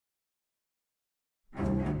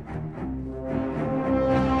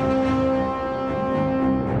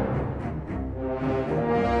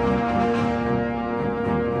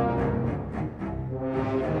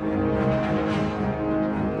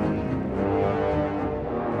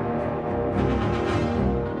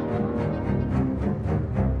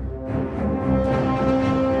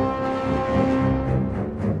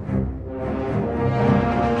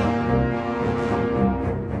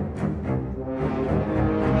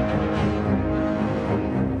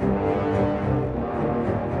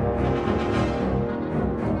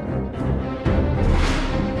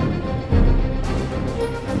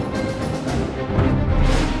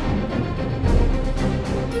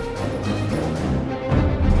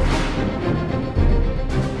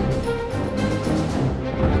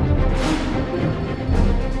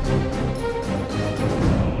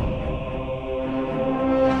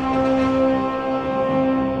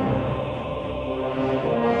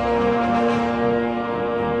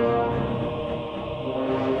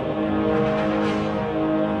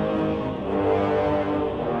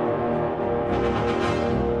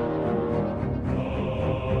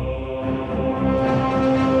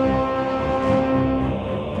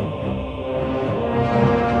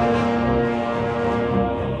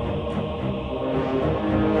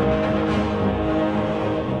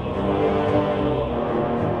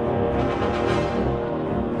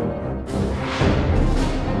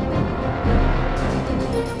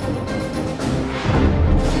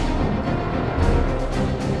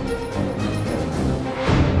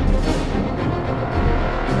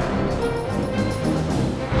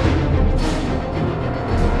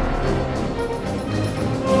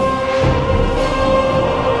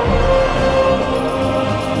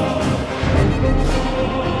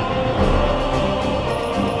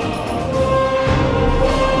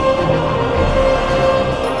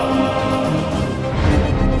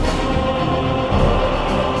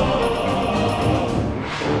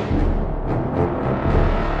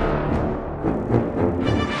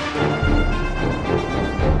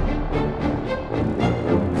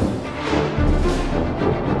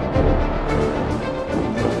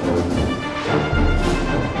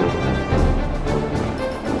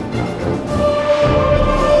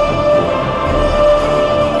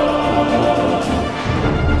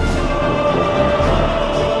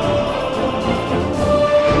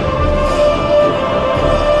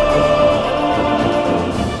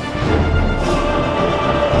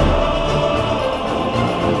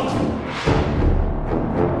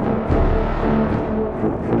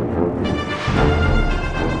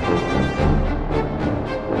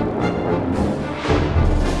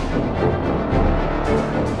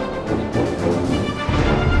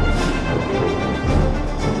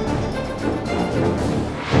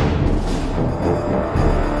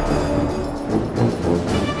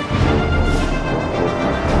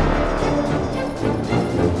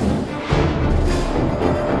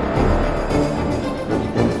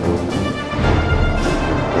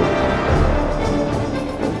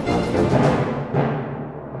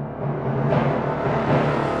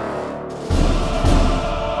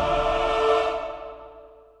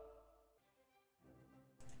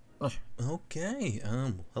Okay,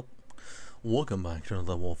 well, welcome back to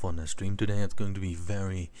another War Thunder stream. Today it's going to be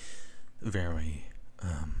very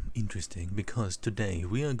interesting because today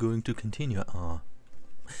we are going to continue our...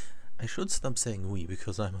 I should stop saying we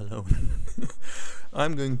because I'm alone.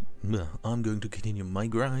 I'm going to continue my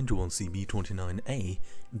grind towards the B-29A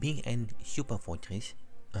being a super fortress,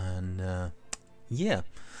 and yeah,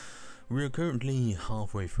 we're currently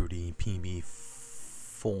halfway through the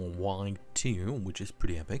PB4Y2, which is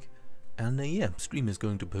pretty epic. And yeah, stream is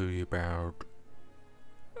going to be about,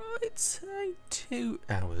 I'd say 2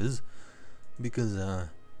 hours, because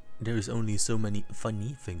there is only so many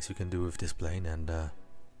funny things you can do with this plane, and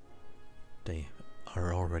they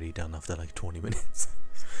are already done after like 20 minutes.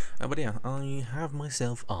 But yeah, I have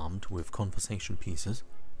myself armed with conversation pieces,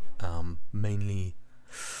 mainly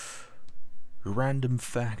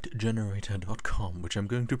randomfactgenerator.com, which I'm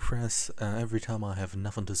going to press every time I have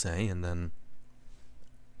nothing to say, and then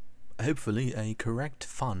hopefully a correct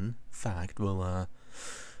fun fact will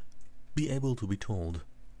be able to be told.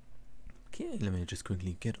 Okay, let me just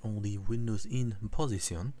quickly get all the windows in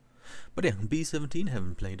position. But yeah, B-17,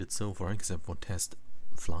 haven't played it so far except for test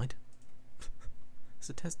flight. Is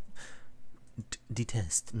it test? The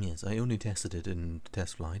test, yes, I only tested it in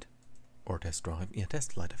test flight. Or test drive, yeah,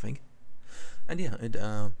 test flight I think. And yeah, it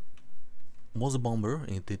was a bomber,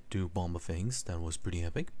 it did do bomber things, that was pretty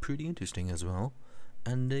epic, pretty interesting as well.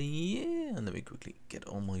 And yeah, let me quickly get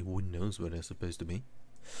all my windows where they're supposed to be.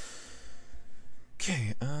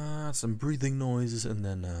 Okay, some breathing noises, and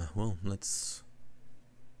then well, let's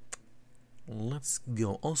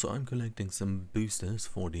go. Also, I'm collecting some boosters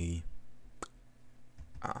for the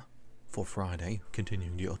for Friday,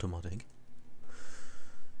 continuing the automatic.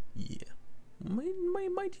 Yeah,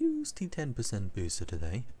 might use the 10% booster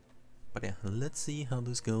today, but yeah, let's see how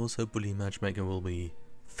this goes. Hopefully, matchmaker will be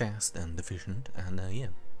fast and efficient, and yeah.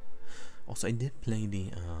 Also, I did play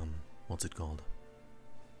the what's it called?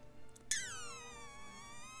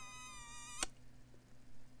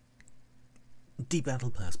 The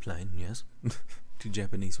Battle Pass plane, yes, the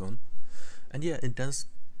Japanese one, and yeah, it does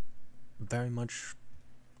very much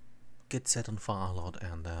get set on fire a lot,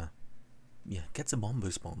 and yeah, gets a bomb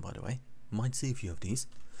spawn, by the way. Might see a few of these.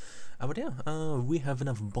 But yeah, we have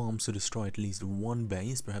enough bombs to destroy at least one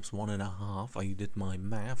base, perhaps 1.5. I did my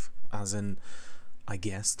math, as in, I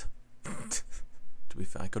guessed. To be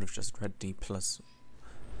fair, I could have just read D plus.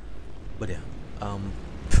 But yeah,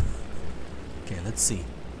 okay, let's see.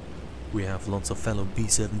 We have lots of fellow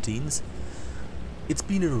B-17s. It's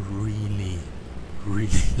been a really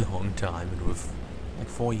long time, and with like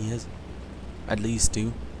 4 years, at least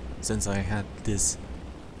 2, since I had this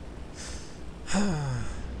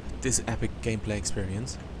this epic gameplay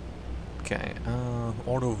experience. Okay,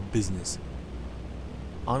 order of business.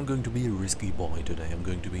 I'm going to be a risky boy today. I'm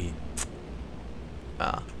going to be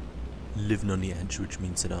living on the edge, which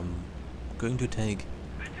means that I'm going to take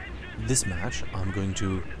this match. I'm going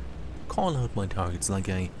to call out my targets like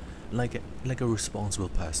a responsible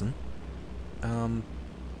person.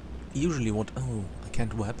 Usually what I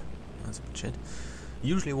can't web. That's a bit shit.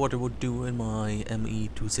 Usually what I would do in my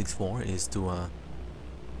ME264 is to oh,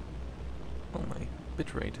 my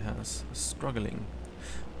bitrate has struggling.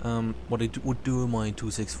 What I would do in my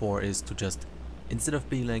 264 is to just, instead of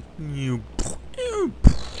being like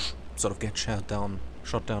sort of get shot down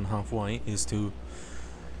halfway, is to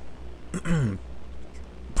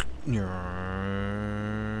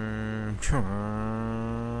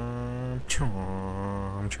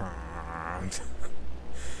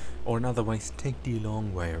or in other ways, take the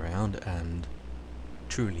long way around, and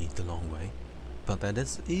truly the long way. But that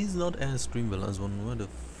is not as streamable as one. Where the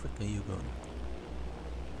frick are you going?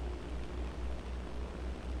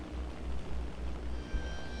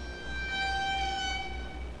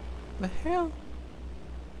 The hell?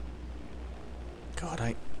 God,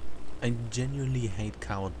 I genuinely hate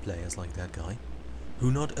coward players like that guy,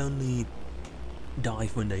 who not only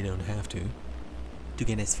dive when they don't have to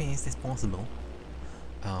get as fast as possible,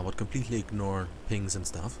 but completely ignore pings and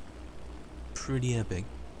stuff. Pretty epic.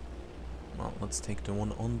 Well, let's take the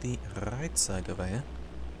one on the right side over here.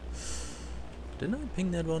 Didn't I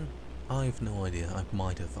ping that one? I have no idea. I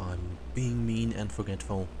might have. I'm being mean and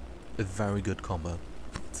forgetful. A very good combo.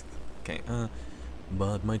 Okay,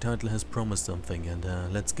 but my title has promised something, and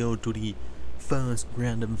let's go to the first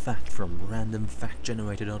random fact from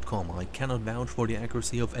randomfactgenerator.com. I cannot vouch for the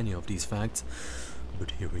accuracy of any of these facts,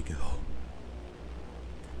 but here we go.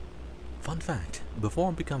 Fun fact,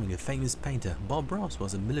 before becoming a famous painter, Bob Ross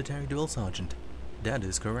was a military drill sergeant. That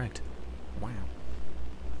is correct. Wow.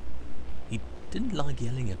 He didn't like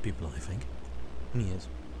yelling at people, I think. Yes.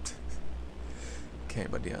 Okay,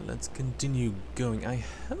 but yeah, let's continue going. I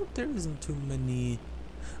hope there isn't too many...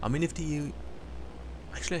 I mean, if the...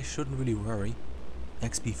 Actually, I shouldn't really worry.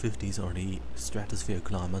 XP-50s are the stratosphere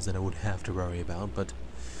climbers that I would have to worry about, but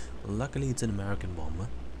luckily it's an American bomber.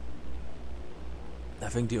 I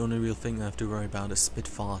think the only real thing I have to worry about is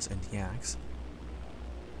Spitfires and Yaks.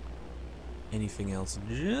 Anything else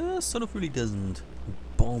just sort of really doesn't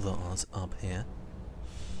bother us up here.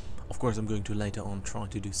 Of course, I'm going to later on try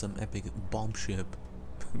to do some epic bomb ship,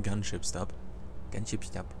 gunship stuff,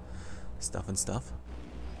 stuff and stuff.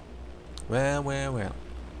 Well. Oh.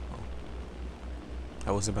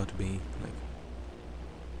 I was about to be like,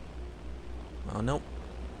 oh no,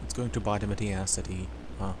 it's going to bite him at the ass that he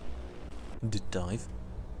did dive.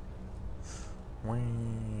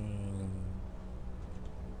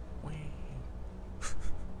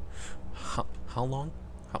 How long?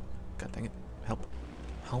 God dang it! Help!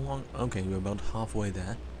 How long? Okay, we're about halfway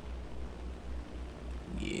there.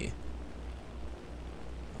 Yeah.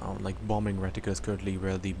 Our like bombing reticle is currently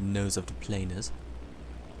where the nose of the plane is.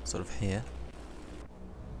 Sort of here.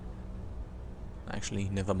 Actually,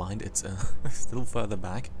 never mind. It's still further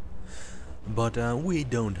back. But we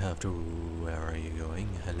don't have to. Where are you going?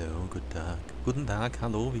 Hello, good Tag. Guten Tag,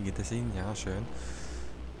 hallo, wie geht es Ihnen? Ja, schön.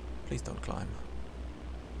 Please don't climb.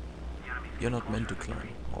 You're not meant to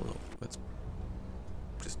climb. Although, let's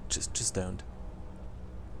just don't.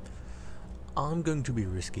 I'm going to be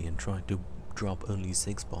risky and try to drop only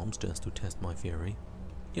 6 bombs just to test my theory.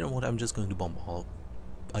 You know what? I'm just going to bomb all.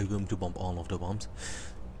 I'm going to bomb all of the bombs.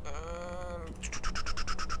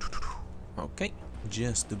 Okay,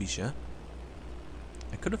 just to be sure.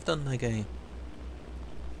 I could have done like a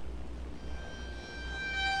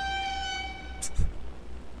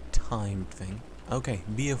timed thing. Okay,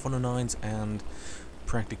 BF-109s and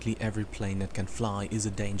practically every plane that can fly is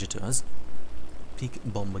a danger to us. Peak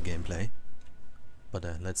bomber gameplay. But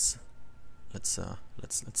let's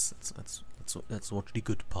watch the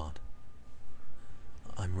good part.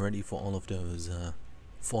 I'm ready for all of those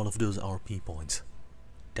RP points.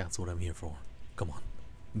 That's what I'm here for. Come on,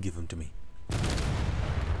 give them to me.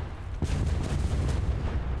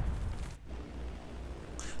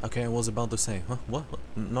 Okay, I was about to say, huh? What?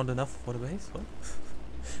 Not enough for the base? What?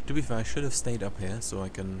 To be fair, I should have stayed up here so I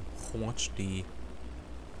can watch the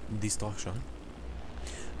destruction.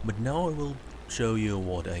 But now I will show you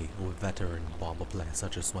what a veteran bomber player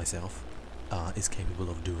such as myself is capable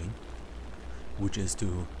of doing, which is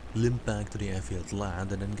to limp back to the airfield,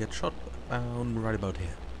 land, and then get shot down right about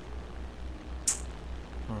here.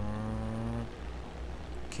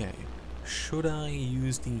 Okay, should I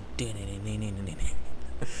use the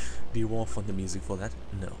the War Thunder music for that?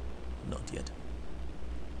 No, not yet.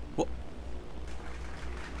 What?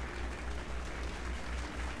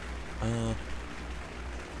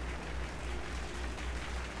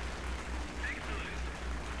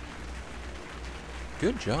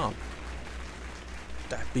 Good job.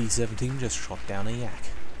 That B-17 just shot down a yak.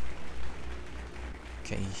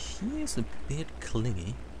 Okay, he is a bit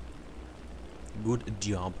clingy. Good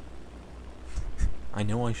job. I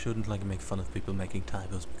know I shouldn't like make fun of people making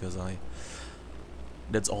typos because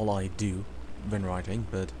that's all I do when writing,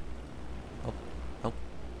 but help.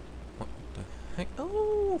 What the heck?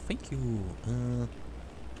 Oh, thank you. Yeah.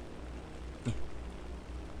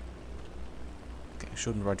 Okay, I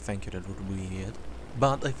shouldn't write thank you, that would be weird.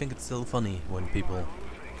 But I think it's still funny when people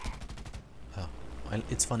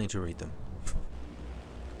it's funny to read them.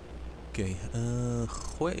 Okay,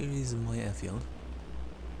 where is my airfield?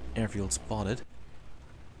 Airfield spotted.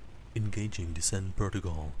 Engaging descent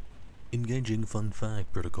protocol. Engaging fun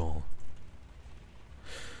fact protocol.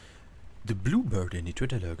 The bluebird in the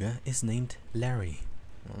Twitter logo is named Larry.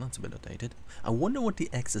 Well, that's a bit outdated. I wonder what the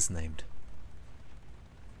X is named.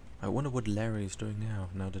 I wonder what Larry is doing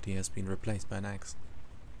now that he has been replaced by an X.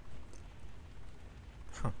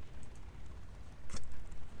 Huh.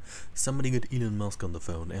 Somebody get Elon Musk on the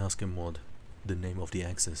phone, ask him what the name of the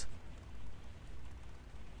X is.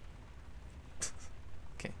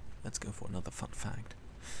 Okay, let's go for another fun fact.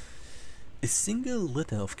 A single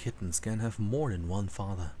litter of kittens can have more than one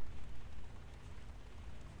father.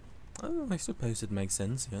 Oh, I suppose it makes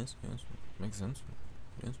sense, yes, makes sense,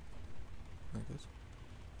 yes, like this.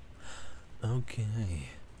 Okay.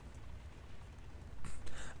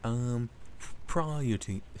 Prior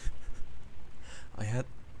to... I had...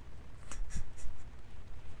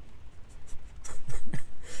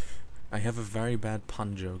 I have a very bad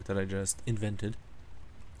pun joke that I just invented.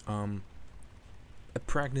 A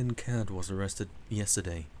pregnant cat was arrested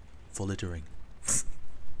yesterday for littering.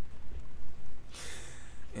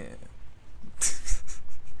 Yeah.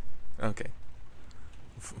 Okay.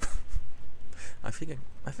 I figure,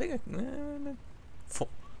 for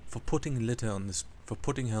putting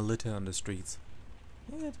her litter on the streets.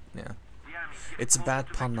 Yeah. It's a bad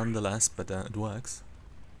pun nonetheless, but it works.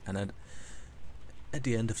 And at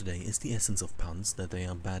the end of the day, it's the essence of puns that they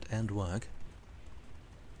are bad and work.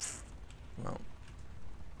 Well,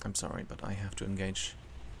 I'm sorry, but I have to engage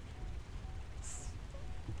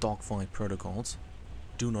dogfight protocols.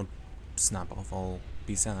 Do not snap off, I'll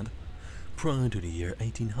be sad. Prior to the year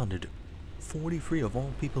 1800, 43 of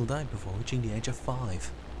all people died before reaching the age of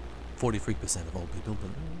 5. 43% of all people, but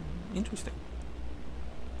interesting.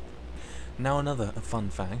 Now another fun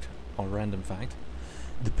fact, or random fact.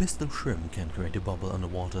 The pistol shrimp can create a bubble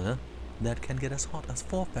underwater that can get as hot as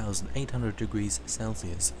 4,800 degrees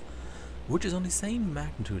Celsius, which is on the same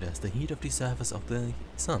magnitude as the heat of the surface of the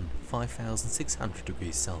sun, 5,600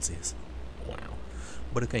 degrees Celsius. Wow.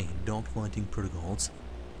 But okay, dogfighting protocols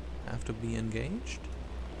have to be engaged.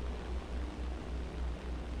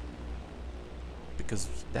 Because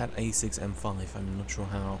that A6M5, I'm not sure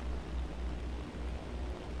how.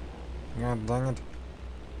 God dang it.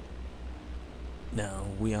 Now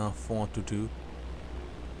we are 4-2.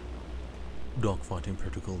 Dogfighting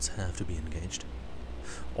protocols have to be engaged.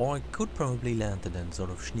 Or I could probably land and then sort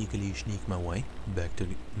of sneakily sneak my way back to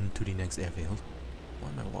the next airfield. Why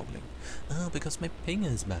am I wobbling? Oh, because my ping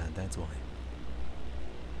is bad, that's why.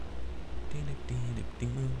 Okay,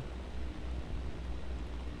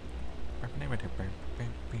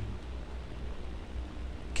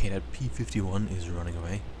 that P-51 is running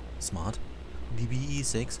away. Smart. The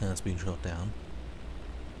BE-6 has been shot down.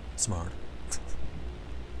 Smart.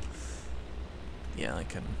 Yeah, I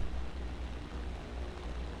can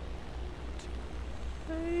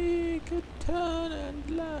take a turn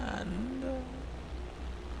and land.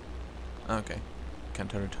 Okay, can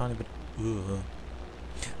turn a tiny bit.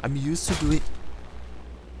 I'm used to doing.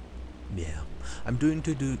 Yeah, I'm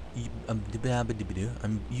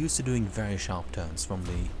used to doing very sharp turns from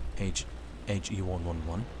the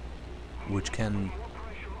HE111, which can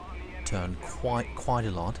turn quite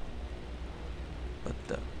a lot.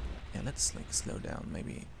 But yeah, let's like slow down.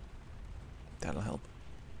 Maybe that'll help.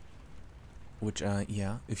 Which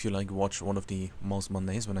yeah, if you like watch one of the most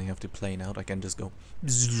Mondays when I have to plane out, I can just go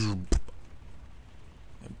and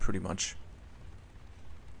pretty much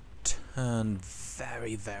turn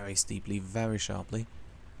very steeply, very sharply,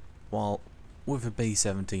 while with a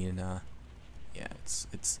B-17 yeah,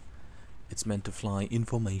 it's meant to fly in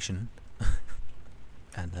formation.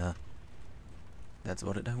 And that's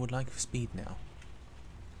what I would like for speed now.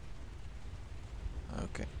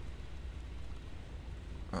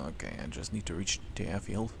 Okay, I just need to reach the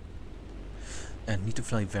airfield and need to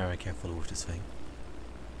fly very carefully with this thing.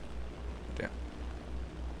 Yeah,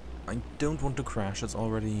 I don't want to crash. It's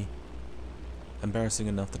already embarrassing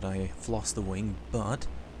enough that I flossed the wing, but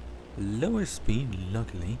lower speed,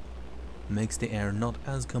 luckily, makes the air not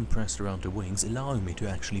as compressed around the wings, allowing me to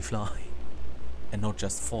actually fly and not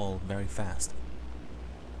just fall very fast.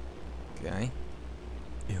 Okay,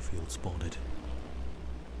 airfield spotted.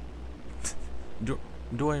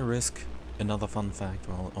 Do I risk another fun fact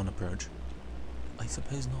while on approach? I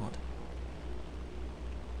suppose not.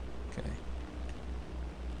 Okay.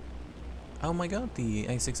 Oh my god, the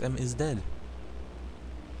A6M is dead.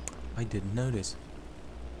 I didn't notice.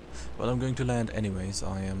 Well, I'm going to land anyways.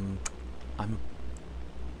 I'm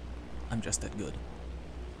just that good.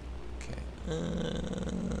 Okay.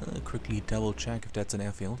 Quickly double check if that's an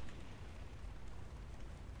airfield.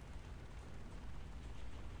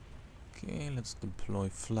 Okay, let's deploy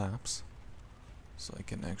flaps so I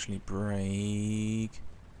can actually brake.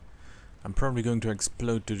 I'm probably going to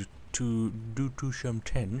explode due to some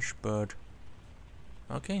tension, but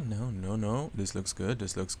okay, no. This looks good.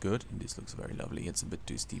 This looks good. This looks very lovely. It's a bit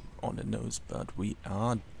too steep on the nose, but we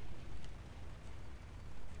are.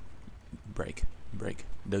 Brake.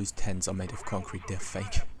 Those tents are made of concrete. They're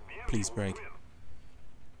fake. Please brake.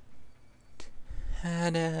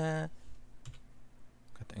 Ta-da!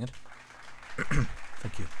 God dang it.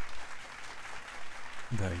 Thank you.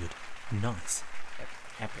 Very good. Nice.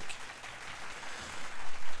 Epic.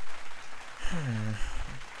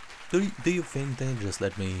 Do you think they just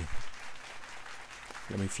let me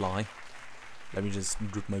fly? Let me just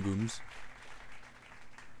drip my booms?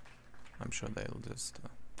 I'm sure they'll just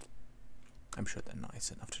I'm sure they're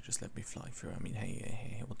nice enough to just let me fly through. I mean,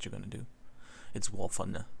 hey, what you gonna do? It's War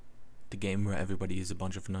Thunder, the game where everybody is a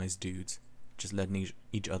bunch of nice dudes, just letting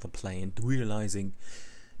each other play and realizing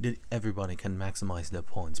that everybody can maximize their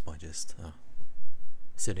points by just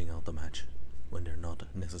sitting out the match when they're not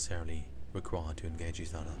necessarily required to engage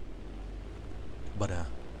each other. But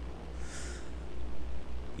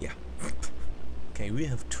yeah. Okay, we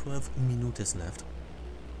have 12 minutes left.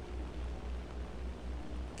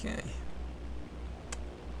 Okay.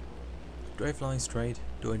 Do I fly straight?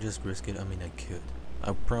 Do I just risk it? I mean, I could.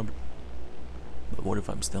 I probably... But what if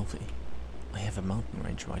I'm stealthy? I have a mountain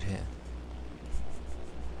range right here.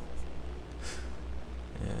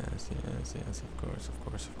 Yes,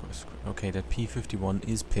 of course. Okay, that P-51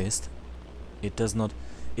 is pissed. It does not...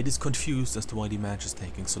 It is confused as to why the match is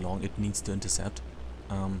taking so long. It needs to intercept.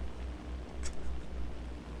 I'm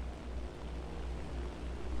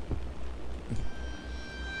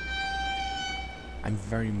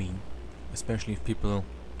very mean. Especially if people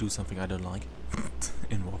do something I don't like.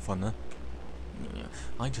 In War Thunder.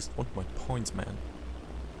 I just want my points, man.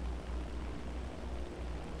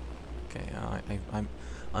 Okay,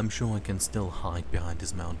 I'm sure I can still hide behind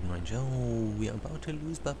this mountain range. Oh, we are about to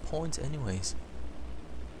lose by points anyways.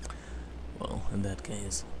 Well, in that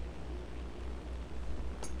case...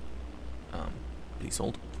 please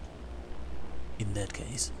hold. In that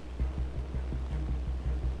case...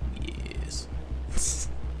 Yes.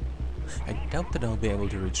 I doubt that I'll be able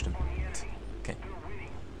to reach them. Okay.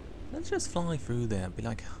 Let's just fly through there, be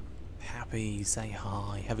like... happy, say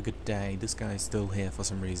hi, have a good day. This guy's still here for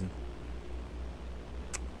some reason.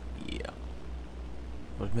 Yeah.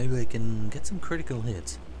 But maybe I can get some critical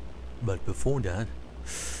hits. But before that,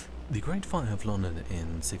 the Great Fire of London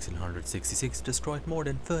in 1666 destroyed more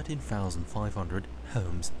than 13,500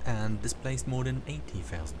 homes and displaced more than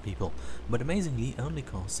 80,000 people, but amazingly only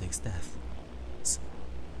caused 6 deaths.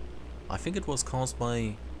 I think it was caused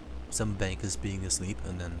by some bakers being asleep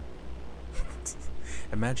and then...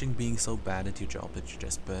 Imagine being so bad at your job that you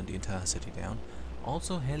just burned the entire city down.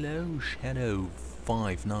 Also, hello Shadow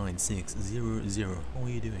 59600, how are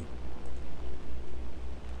you doing?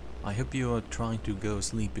 I hope you are trying to go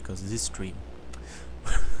asleep because this stream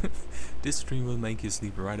will make you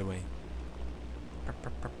sleep right away.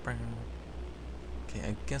 Okay,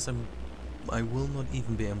 I guess I will not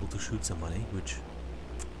even be able to shoot somebody, which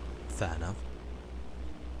fair enough.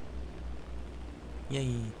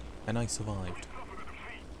 Yay, and I survived.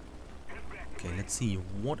 Okay, let's see,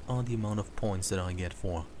 what are the amount of points that I get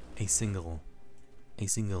for a single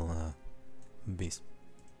base?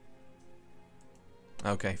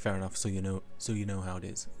 Okay, fair enough. So you know how it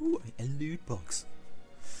is. Ooh, a loot box.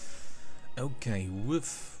 Okay,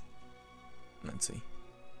 with... Let's see.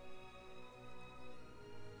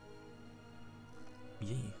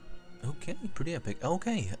 Yeah. Okay, pretty epic.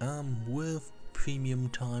 Okay, with premium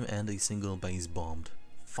time and a single base bombed.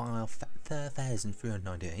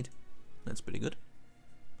 5,398. That's pretty good.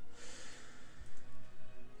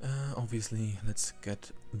 Obviously, let's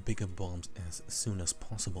get bigger bombs as soon as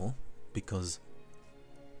possible, because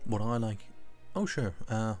what I like... Oh sure,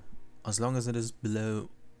 as long as it is below,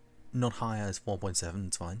 not higher as 4.7,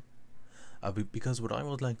 it's fine. Because what I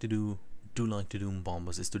would like to do in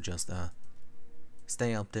bombers is to just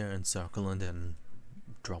stay up there and circle and then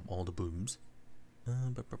drop all the booms.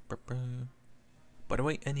 By the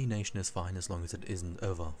way, any nation is fine as long as it isn't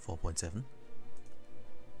over 4.7.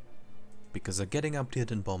 Because getting up to it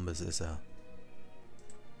in bombers is yeah,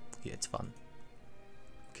 it's fun.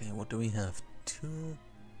 Okay, what do we have? 2.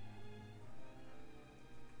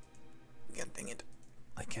 God dang it.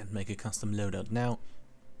 I can't make a custom loadout. Now,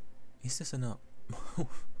 is this enough?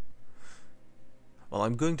 Well,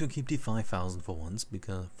 I'm going to keep the 5,000 for once,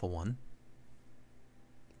 because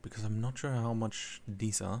I'm not sure how much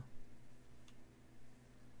these are.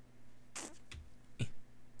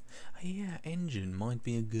 Yeah, engine might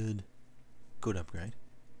be a good upgrade.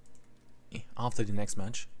 Yeah, after the next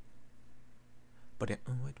match. But yeah,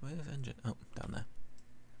 oh wait, where is engine? Oh, down there.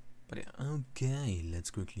 But yeah, okay, let's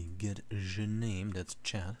quickly get your name. That's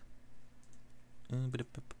chat.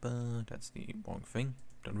 That's the wrong thing.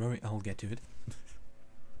 Don't worry, I'll get to it.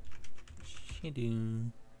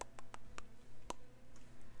 I'm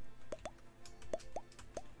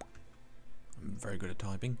very good at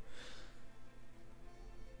typing.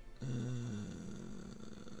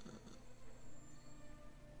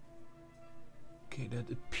 Okay,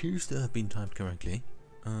 that appears to have been typed correctly.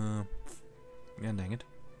 Yeah, dang it.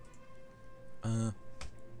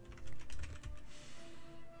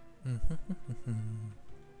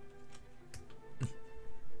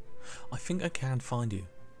 I think I can't find you.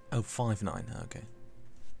 Oh, 5'9", okay.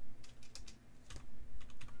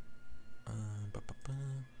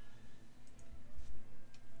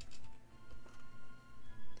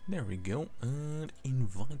 There we go, and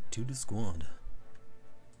invite to the squad.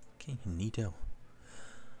 Okay, neato.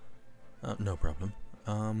 No problem.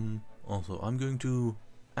 Also, I'm going to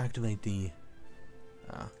activate the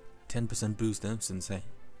 10% booster since a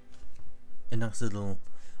nice little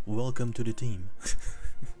welcome to the team.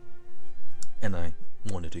 And I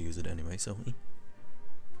wanted to use it anyway, so...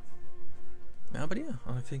 but yeah,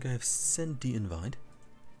 I think I've sent the invite.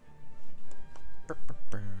 But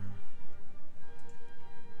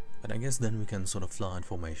I guess then we can sort of fly in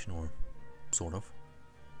formation, or sort of.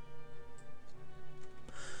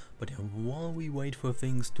 But yeah, while we wait for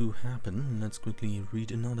things to happen, let's quickly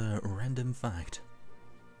read another random fact.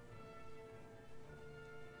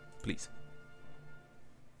 Please.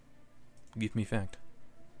 Give me fact.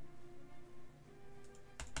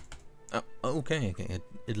 Oh, okay,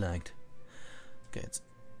 it lagged. Okay,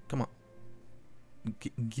 come on.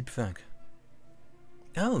 Give fact.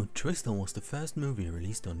 Oh, Twister was the first movie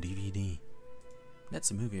released on DVD.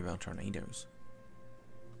 That's a movie about tornadoes.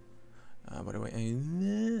 By the way,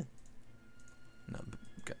 no,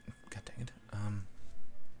 God dang it.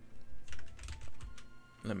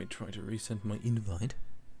 Let me try to resend my invite.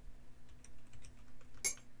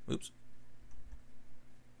 Oops.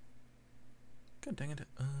 God dang it.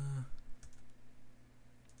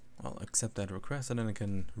 I'll accept that request and then I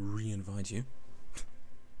can re-invite you.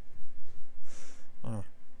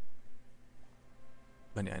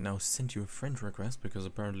 But yeah, I now sent you a friend request because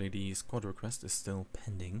apparently the squad request is still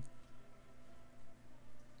pending.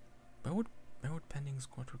 Where would pending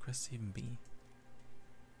squad requests even be?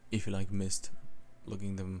 If you like missed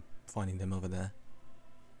finding them over there.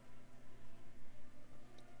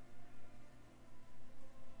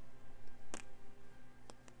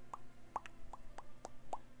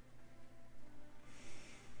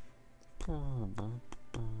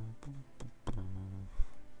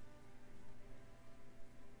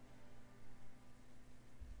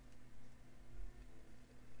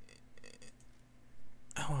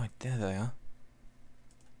 Alright, there they are.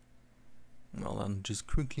 Well, then just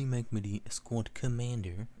quickly make me the squad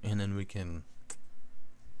commander and then we can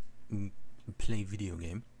play video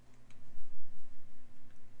game.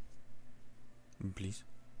 Please.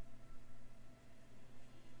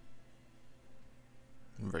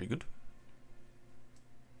 Very good.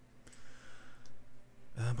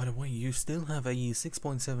 By the way, you still have a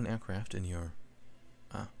 6.7 aircraft in your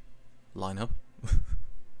lineup.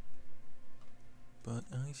 But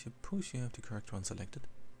I suppose you have the correct one selected.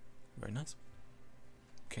 Very nice.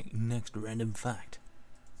 Okay, next random fact.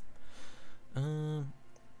 A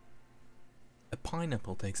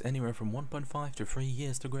pineapple takes anywhere from 1.5 to 3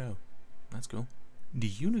 years to grow. That's cool. The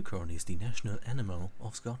unicorn is the national animal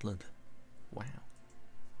of Scotland. Wow.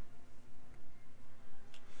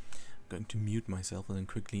 I'm going to mute myself and then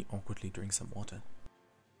quickly, awkwardly drink some water.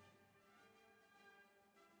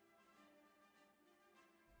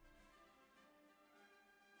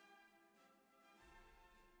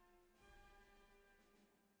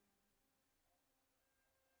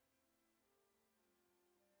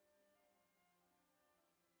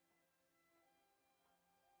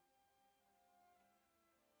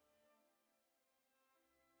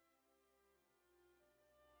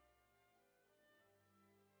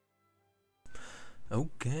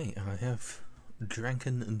 Okay, I have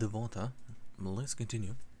dranken the water. Let's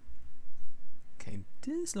continue. Okay,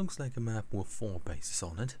 this looks like a map with 4 bases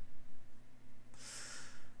on it.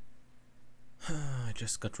 I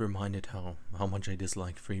just got reminded how much I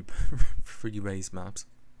dislike free base maps.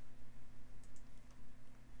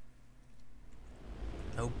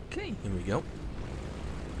 Okay, here we go.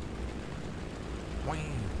 Wow.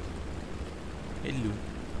 Hello.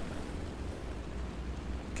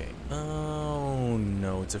 Okay. Oh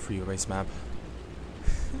no, it's a free base map.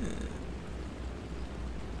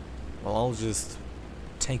 Well, I'll just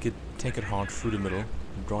take it hard through the middle,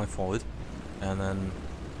 drive forward, and then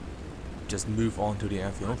just move on to the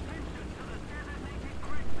airfield.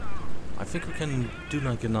 I think we can do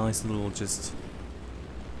like a nice little just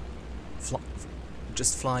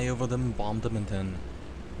fly over them, bomb them, and then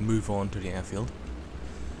move on to the airfield.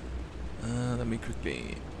 Let me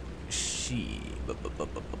quickly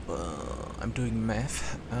I'm doing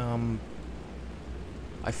math.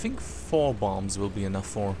 I think 4 bombs will be enough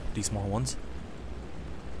for these small ones.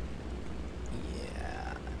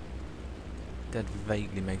 Yeah, that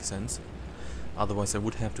vaguely makes sense. Otherwise I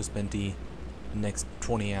would have to spend the next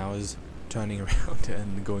 20 hours turning around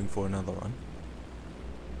and going for another run.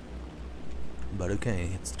 But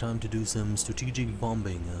okay, it's time to do some strategic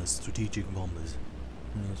bombing, strategic bombers.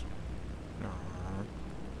 Yes.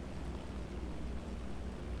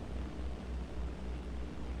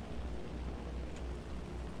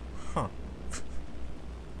 Huh.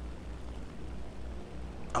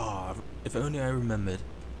 If only I remembered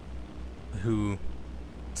who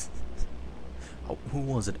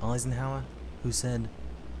was it, Eisenhower, who said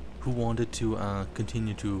who wanted to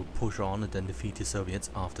continue to push on and then defeat the Soviets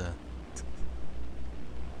after.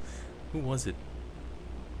 Who was it?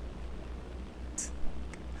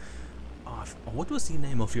 Oh, what was the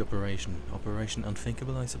name of the operation? Operation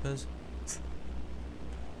Unthinkable, I suppose?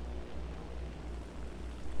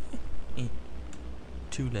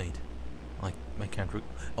 Too late. I can't.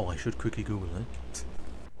 Oh, I should quickly Google it.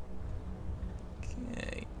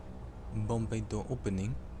 Okay. Bombay door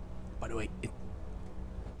opening. By the way,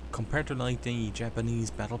 compared to like the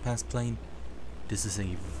Japanese battle pass plane, this is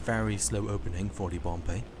a very slow opening for the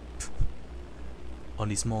Bombay. On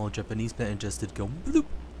the small Japanese plane, it just did go bloop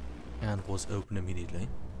and was open immediately.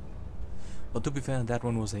 But to be fair, that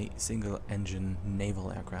one was a single engine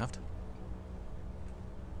naval aircraft.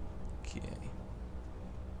 Okay.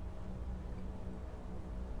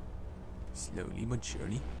 Slowly but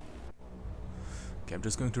surely. Okay, I'm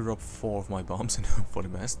just going to drop 4 of my bombs and hope for the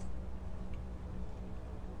best.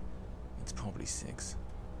 It's probably 6.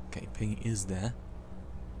 Okay, ping is there.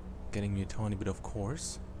 Getting me a tiny bit of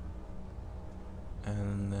course.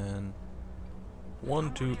 And then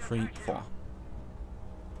 1, 2, 3, 4.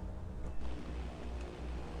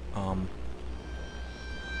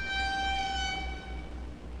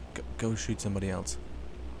 Go shoot somebody else.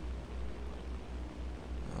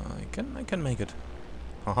 I can make it.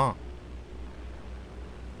 Haha.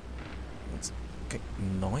 That's okay.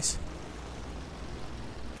 Nice.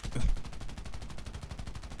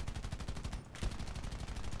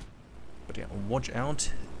 But yeah, watch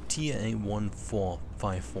out.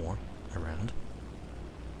 TA-1454 around.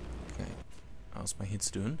 Okay. How's my hits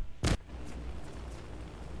doing?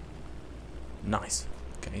 Nice.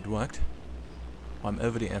 Okay, it worked. I'm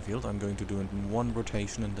over the airfield. I'm going to do it in 1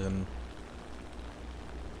 rotation and then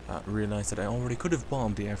realize that I already could have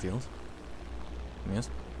bombed the airfield. Yes.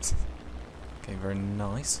 Okay, very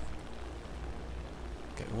nice.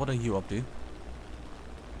 Okay, what are you up to?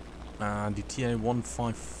 The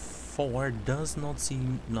TA-154 does not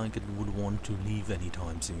seem like it would want to leave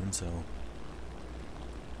anytime soon, so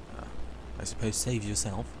I suppose save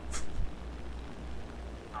yourself.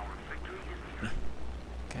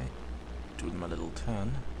 Okay, doing my little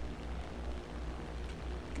turn.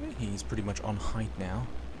 Okay, he's pretty much on height now.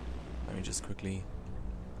 Let me just quickly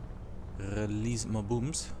release my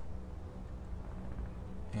booms.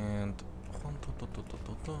 And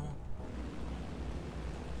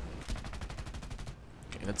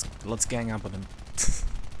okay, let's gang up on him.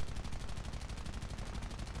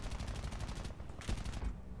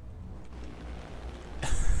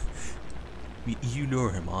 You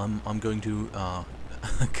lure him. I'm going to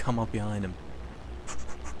come up behind him.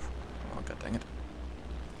 Oh god dang it!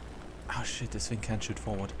 Oh shit! This thing can't shoot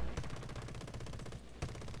forward.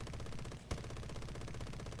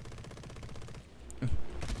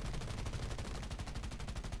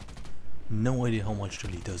 No idea how much to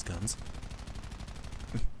lead those guns.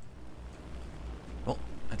 Well,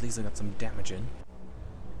 at least I got some damage in.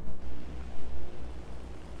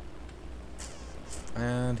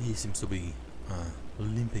 And he seems to be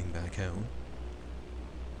limping back home.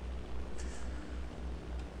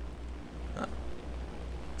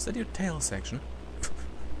 Is that your tail section?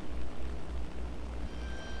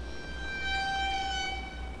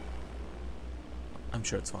 I'm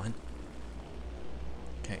sure it's fine.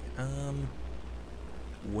 Okay,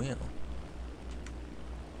 well.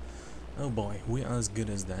 Oh boy, we are as good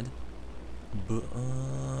as dead. But,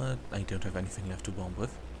 I don't have anything left to bomb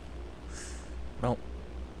with. Well.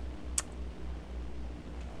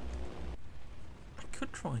 I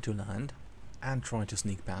could try to land and try to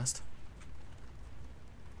sneak past.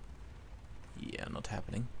 Yeah, not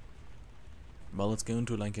happening. Well, let's go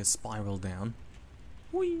into like a spiral down.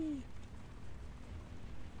 Whee!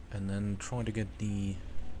 And then try to get the...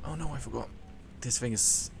 Oh no, I forgot. This thing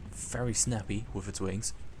is very snappy with its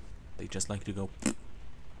wings. They just like to go...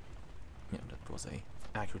 Yeah, that was a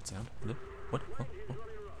accurate sound. What? What?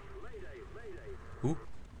 Who?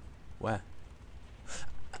 Where?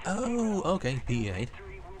 Oh, okay, P8.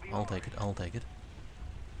 I'll take it, I'll take it.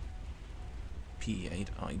 P8,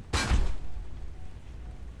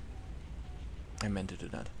 I meant to do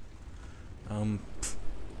that.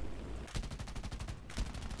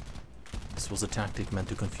 This was a tactic meant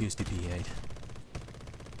to confuse the P8.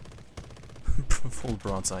 Full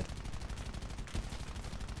broadside.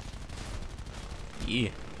 Yeah.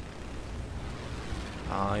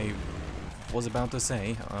 I was about to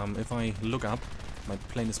say, if I look up, my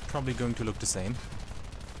plane is probably going to look the same.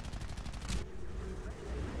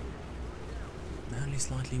 Only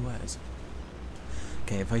slightly worse.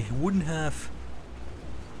 Okay, if I wouldn't have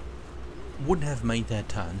made that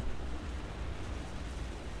turn,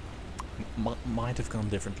 might have gone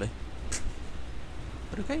differently.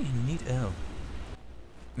 But okay, neat. Oh.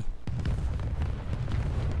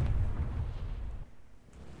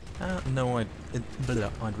 No, I'd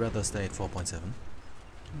rather stay at 4.7.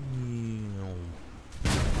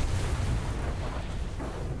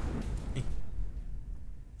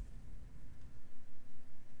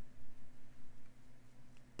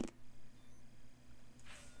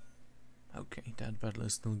 Okay, that battle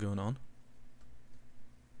is still going on.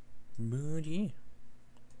 But yeah.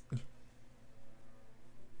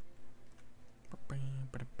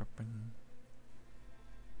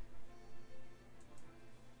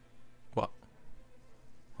 What?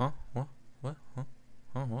 Huh? What? What? Huh?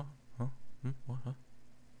 Huh? What? Huh? What? Huh?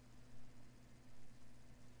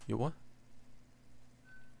 You what?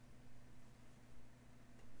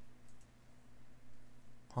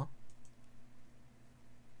 Huh?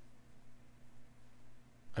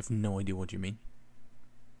 I have no idea what you mean.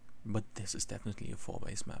 But this is definitely a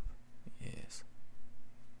 4-base map. Yes.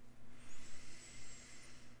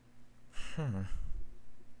 Oh.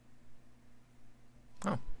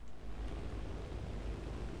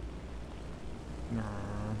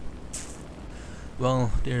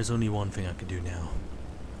 Well, there's only one thing I can do now.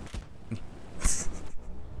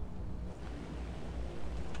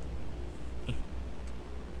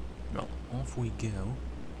 Well, off we go.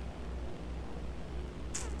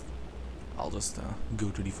 I'll just go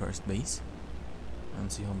to the first base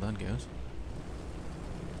and see how that goes.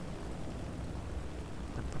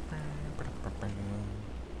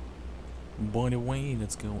 By the way,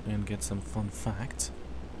 let's go and get some fun facts.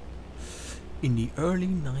 In the early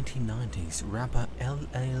 1990s, rapper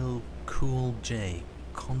LL Cool J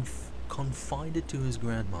confided to his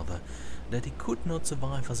grandmother that he could not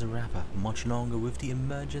survive as a rapper much longer with the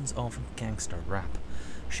emergence of gangster rap.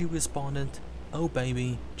 She responded, "Oh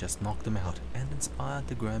baby, just knock them out," and inspired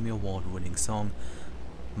the Grammy Award-winning song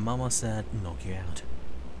Mama Said Knock You Out.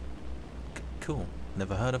 Cool,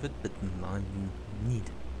 never heard of it, but neat.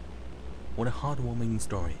 What a heartwarming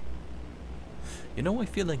story. You know, I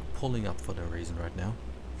feel like pulling up for no reason right now.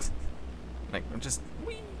 Like, I'm just...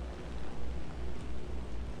 Whee!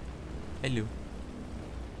 Hello.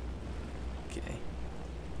 Okay.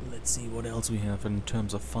 Let's see what else we have in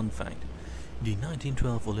terms of fun fact. The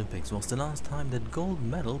 1912 Olympics was the last time that gold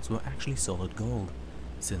medals were actually solid gold.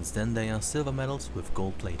 Since then they are silver medals with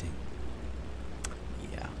gold plating.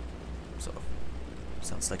 Yeah, so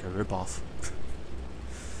sounds like a rip-off.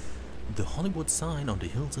 The Hollywood sign on the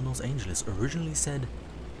hills in Los Angeles originally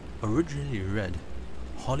read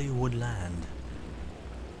Hollywood Land.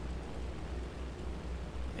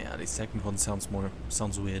 Yeah, the second one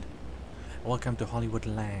sounds weird. Welcome to Hollywood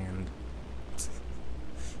Land.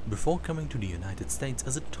 Before coming to the United States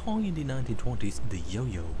as a toy in the 1920s, the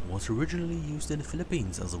yo-yo was originally used in the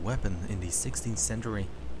Philippines as a weapon in the 16th century.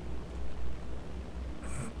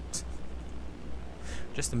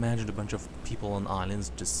 Just imagine a bunch of people on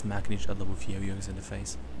islands just smacking each other with yo-yos in the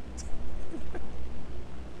face.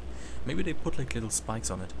 Maybe they put like little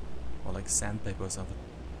spikes on it, or like sandpaper or something.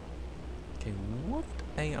 Okay, what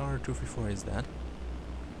AR-234 is that?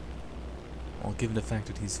 Well, given the fact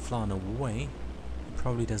that he's flown away, he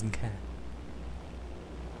probably doesn't care.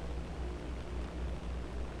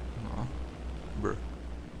 Aw. Brr.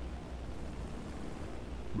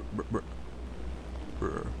 Brr, brr, brr.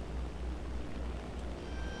 Brr.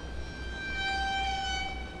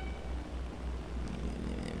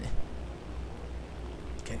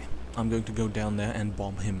 Okay, I'm going to go down there and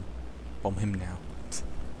bomb him. Bomb him now.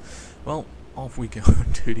 Well, off we go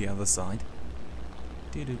to the other side.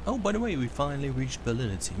 Oh, by the way, we finally reached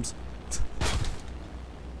Berlin, it seems.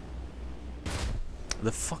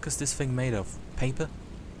 The fuck is this thing made of? Paper?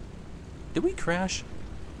 Did we crash?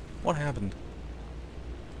 What happened?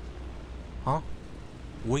 Huh?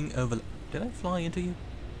 Wing over... Did I fly into you?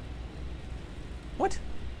 What?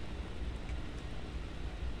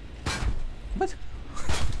 What?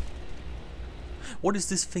 What is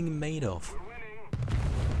this thing made of?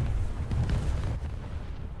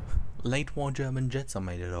 Late war German jets are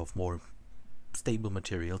made out of more stable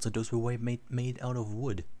materials, and those were made out of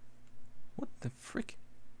wood. What the frick?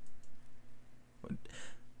 What?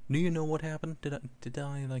 Do you know what happened? Did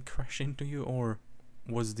I like crash into you, or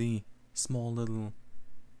was the small little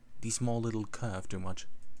curve too much?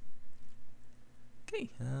 Okay,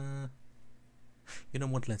 you know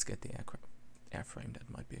what? Let's get the airframe. That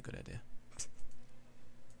might be a good idea.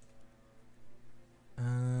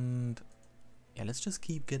 And yeah, let's just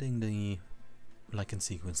keep getting the like in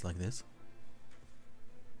sequence like this.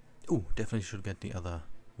 Oh, definitely should get the other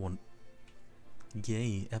one.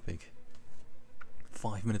 Yay, epic.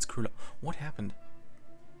 5 minutes crew. What happened?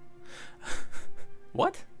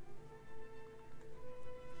 What?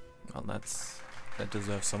 Well, that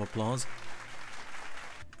deserves some applause.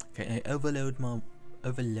 Okay, I overloaded.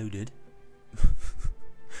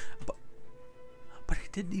 But I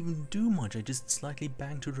didn't even do much. I just slightly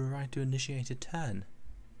banged to the right to initiate a turn.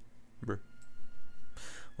 Brr.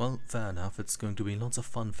 Well, fair enough. It's going to be lots of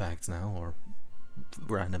fun facts now, or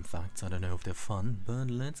random facts. I don't know if they're fun, but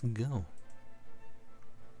let's go.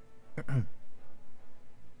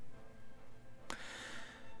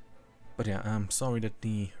 But yeah, I'm sorry that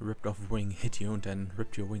the ripped off wing hit you and then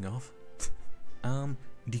ripped your wing off.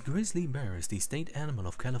 The grizzly bear is the state animal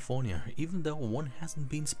of California, even though one hasn't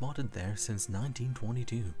been spotted there since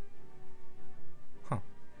 1922. Huh.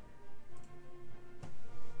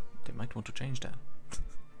 They might want to change that.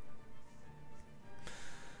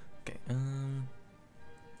 Okay,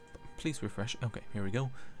 please refresh. Okay, here we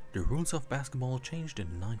go. The rules of basketball changed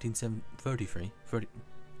in 1933.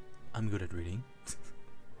 I'm good at reading.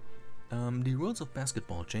 The rules of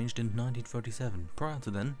basketball changed in 1937. Prior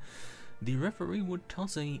to then, the referee would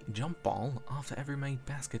toss a jump ball after every made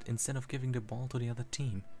basket instead of giving the ball to the other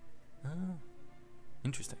team. Oh,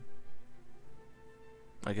 interesting.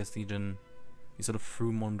 I guess he sort of threw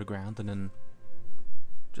him on the ground and then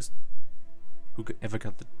just whoever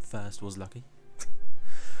got the first was lucky.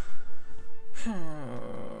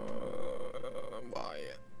 Why?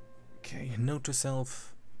 Okay, note to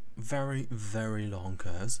self, very, very long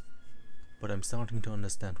curves. But I'm starting to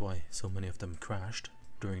understand why so many of them crashed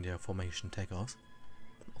during their formation takeoffs.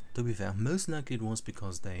 To be fair, most likely it was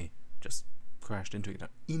because they just crashed into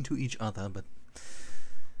each other, but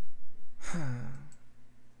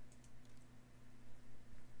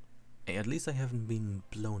hey, at least I haven't been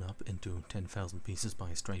blown up into 10,000 pieces by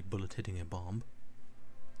a stray bullet hitting a bomb.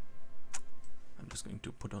 I'm just going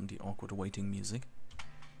to put on the awkward waiting music.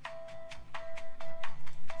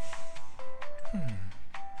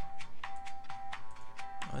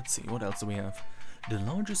 Let's see, what else do we have? The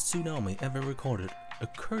largest tsunami ever recorded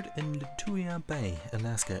occurred in Lituya Bay,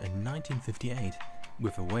 Alaska in 1958,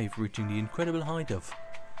 with a wave reaching the incredible height of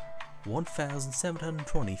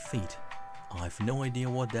 1,720 feet. I have no idea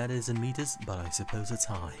what that is in meters, but I suppose it's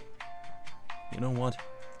high. You know what?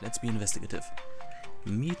 Let's be investigative.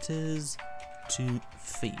 Meters to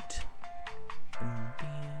feet.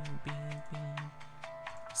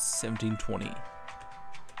 1720.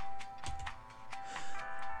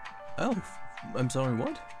 Oh, I'm sorry,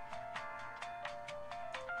 what?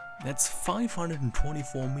 That's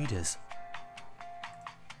 524 meters.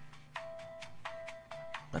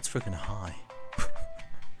 That's freaking high.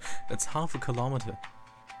 That's half a kilometer.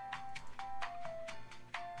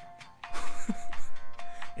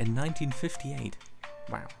 In 1958.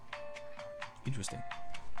 Wow. Interesting.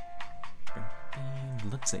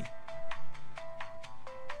 Let's see.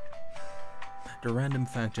 The random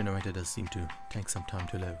fact generator does seem to take some time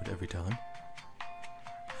to load every time.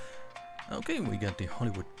 Okay, we got the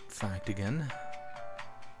Hollywood fact again.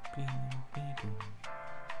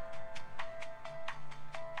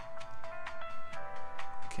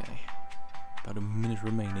 Okay, about a minute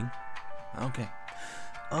remaining. Okay.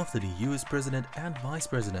 After the US President and Vice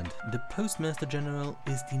President, the Postmaster General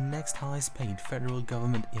is the next highest paid federal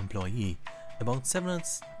government employee, about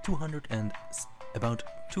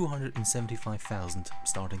 275,000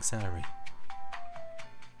 starting salary.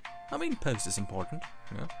 I mean, post is important,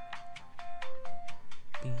 yeah.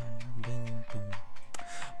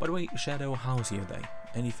 By the way, Shadow, how's your day?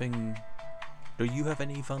 Anything? Do you have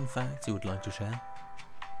any fun facts you would like to share?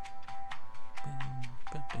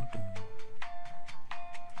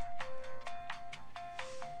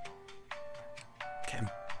 Okay,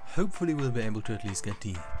 hopefully we'll be able to at least get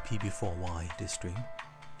the PB4Y this stream.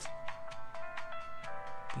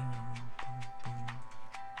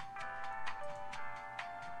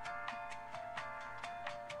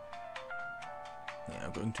 Yeah,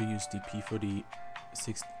 I'm going to use the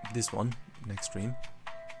P46, this one, next stream.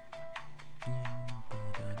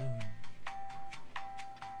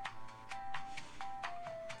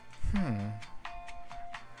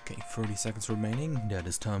 Okay, 30 seconds remaining. That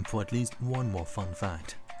is time for at least one more fun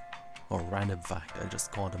fact. Or random fact, I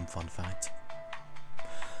just call them fun facts.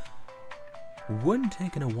 When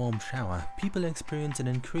taking a warm shower, people experience an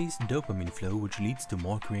increased dopamine flow which leads to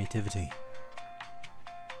more creativity.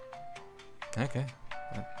 Okay,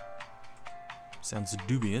 that sounds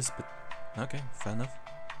dubious, but okay, fair enough.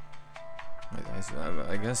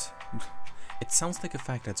 I guess it sounds like a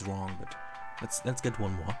fact that's wrong, but let's get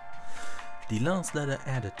one more. The last letter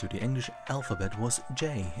added to the English alphabet was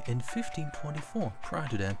J in 1524. Prior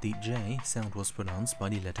to that, the J sound was pronounced by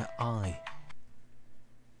the letter I.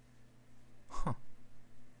 Huh.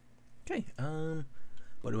 Okay,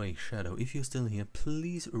 By the way, Shadow, if you're still here,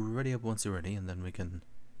 please ready up once you're ready, and then we can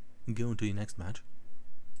go into the next match.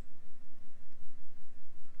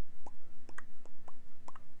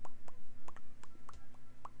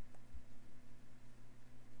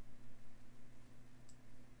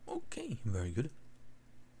 Okay, very good.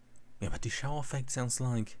 Yeah, but the shower effect sounds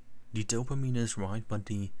like the dopamine is right, but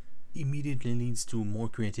the immediately leads to more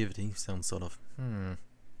creativity. Sounds sort of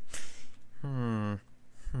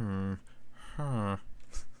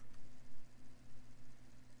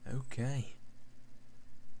Okay.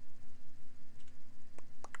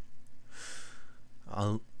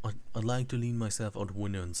 I'd like to lean myself out the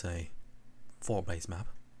window and say 4 base map.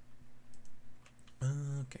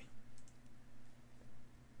 Okay.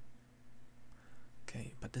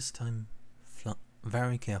 Okay, but this time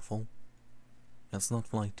very careful. Let's not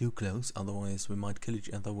fly too close, otherwise we might kill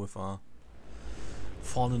each other with our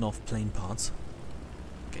fallen off plane parts.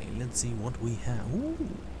 Okay, let's see what we have. Ooh.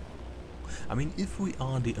 I mean, if we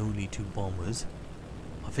are the only 2 bombers,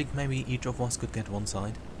 I think maybe each of us could get one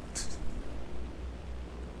side.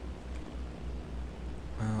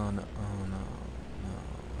 Oh no,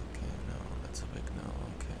 okay, no, that's a big no,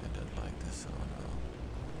 okay, I don't like this, oh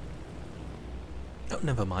no. Oh,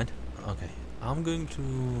 never mind, okay, I'm going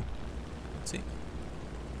to, let's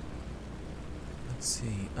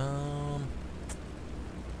see,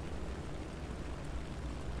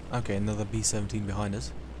 okay, another B-17 behind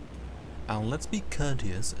us. Let's be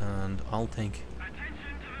courteous, and I'll take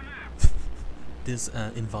this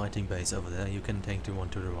inviting base over there. You can take the one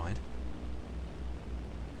to the right,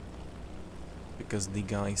 because the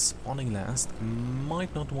guy spawning last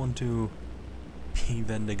might not want to be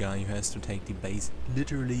then the guy who has to take the base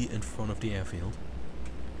literally in front of the airfield.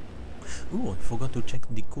 Ooh, I forgot to check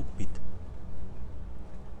the cockpit.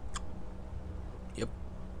 Yep.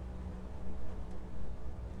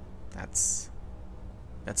 That's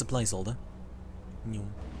a placeholder.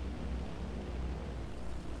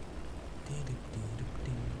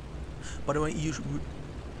 By the way, you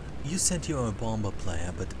said you're a bomber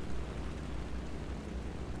player, but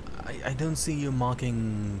I don't see you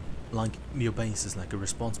marking like your base as like a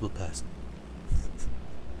responsible person.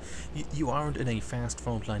 You aren't in a fast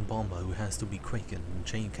frontline bomber who has to be quick and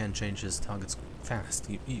can change his targets fast.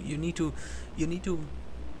 You need to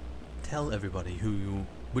tell everybody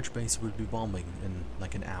which base you will be bombing in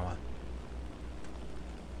like an hour.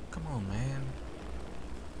 Come on, man.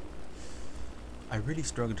 I really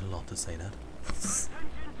struggled a lot to say that.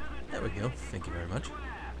 There we go. Thank you very much.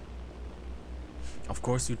 Of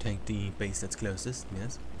course, you take the base that's closest.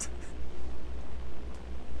 Yes.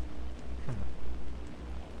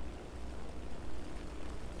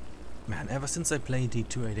 Man, ever since I played the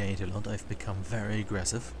 288 a lot, I've become very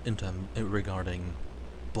aggressive regarding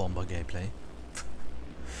bomber gameplay.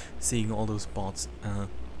 Seeing all those bots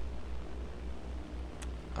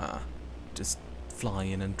just fly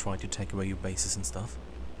in and try to take away your bases and stuff.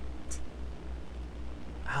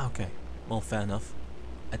 Okay, well, fair enough.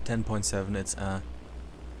 At 10.7 it's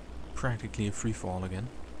practically a free-for-all again.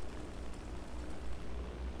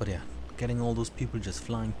 But yeah, getting all those people just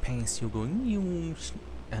flying past you going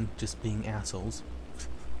and just being assholes.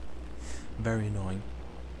 Very annoying.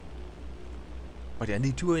 But yeah, in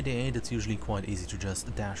the 288 it's usually quite easy to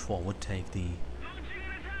just dash forward, take the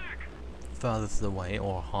furthest away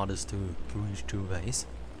or hardest to reach to base,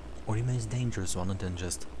 or the most dangerous one, and then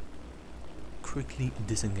just quickly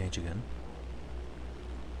disengage again.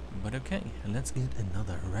 But okay, let's get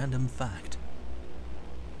another random fact.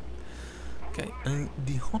 Okay,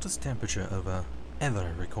 the hottest temperature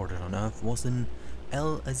ever recorded on Earth was in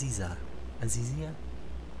El Azizia,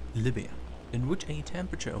 Libya, in which a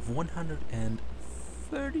temperature of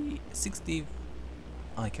 130,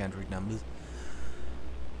 I can't read numbers,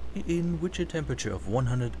 in which a temperature of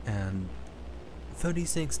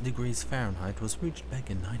 136 degrees Fahrenheit was reached back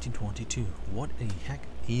in 1922. What a heck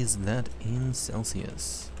is that in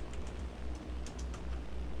Celsius?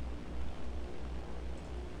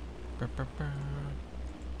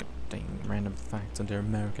 Dang, random facts and their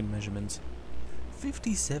American measurements.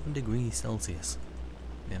 57 degrees Celsius.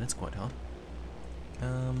 Yeah, that's quite hot.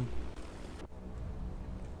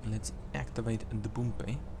 Let's activate the boom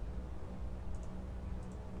bay.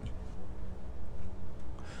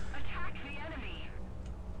 Attack the enemy.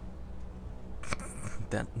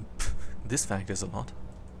 This fact is a lot.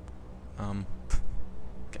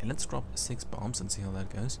 Okay, let's drop 6 bombs and see how that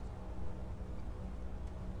goes.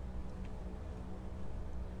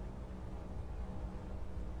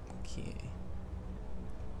 Okay,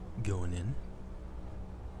 going in.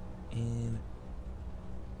 And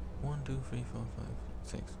 1, 2, 3, 4, 5,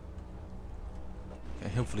 6. Okay,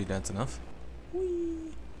 hopefully that's enough.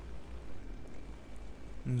 Whee!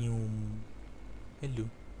 Nyum. Hello.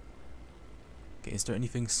 Okay, is there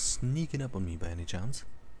anything sneaking up on me by any chance?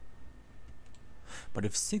 But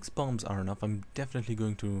if 6 bombs are enough, I'm definitely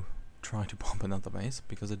going to try to bomb another base,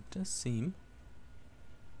 because it does seem...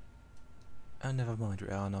 never mind,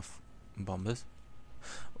 there are enough bombers.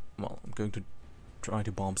 Well, I'm going to try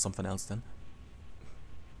to bomb something else then.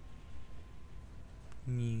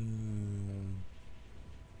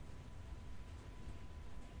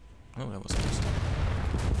 Oh, that was close.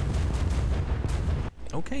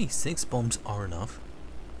 Okay, 6 bombs are enough.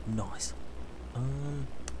 Nice.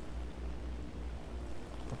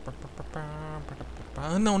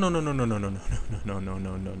 No, no, no, no, no, no, no, no, no, no, no,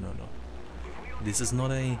 no, no, no, no. This is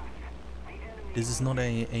not a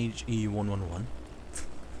HE-111.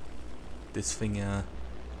 This thing,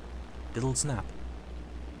 it'll snap.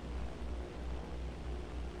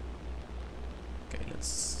 Okay,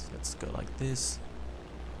 let's go like this.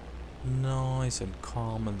 Nice and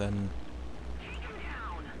calm, and then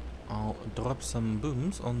I'll drop some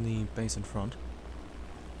booms on the base in front.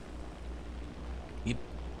 Yep.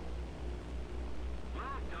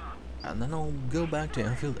 And then I'll go back to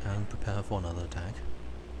airfield and prepare for another attack.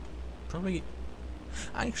 Probably...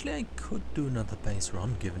 Actually, I could do another base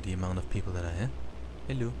run, given the amount of people that are here.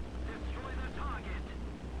 Hello.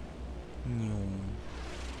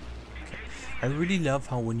 Okay. I really love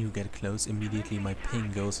how when you get close, immediately my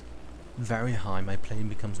ping goes very high, my plane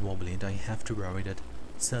becomes wobbly, and I have to worry that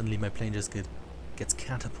suddenly my plane just gets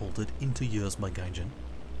catapulted into yours by Gaijin.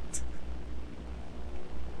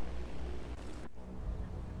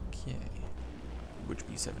 Okay. Which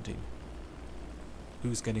B-17?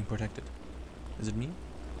 Who's getting protected? Is it me?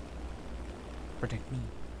 Protect me.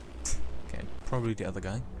 Okay, probably the other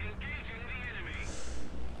guy.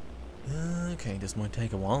 Okay, this might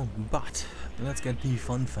take a while, but let's get the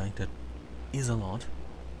fun fact that is a lot.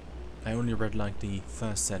 I only read like the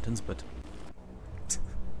first sentence, but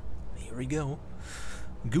here we go.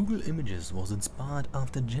 Google Images was inspired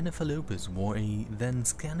after Jennifer Lopez wore a then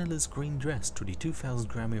scandalous green dress to the 2000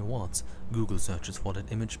 Grammy Awards. Google searches for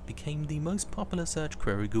that image became the most popular search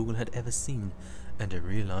query Google had ever seen, and they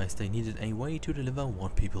realized they needed a way to deliver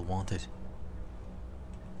what people wanted.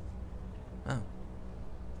 Oh.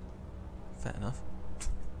 Fair enough.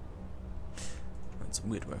 That's a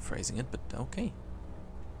weird way of phrasing it, but okay.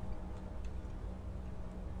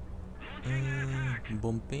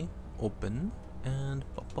 Bumpy, open, and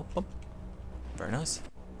pop, pop, pop. Very nice.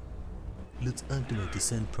 Let's activate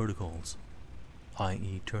descent protocols,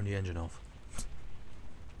 i.e. turn the engine off.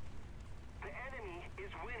 The enemy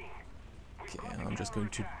is winning. Okay, I'm just going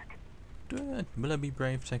to do it. Will I be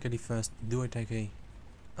brave? Take a first. Do I take a...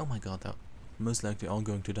 Oh my god, that most likely all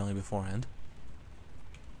going to die beforehand.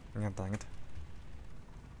 Yeah, dang it.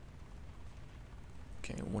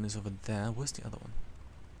 Okay, one is over there. Where's the other one?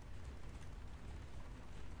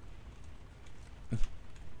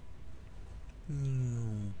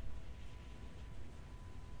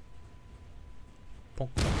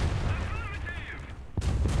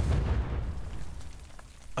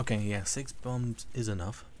 Okay, yeah, 6 bombs is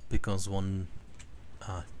enough because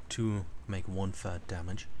two make 1/3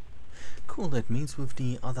 damage. Cool, that means with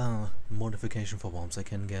the other modification for bombs I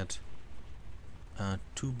can get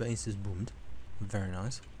 2 bases boomed. Very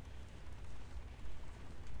nice.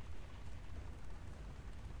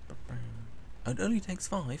 It only takes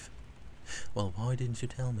 5. Well, why didn't you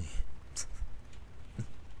tell me?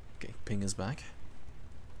 Okay, ping is back.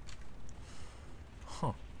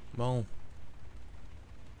 Huh. Well.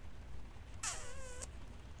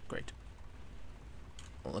 Great.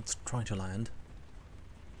 Well, let's try to land.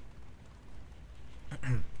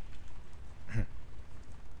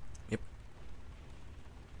 Yep.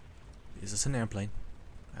 This is an airplane.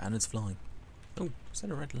 And it's flying. Oh, is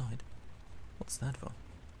that a red light? What's that for?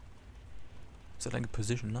 Is that like a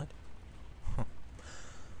position light? Huh.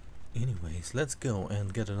 Anyways, let's go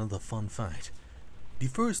and get another fun fact. The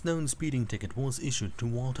first known speeding ticket was issued to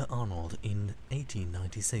Walter Arnold in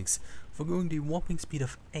 1896 for going the whopping speed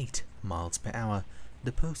of 8 miles per hour.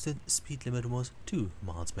 The posted speed limit was 2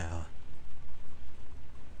 miles per hour.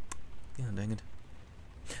 Yeah, dang it.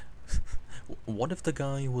 What if the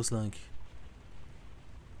guy was like...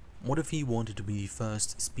 What if he wanted to be the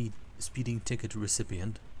first speeding ticket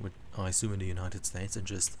recipient, with, I assume in the United States, and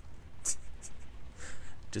just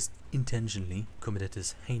intentionally committed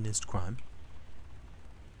this heinous crime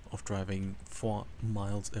of driving 4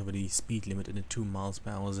 miles over the speed limit in a 2 miles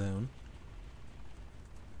per hour zone?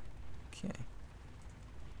 Okay.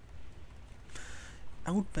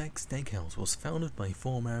 Outback Steakhouse was founded by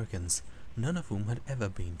 4 Americans, none of whom had ever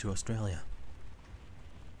been to Australia.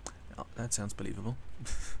 Oh, that sounds believable.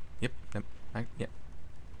 Yep, yep.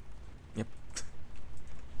 Yep.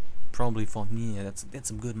 Probably thought, yeah, that's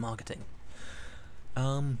some good marketing.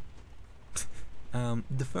 The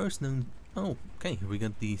first known... Oh, okay, we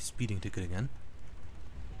got the speeding ticket again.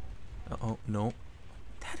 Oh, no.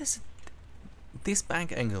 That is... This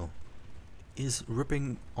back angle is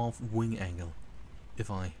ripping off wing angle. If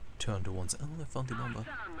I turn to one side... Oh, I found the bomber.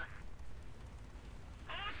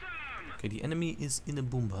 Okay, the enemy is in a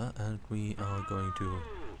bomber and we are going to...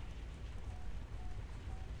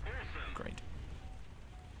 Great.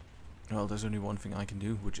 Well, there's only one thing I can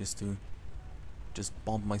do, which is to just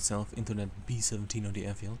bomb myself into that B-17 on the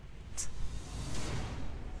airfield.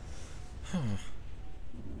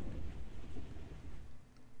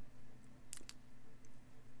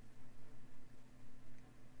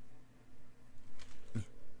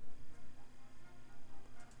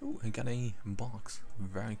 Oh, I got a box.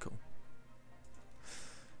 Very cool.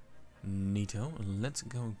 Neato. Let's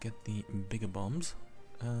go get the bigger bombs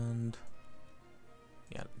and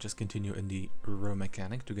yeah, just continue in the row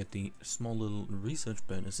mechanic to get the small little research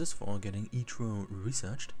bonuses for getting each row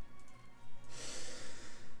researched.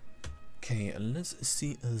 Okay, let's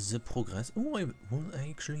see the progress. Oh, I will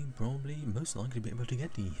actually probably most likely be able to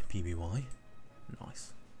get the PBY.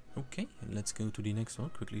 Nice. Okay, let's go to the next one.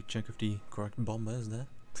 Quickly check if the correct bomber is there.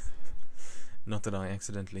 Not that I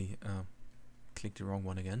accidentally clicked the wrong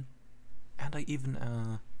one again. And I even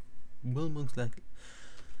will most likely...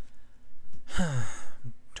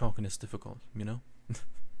 Talking is difficult, you know?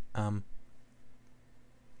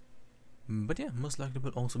 But yeah, most likely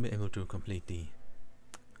will also be able to complete the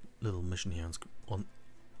little mission here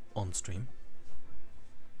on stream.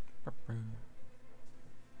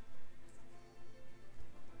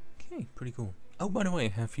 Okay, pretty cool. Oh, by the way,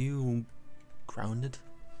 have you grounded?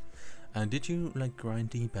 Did you like grind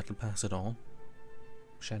the battle pass at all,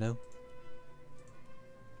 Shadow?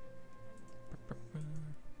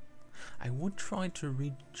 I would try to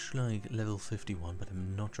reach like level 51, but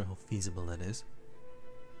I'm not sure how feasible that is.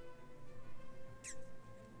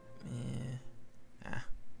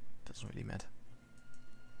 Doesn't really matter.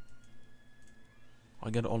 I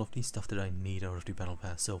got all of the stuff that I need out of the battle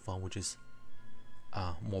pass so far, which is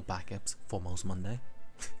more backups for Mouse Monday.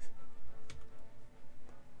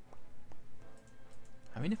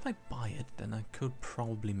 I mean, if I buy it, then I could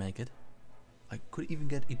probably make it. I could even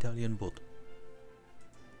get Italian boat.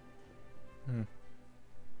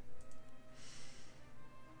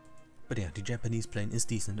 But yeah, the Japanese plane is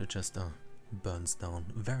decent. It just burns down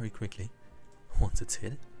very quickly once it's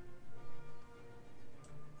hit.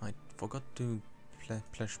 I forgot to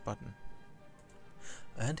flash button.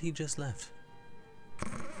 And he just left.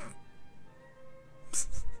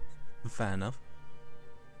 Fair enough.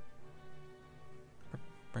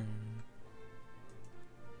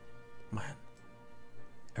 Man,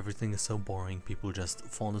 everything is so boring. People just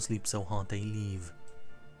fall asleep so hard they leave.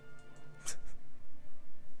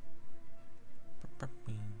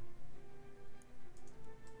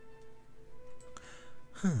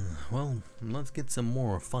 Well, let's get some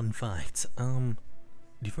more fun facts.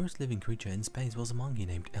 The first living creature in space was a monkey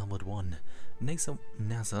named Albert 1.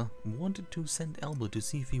 NASA wanted to send Albert to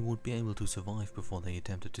see if he would be able to survive before they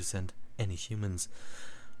attempted to send any humans.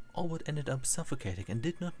 Albert ended up suffocating and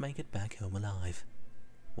did not make it back home alive.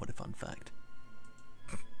 What a fun fact.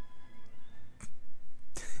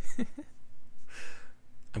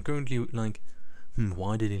 I'm currently like,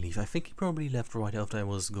 why did he leave? I think he probably left right after I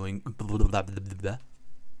was going blah, blah, blah, blah, blah, blah,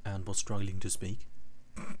 and was struggling to speak.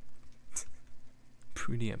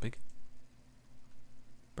 Pretty epic.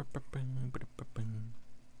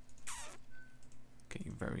 Okay,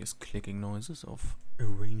 various clicking noises of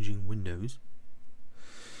arranging windows.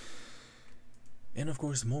 And of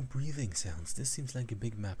course more breathing sounds. This seems like a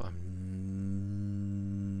big map. I'm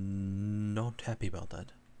not happy about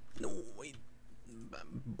that. No, wait.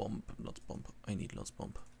 Bump, lots bump. I need lots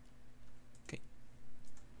bump. Okay.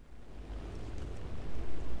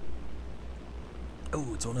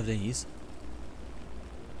 Oh, it's one of these.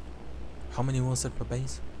 How many was it per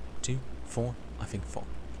base? 2? 4? I think 4.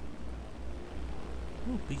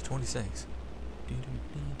 Oh, B-26.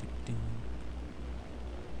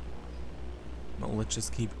 Well, let's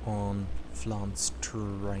just keep on flant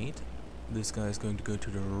straight. This guy is going to go to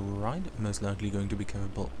the right, most likely going to be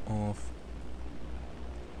capable of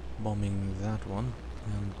bombing that one.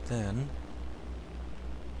 And then,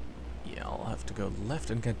 yeah, I'll have to go left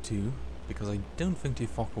and get 2, because I don't think the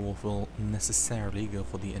Focke-Wulf will necessarily go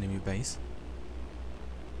for the enemy base.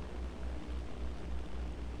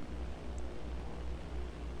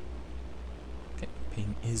 Okay,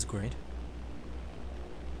 ping is great.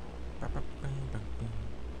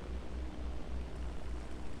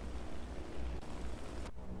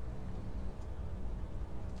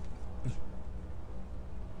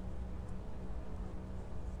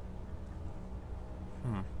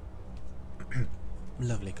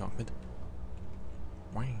 Lovely cockpit.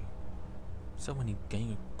 Wow. So many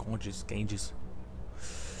gorgeous gauges.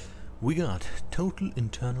 We got total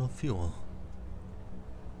internal fuel.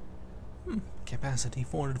 Capacity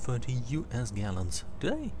 430 US gallons. Do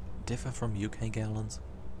they differ from UK gallons?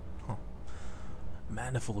 Huh.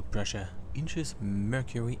 Manifold pressure, inches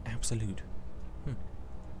mercury absolute.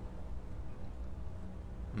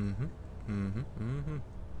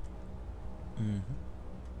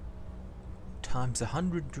 Times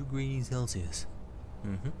 100 degrees Celsius.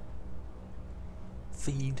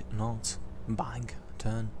 Feed, knots, bank,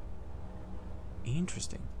 turn.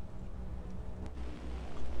 Interesting.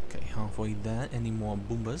 Okay, halfway there. Any more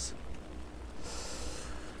bombers?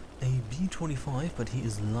 A B-29, but he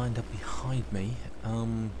is lined up behind me.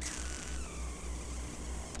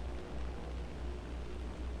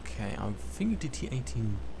 Okay, I think the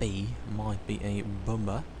T-18B might be a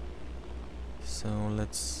bomber. So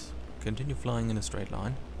let's continue flying in a straight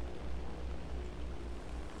line.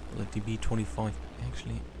 Let the B-25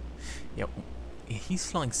 actually... Yeah,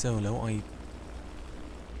 he's flying solo. I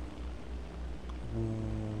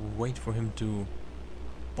wait for him to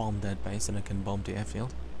bomb that base and I can bomb the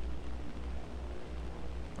airfield.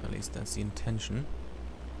 At least that's the intention.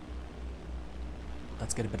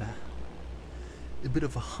 Let's get a bit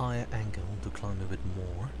of a higher angle to climb a bit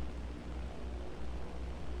more.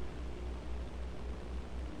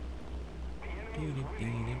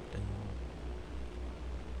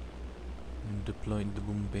 Deployed the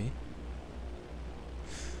boom bay.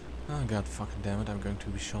 Oh god, fucking damn it, I'm going to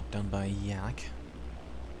be shot down by a yak.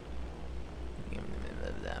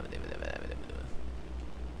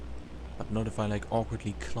 But not if I like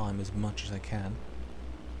awkwardly climb as much as I can.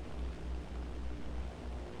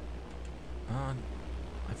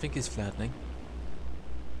 I think he's flattening.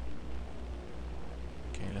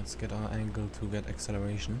 Okay, let's get our angle to get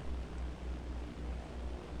acceleration.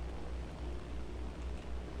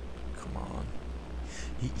 Come on.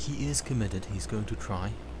 He is committed, he's going to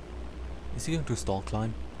try. Is he going to stall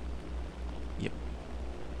climb? Yep.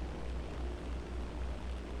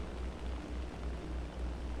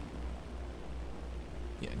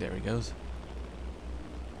 Yeah, there he goes.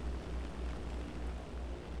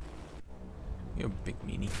 You're a big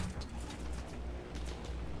meanie.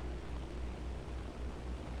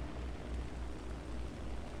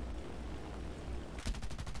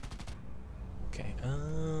 Okay,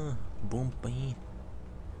 boom bee.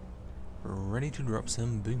 Ready to drop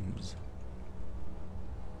some booms.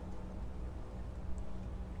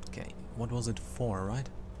 Okay, what was it for, right?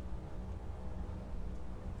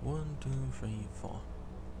 1, 2, 3, 4.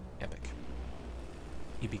 Epic.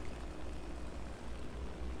 Epic.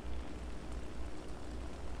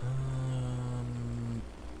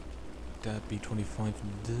 That B-25,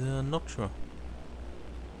 not sure.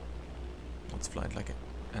 Let's fly it like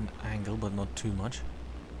an angle, but not too much.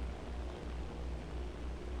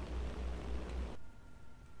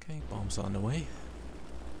 Okay, bombs are on the way.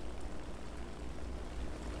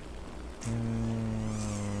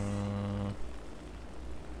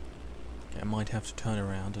 Okay, I might have to turn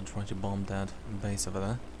around and try to bomb that base over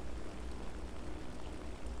there.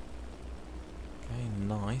 Okay,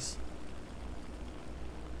 nice.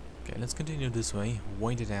 Okay, let's continue this way,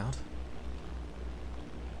 wait it out.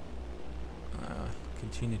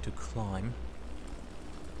 Continue to climb.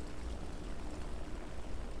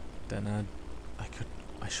 Then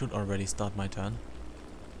I should already start my turn.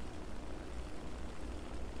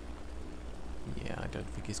 Yeah, I don't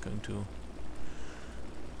think he's going to.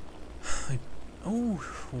 Oh,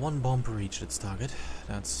 one bomb reached its target.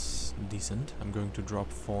 That's decent. I'm going to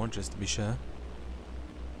drop 4 just to be sure.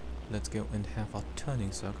 Let's go and have our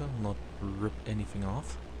turning circle, not rip anything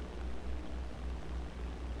off.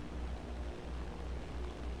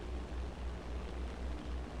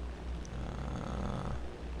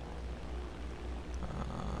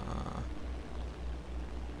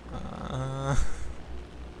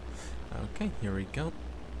 Okay, here we go.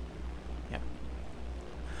 Yeah.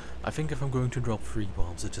 I think if I'm going to drop 3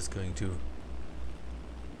 bombs, it's just going to...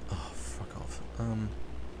 Oh, fuck off.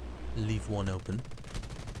 Leave 1 open.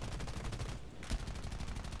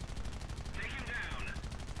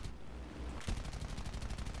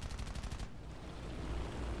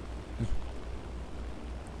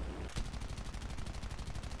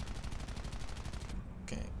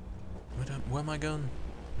 Okay. Where am I going?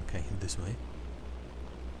 Okay, this way.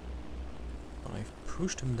 I've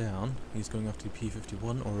pushed him down. He's going after the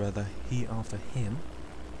P-51, or rather, he after him.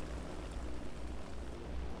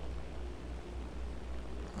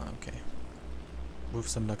 Okay. With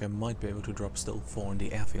some luck, I might be able to drop still 4 in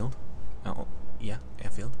the airfield. Oh, yeah,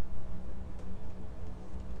 airfield.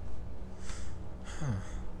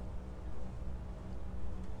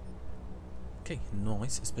 Okay,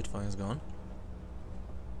 nice. Spitfire's gone.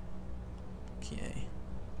 Okay.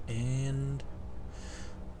 And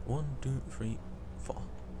 1, 2, 3, 4.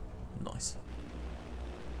 Nice.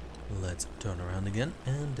 Let's turn around again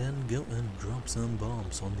and then go and drop some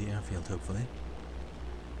bombs on the airfield, hopefully.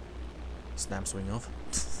 Snap swing off.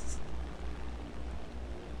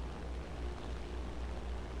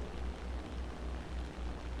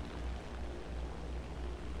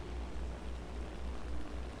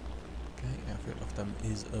 Okay, airfield of them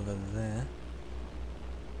is over there.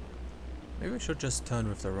 Maybe I should just turn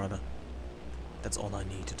with the rudder. That's all I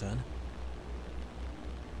need to turn.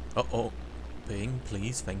 Uh-oh. Ping,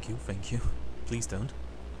 please. Thank you, thank you. Please don't.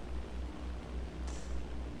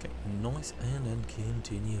 Okay, nice, and then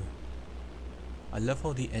continue. I love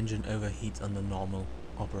how the engine overheats under normal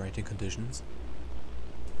operating conditions.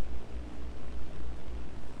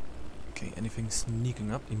 Okay, anything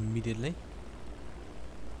sneaking up immediately?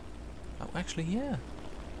 Oh, actually, yeah.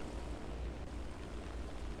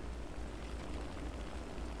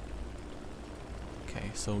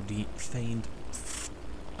 Okay, so the faint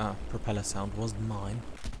propeller sound was mine.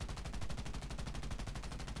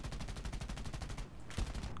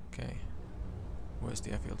 Okay, where's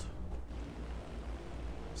the airfield?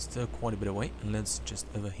 Still quite a bit away. Let's just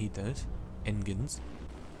overheat those engines.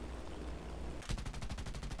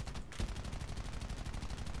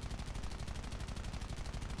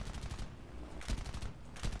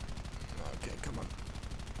 Okay, come on.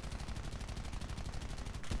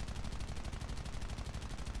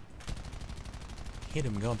 Hit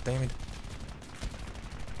him, god damn it.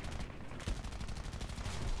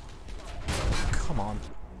 Come on.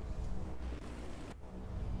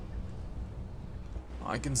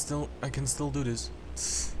 I can still do this.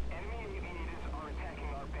 Enemy aviators are attacking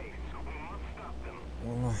our base. We must stop them.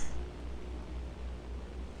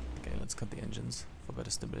 Okay, let's cut the engines for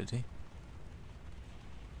better stability.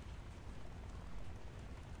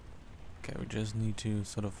 Okay, we just need to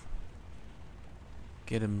sort of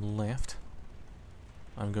get him left.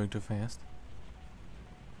 I'm going too fast.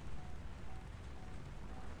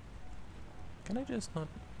 Can I just not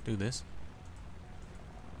do this?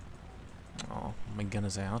 Oh, my gun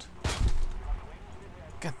is out.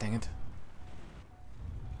 God dang it.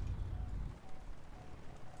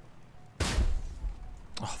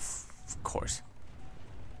 Oh, of course.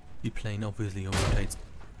 The plane obviously overtakes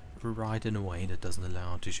right in a way that doesn't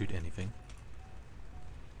allow it to shoot anything.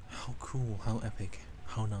 How cool, how epic,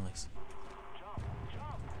 how nice.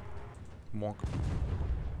 Walk.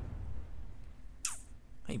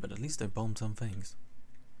 Hey, but at least I bombed some things.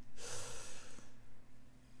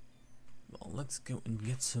 Well, let's go and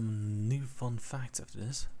get some new fun facts after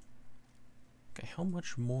this. Okay, how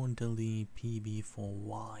much more until the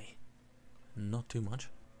PB4Y? Not too much.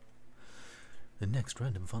 The next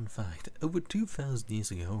random fun fact. Over 2,000 years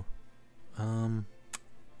ago. Oh.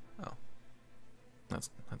 That's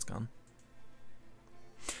gone.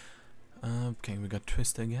 Okay, we got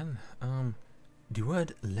twist again. The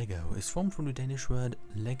word Lego is formed from the Danish word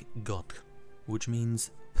leg godt, which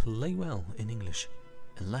means play well in English.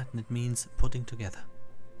 In Latin it means putting together.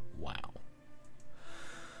 Wow.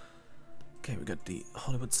 Okay, we got the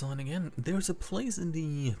Hollywood sign again. There's a place in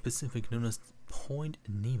the Pacific known as Point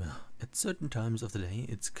Nemo. At certain times of the day,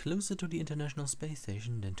 it's closer to the International Space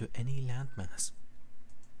Station than to any landmass.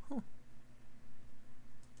 Huh.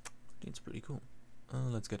 It's pretty cool.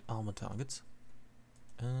 Let's get armor targets.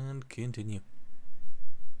 And continue.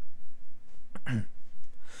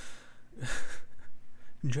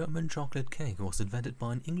 German chocolate cake was invented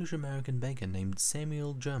by an English-American baker named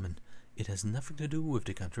Samuel German. It has nothing to do with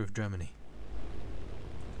the country of Germany.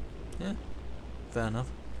 Yeah, fair enough.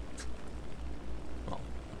 Well,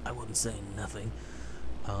 I wouldn't say nothing.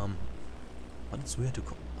 But it's weird to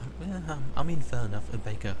call. I mean, fair enough. A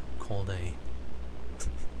baker called a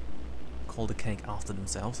cake after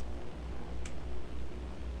themselves.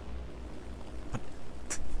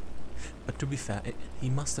 But to be fair, he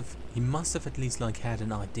must have at least like had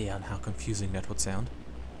an idea on how confusing that would sound.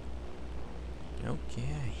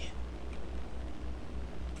 Okay.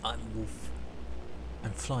 I'm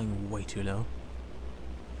flying way too low.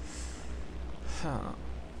 Huh.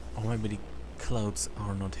 Or maybe the clouds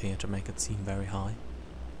are not here to make it seem very high.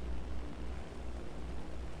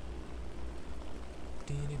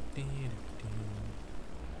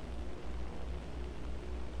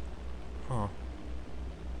 Huh.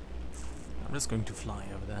 I'm just going to fly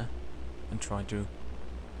over there and try to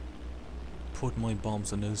put my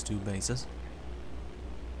bombs on those two bases.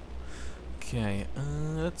 Okay,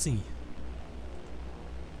 let's see.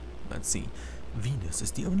 Venus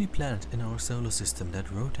is the only planet in our solar system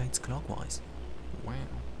that rotates clockwise. Wow.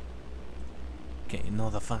 Okay,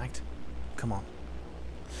 another fact. Come on.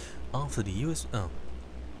 After the US... Oh.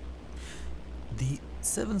 The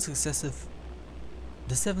seven successive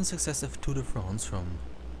Tour de France from...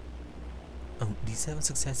 Oh, the 7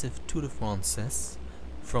 successive Tour de France's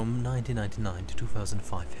from 1999 to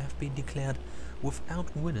 2005 have been declared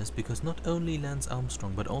without winners because not only Lance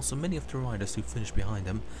Armstrong but also many of the riders who finished behind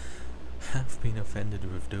him have been offended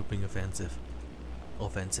with doping offenses.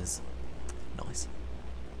 Nice.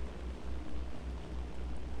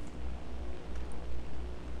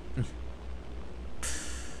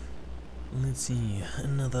 Let's see,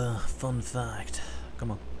 another fun fact.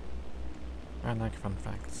 Come on. I like fun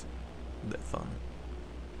facts. They're fun.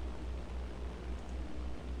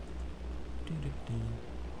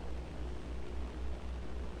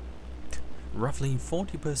 Roughly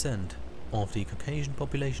 40% of the Caucasian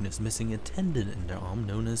population is missing a tendon in their arm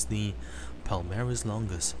known as the palmaris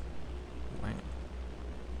longus. Wow.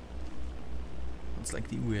 It's like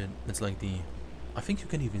the I think you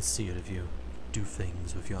can even see it if you do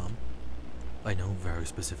things with your arm. I know, very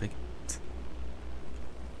specific.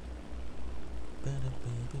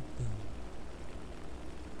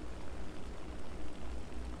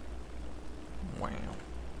 Wow.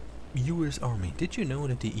 US Army. Did you know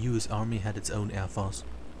that the US Army had its own Air Force?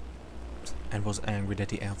 And was angry that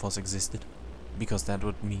the Air Force existed? Because that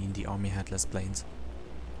would mean the Army had less planes.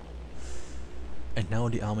 And now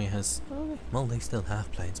the Army has... well, they still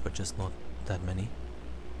have planes, but just not that many.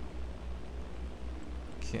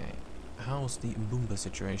 Okay. How's the Boomba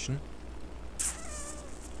situation?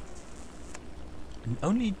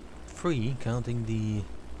 Only 3, counting the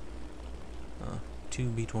 2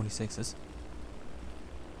 B-26s.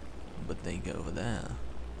 But they go over there.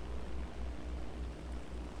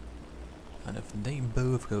 And if they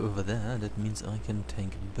both go over there, that means I can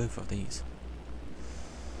take both of these.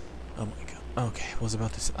 Oh my god. Okay, was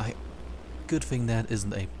about to say... Good thing that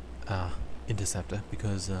isn't a interceptor,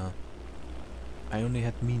 because I only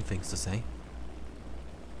had mean things to say.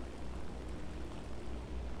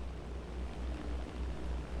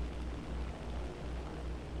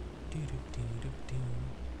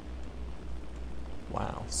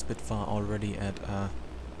 Wow, Spitfire already at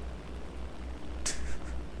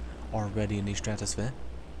already in the stratosphere.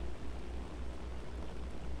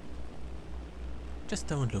 Just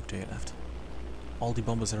don't look to your left. All the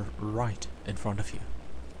bombers are right in front of you.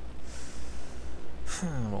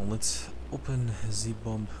 Well, let's open the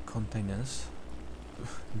bomb containers.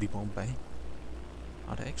 The bomb bay.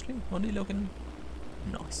 Are they actually only looking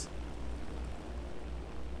nice?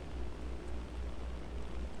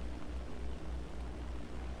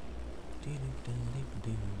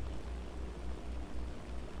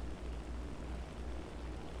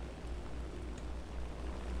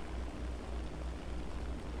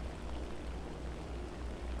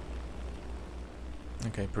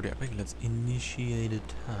 Okay, pretty epic. Let's initiate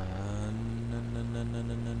it.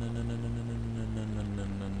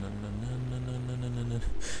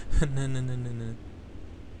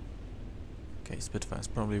 Okay, Spitfires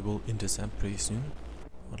probably will intercept pretty soon.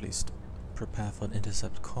 Or at least prepare for an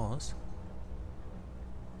intercept course.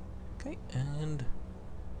 Okay, and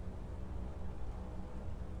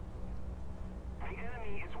The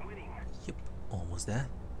enemy is winning. yep, almost there.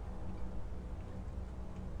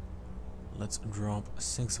 Let's drop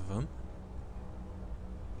 6 of them.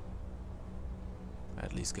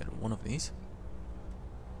 At least get one of these.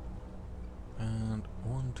 And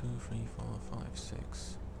 1, 2, 3, 4, 5,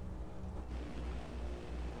 6.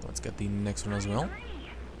 Let's get the next one as well.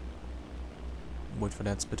 Wait for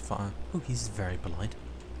that Spitfire. Oh, he's very polite,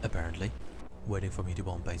 apparently. Waiting for me to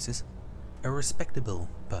bomb bases. A respectable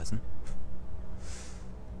person.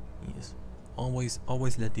 Yes. Always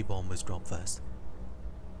let the bombers drop first.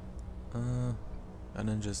 And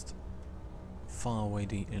then just fire away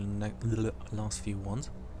the last few ones.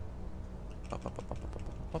 Pop, pop, pop, pop, pop, pop,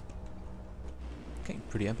 pop. Okay,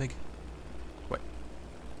 pretty epic. Wait.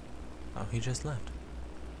 Oh, he just left.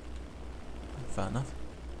 Fair enough.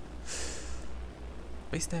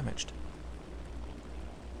 Base damaged.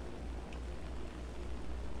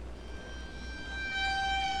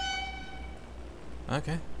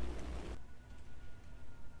 Okay.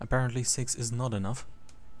 Apparently 6 is not enough.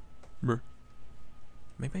 Brr.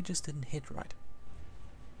 Maybe I just didn't hit right.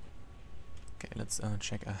 Okay, let's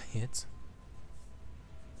check our hits.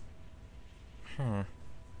 Okay,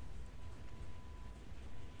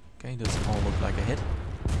 does all look like a hit?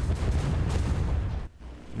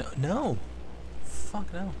 No, no!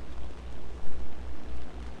 Fuck no.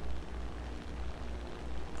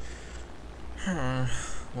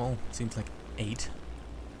 Well, seems like 8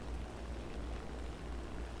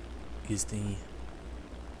 is the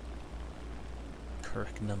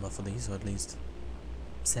correct number for these, or at least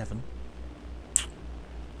 7.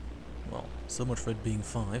 Well, so much for it being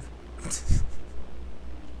 5.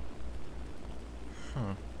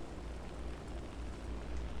 Huh.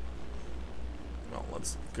 Well,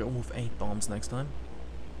 let's go with 8 bombs next time.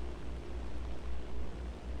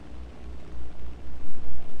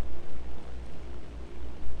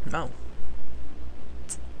 No.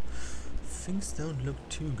 Things don't look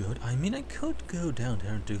too good. I mean, I could go down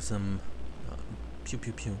there and do some pew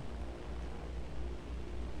pew pew.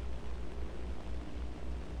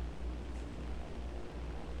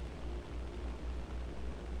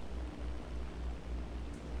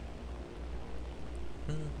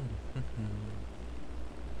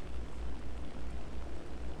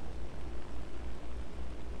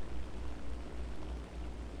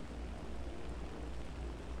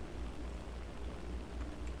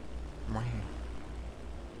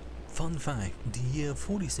 Fun fact, the year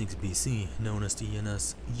 46 BC, known as the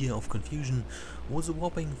Year of Confusion, was a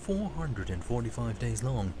whopping 445 days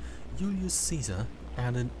long. Julius Caesar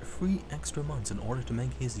added 3 extra months in order to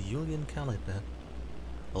make his Julian calendar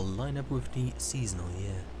line up with the seasonal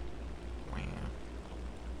year. Wow.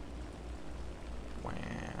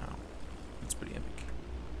 Wow. That's pretty epic.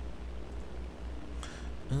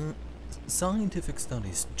 Scientific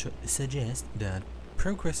studies suggest that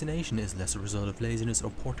procrastination is less a result of laziness or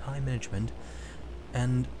poor time management,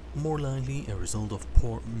 and more likely a result of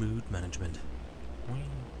poor mood management. I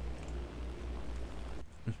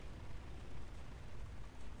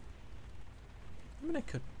mean, I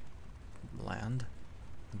could land.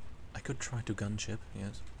 I could try to gunship,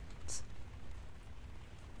 yes.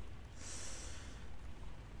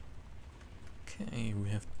 Okay, we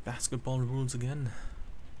have basketball rules again.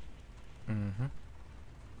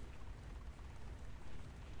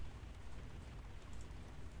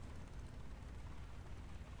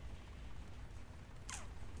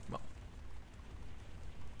 Well.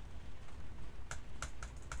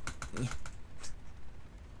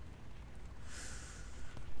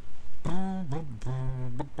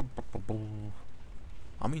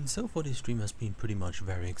 I mean, so far this stream has been pretty much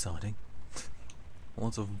very exciting.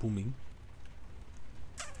 Lots of booming.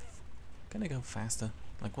 Can I go faster?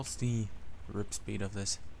 Like, what's the rip speed of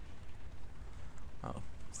this? Oh,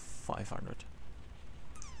 500.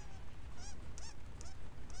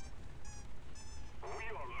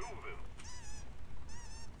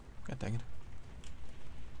 God dang it.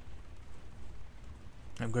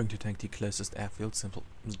 I'm going to take the closest airfield,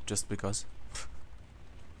 just because.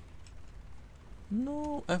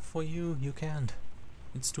 No, F for you, you can't.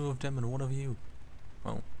 It's 2 of them and 1 of you.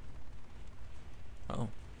 Oh. Oh.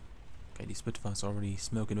 Okay, the Spitfire's already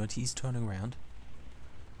smoking, but he's turning around.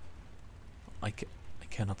 I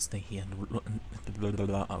cannot stay here and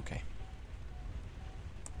okay.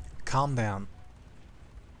 Calm down.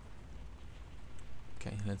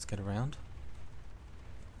 Okay, let's get around.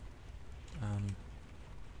 Well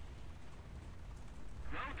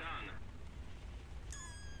done.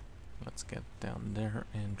 Let's get down there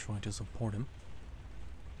and try to support him.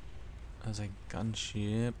 As a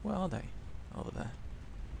gunship, where are they? Over there.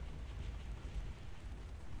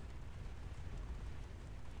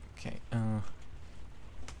 Okay,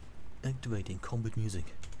 activating combat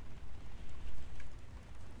music.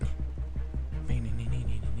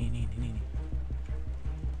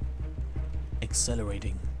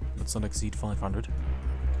 Accelerating. Let's not exceed 500.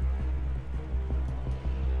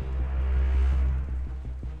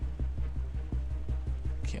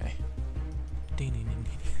 Okay.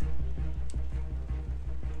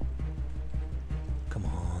 Come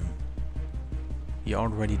on. He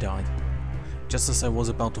already died. Just as I was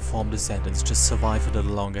about to form the sentence, just survive a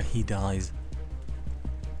little longer, he dies.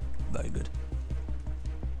 Very good.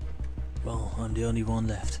 Well, I'm the only one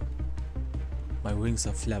left. My wings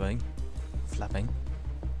are flapping.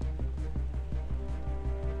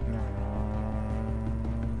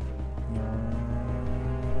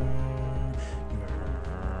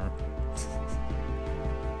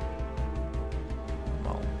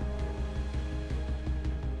 Well.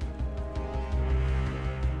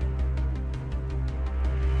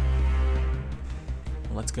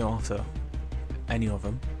 Let's go after any of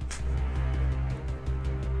them.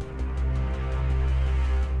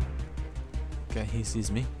 Okay, he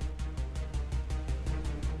sees me.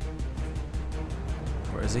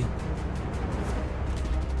 Where is he?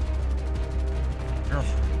 Ugh.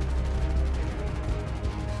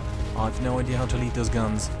 I have no idea how to lead those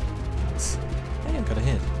guns. Hey, I got a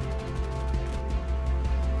hit.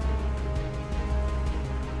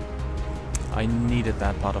 I needed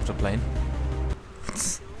that part of the plane.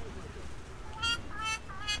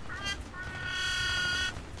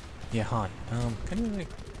 Yeah, hi. Can you like...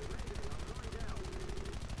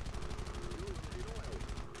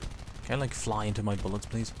 Can I like fly into my bullets,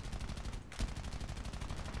 please?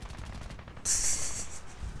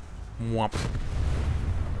 Whomp.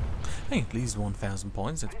 Hey, at least 1,000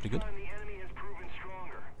 points, that's pretty good. The enemy has proven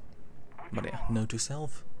stronger. But yeah, note to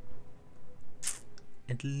self.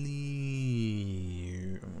 At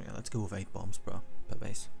least... Yeah, let's go with 8 bombs per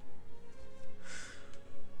base.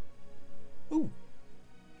 Ooh.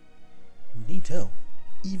 Neato.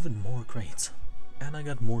 Even more crates. And I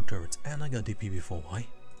got more turrets. And I got DPB4Y.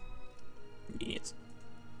 Yes.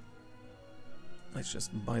 Let's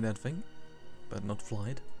just buy that thing. But not fly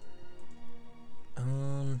it.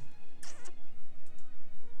 Oh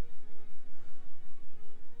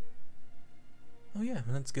yeah,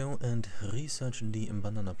 let's go and research the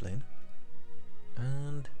banana plane.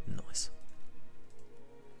 And nice.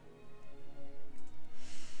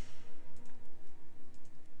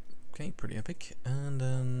 Okay, pretty epic. And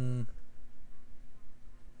then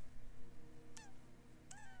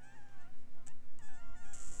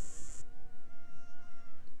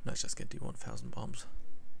let's just get the 1,000 bombs.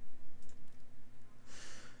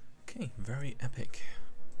 Okay, very epic.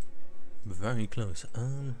 Very close.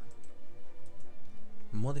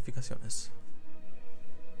 Modificaciones.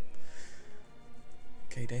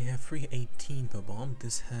 Okay, they have 318 per bomb.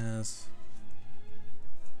 This has...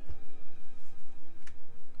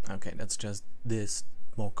 Okay, that's just this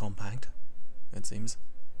more compact, it seems.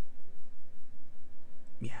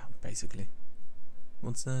 Yeah, basically.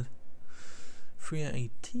 What's that?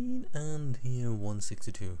 318 and here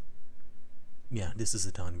 162. Yeah, this is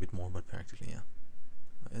a tiny bit more, but practically, yeah.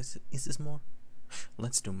 Is this more?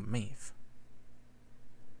 Let's do math.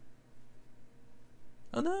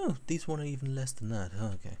 Oh no, these one are even less than that.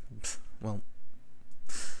 Oh, okay, well,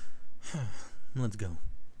 let's go.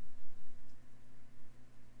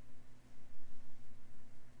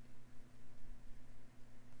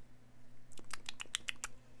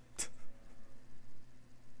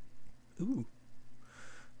 Ooh,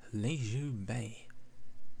 Leju Bay.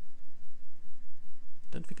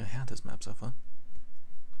 Don't think I had this map so far.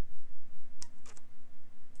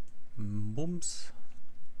 Bombs,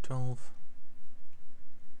 12.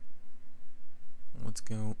 Let's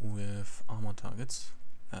go with armor targets,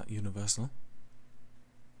 universal.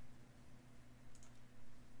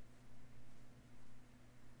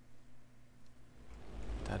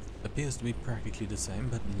 That appears to be practically the same,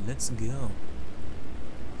 but let's go.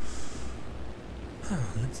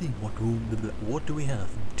 Let's see, what do we have?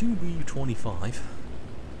 2 B-25,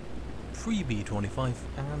 3 B-25,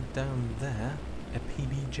 and down there a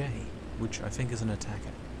PBJ, which I think is an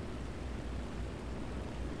attacker.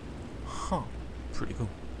 Huh, pretty cool.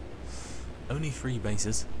 Only 3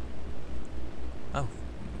 bases. Oh,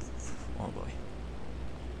 oh boy.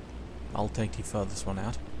 I'll take the furthest one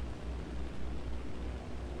out.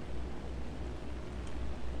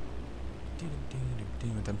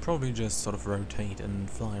 And then probably just sort of rotate and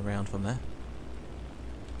fly around from there.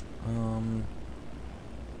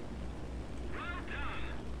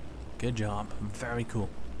 Good job. Very cool.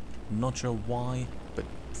 Not sure why, but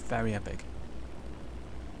very epic.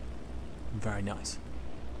 Very nice.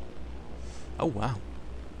 Oh wow.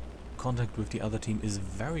 Contact with the other team is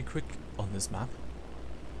very quick on this map.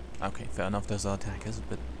 Okay, fair enough, those are attackers,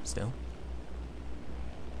 but still.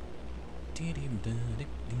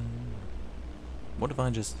 What if I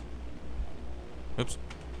just... Oops.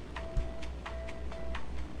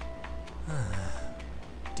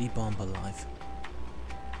 D-bomb alive.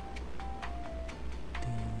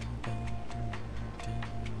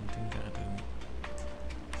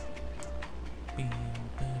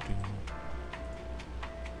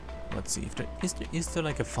 Let's see if there is there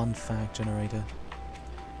like a fun fact generator.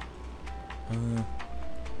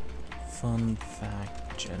 Fun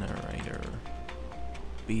fact generator.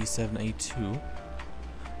 B-17E.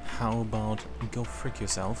 How about go frick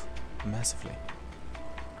yourself massively?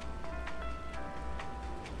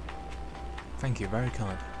 Thank you, very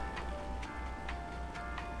kind.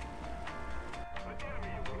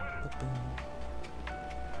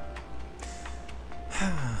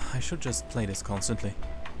 I should just play this constantly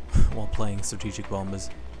while playing strategic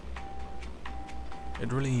bombers.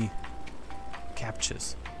 It really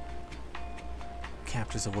captures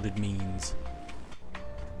of what it means.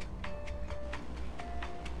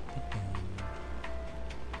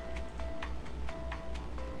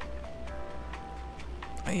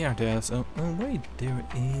 Yeah, there's oh wait, there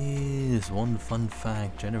is one fun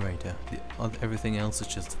fact generator. Everything else is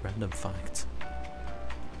just random facts.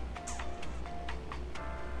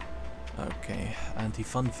 Okay,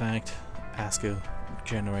 anti-fun fact, ASCII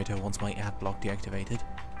generator wants my ad block deactivated.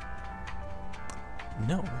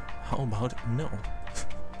 No. How about no?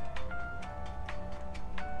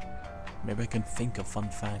 Maybe I can think of fun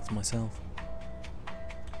facts myself.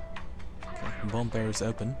 Okay, bomb barrier is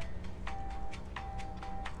open.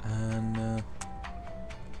 And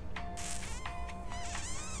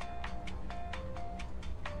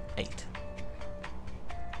 8.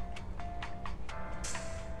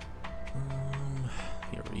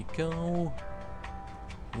 Here we go.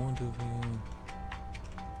 1, 2,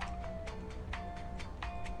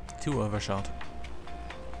 3. 2 overshot.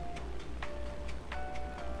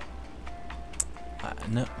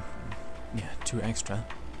 No. Yeah, 2 extra.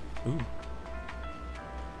 Ooh.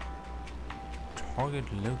 Target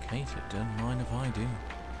located. Don't mind if I do.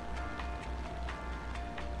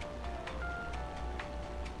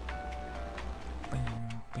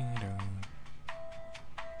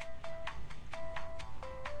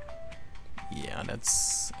 Yeah,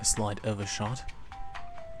 that's a slight overshot.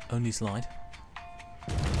 Only slight.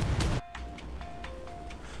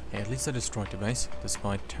 Yeah, at least I destroyed the base,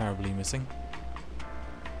 despite terribly missing.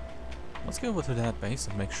 Let's go over to that base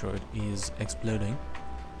and make sure it is exploding.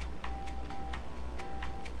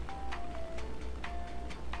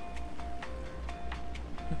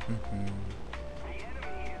 The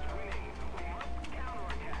enemy is winning. We must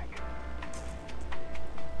counterattack.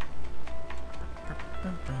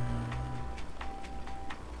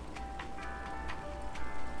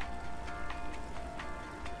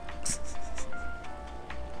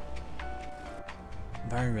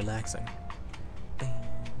 Very relaxing.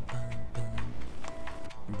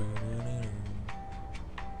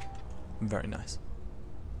 Very nice.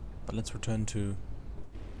 But let's return to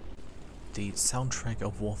the soundtrack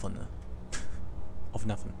of War Thunder. Of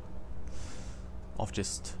nothing. Of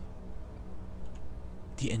just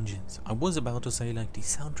the engines. I was about to say like the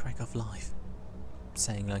soundtrack of life.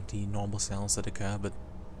 Saying like the normal sounds that occur, but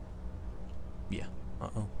yeah.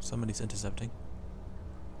 Uh-oh, somebody's intercepting.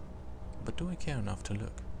 But do I care enough to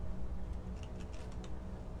look?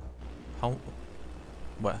 How?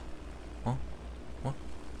 Where? Huh? What?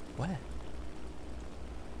 Where?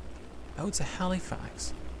 Oh, it's a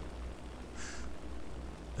Halifax.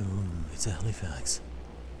 Oh, it's a Halifax.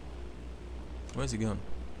 Where's he going?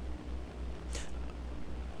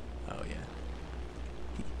 Oh, yeah.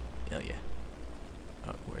 Oh, yeah.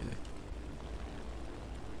 Oh, where is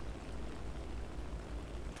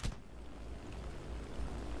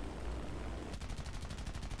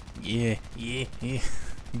he? Yeah.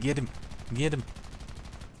 Get him. Get him.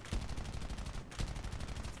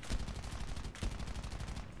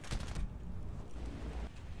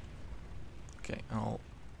 Okay, I'll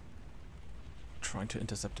try to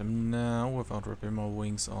intercept him now without ripping my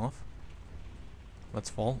wings off. Let's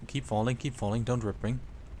fall. Keep falling, keep falling. Don't rip ring.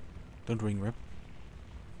 Don't ring rip.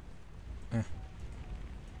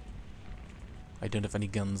 I don't have any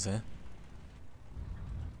guns here.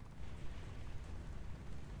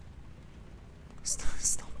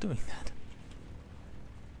 Stop doing that.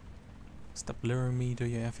 Stop luring me to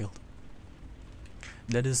your airfield.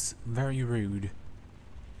 That is very rude.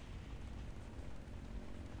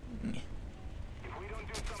 If we don't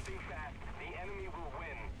do something fast, the enemy will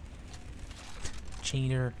win.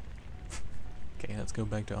 Cheater. Okay, let's go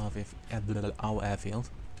back to our airfield.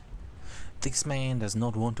 This man does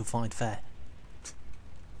not want to fight fair.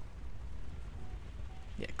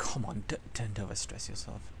 Yeah, come on, don't overstress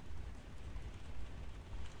yourself.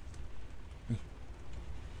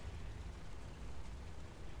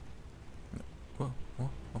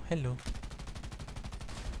 Oh, hello.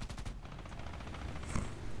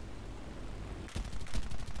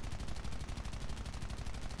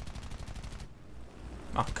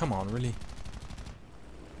 Oh, come on, really?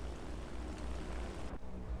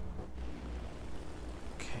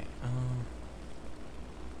 Okay,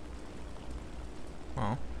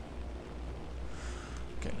 well.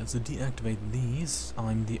 Okay, let's deactivate these.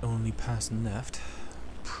 I'm the only person left.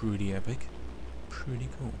 Pretty epic. Pretty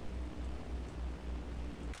cool.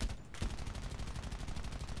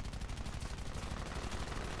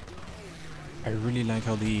 I really like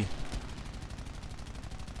how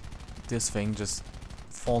this thing just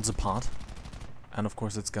falls apart, and of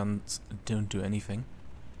course its guns don't do anything.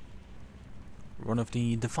 One of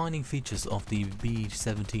the defining features of the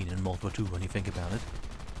B-17 in World War II when you think about it.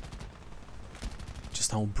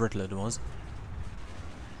 Just how brittle it was.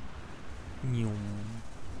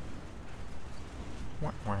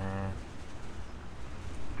 Wah, wah.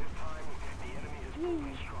 This time, the enemy is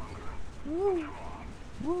proving stronger.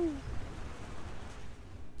 Woo.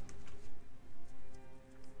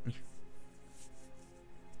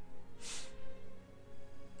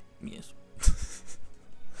 Yes.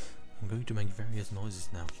 I'm going to make various noises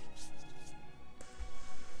now.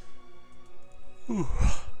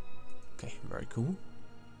 Okay, very cool.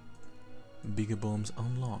 Bigger bombs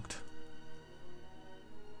unlocked.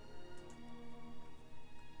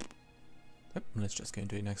 Yep, let's just go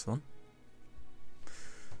into the next one.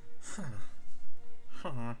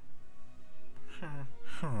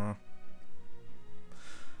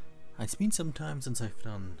 It's been some time since I've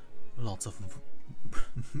done lots of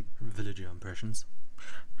villager impressions.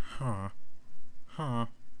 I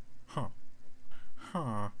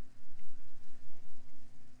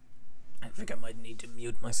think I might need to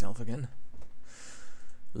mute myself again.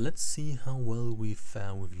 Let's see how well we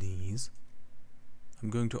fare with these. I'm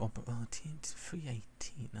going to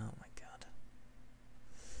 318. Oh my god.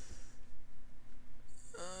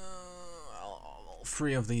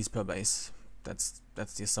 3 of these per base. That's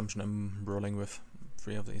the assumption I'm rolling with.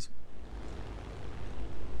 3 of these.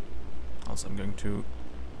 Also, I'm going to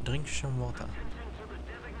drink some water.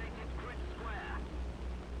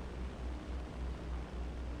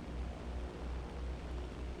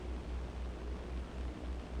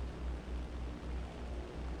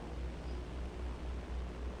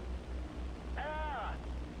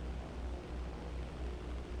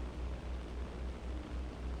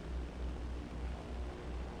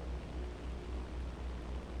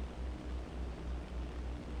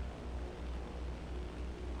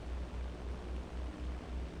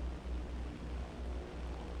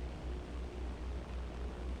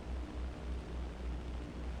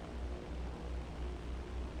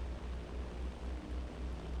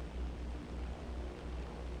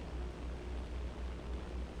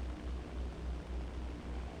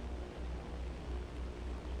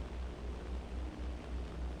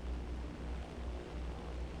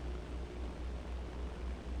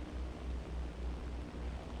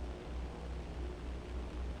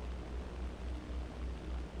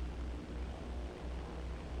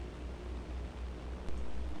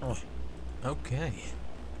 Oh, okay.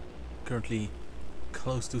 Currently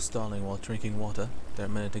close to stalling while drinking water. There a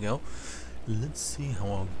minute ago. Let's see how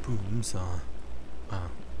our booms are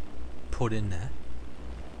put in there.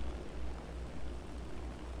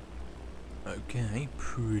 Okay,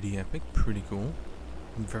 pretty epic, pretty cool.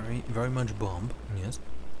 Very much bomb, yes.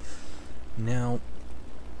 Now,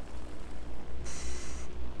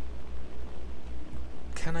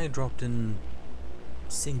 can I drop in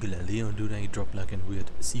singularly, or do they drop like in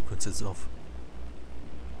weird sequences of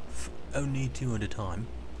only 2 at a time?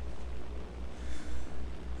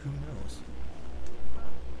 Who knows?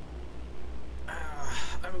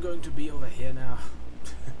 I'm going to be over here now.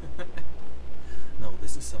 No,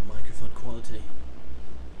 this is some microphone quality.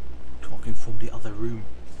 Talking from the other room.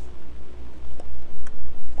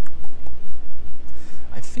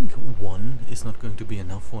 I think 1 is not going to be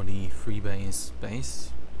enough for the 3 base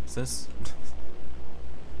bases.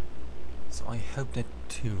 So I hope that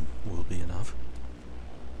 2 will be enough.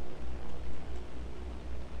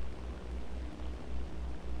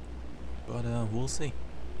 But we'll see.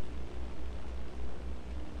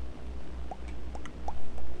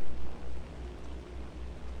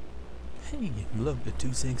 Hey, look, the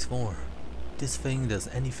 264. This thing does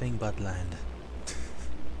anything but land.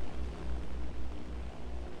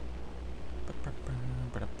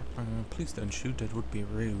 Please don't shoot, that would be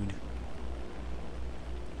rude.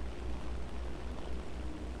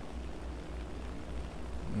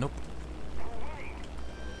 Nope.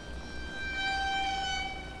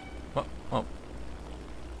 Oh.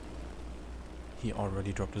 He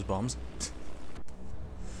already dropped his bombs.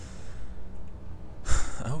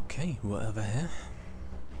 Okay, we're over here.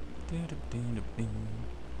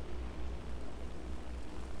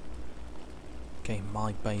 Okay,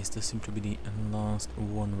 my base does seem to be the last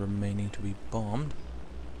one remaining to be bombed.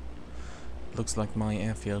 Looks like my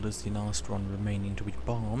airfield is the last one remaining to be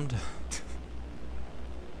bombed.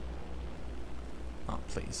 Ah,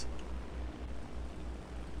 please.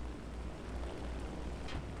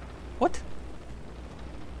 What?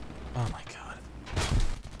 Oh my god.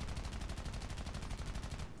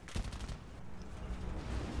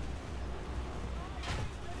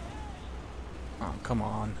 Oh, come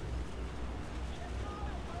on.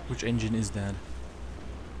 Which engine is that?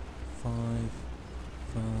 5.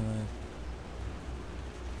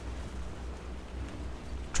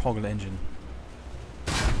 Toggle engine.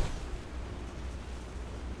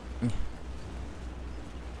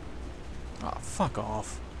 Oh, fuck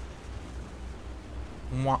off.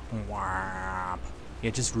 Wah, wah. Yeah,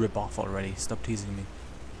 just rip off already. Stop teasing me.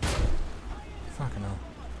 Fucking hell.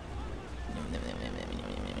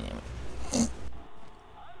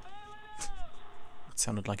 It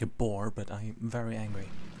sounded like a boar, but I'm very angry.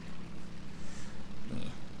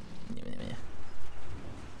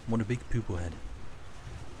 What a big poo head.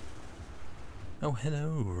 Oh,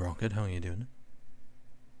 hello, Rocket. How are you doing?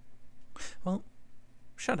 Well,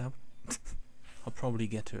 shut up. I'll probably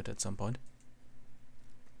get to it at some point.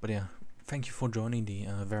 But yeah, thank you for joining the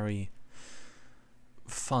very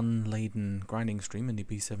fun-laden grinding stream in the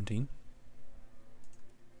B-17.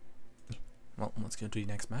 Well, let's go to the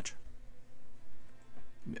next match.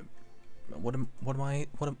 What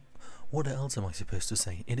else am I supposed to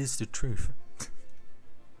say? It is the truth.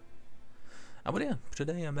 But yeah,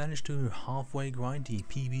 today I managed to halfway grind the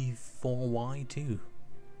PB4Y2.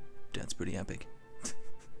 That's pretty epic.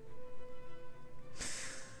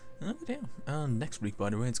 But yeah, next week,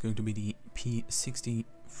 by the way, it's going to be the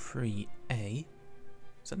P63A.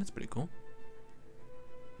 So that's pretty cool.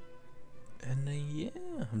 And yeah,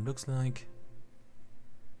 looks like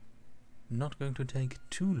not going to take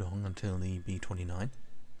too long until the B-29.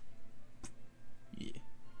 Yeah.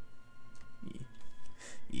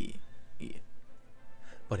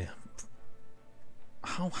 But yeah,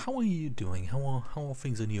 how are you doing? How are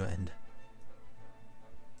things on your end?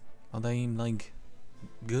 Are they like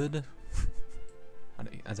good? Are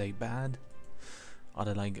they bad? Are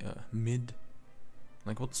they like mid?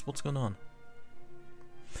 Like what's going on?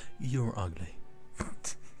 You're ugly.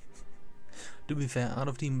 To be fair, out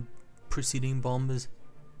of the preceding bombers,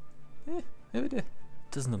 it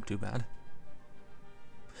doesn't look too bad.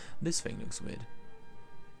 This thing looks weird.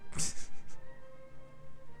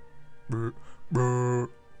 Brr, brr.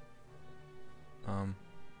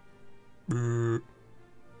 Brr,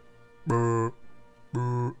 brr,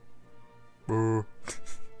 brr, brr.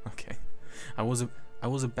 Okay, I was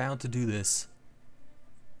about to do this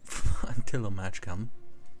until a match come,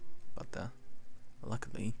 but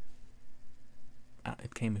luckily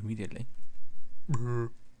it came immediately.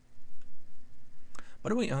 Brr. By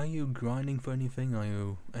the way, are you grinding for anything? Are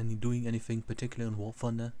you doing anything particular in War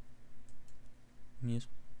Thunder? Yes.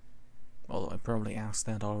 Although I probably asked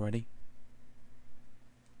that already.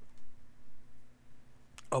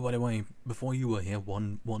 Oh, by the way, before you were here,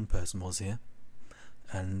 one person was here,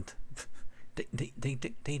 and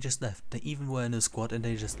they just left. They even were in a squad, and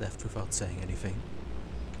they just left without saying anything.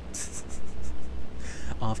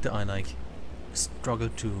 After I like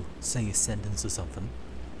struggled to say a sentence or something,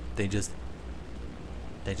 they just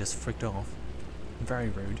fricked off. Very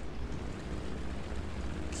rude.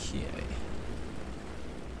 Okay.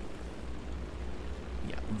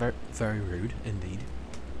 Yeah, very rude indeed.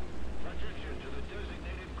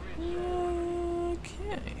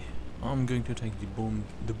 Okay. I'm going to take the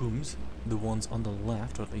booms, the ones on the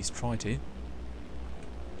left, or at least try to.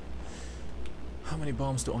 How many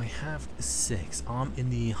bombs do I have? 6. I'm in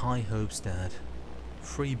the high hopes that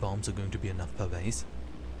 3 bombs are going to be enough per base.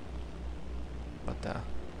 But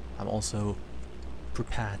I'm also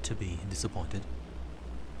prepared to be disappointed.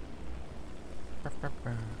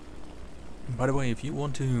 By the way, if you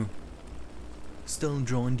want to still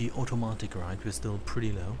join the automatic ride, we're still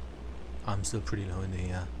pretty low. I'm still pretty low in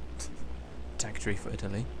the tech tree for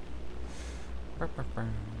Italy.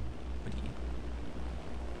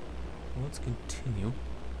 Let's continue.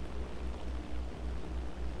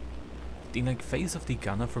 The like face of the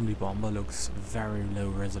gunner from the bomber looks very low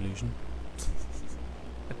resolution.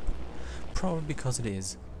 Probably because it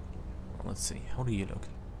is. Well, let's see. How do you look?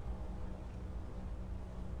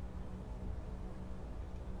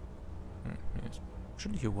 Yes.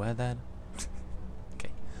 Shouldn't you wear that? Okay.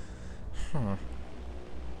 Huh.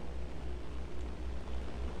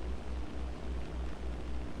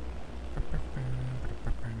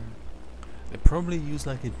 They probably use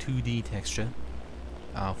like a 2D texture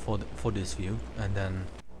for this view, and then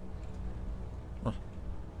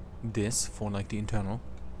this for like the internal.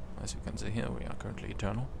 As you can see here, we are currently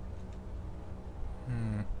eternal.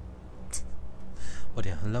 But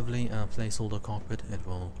yeah, lovely placeholder cockpit. It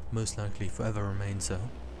will most likely forever remain so.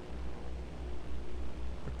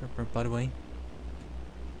 By the way,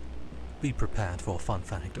 be prepared for a fun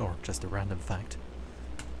fact or just a random fact.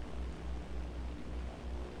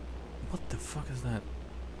 What the fuck is that?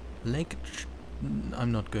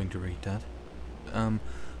 I'm not going to read that. 1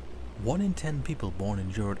 in 10 people born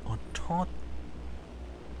in Europe are taught.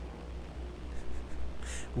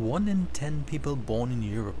 1 in 10 people born in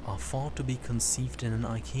Europe are thought to be conceived in an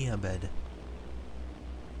IKEA bed.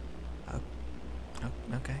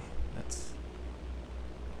 Okay, that's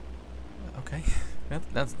okay.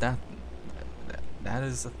 That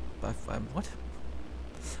is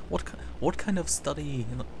what kind of study?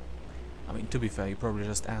 You know, I mean, to be fair, you probably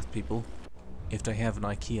just asked people if they have an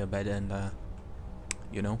IKEA bed and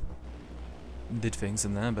you know, did things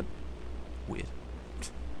in there, but weird.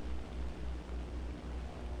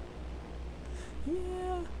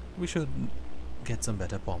 Yeah, we should get some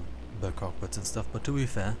better proper cockpits and stuff, but to be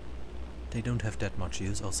fair, they don't have that much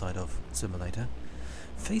use outside of simulator.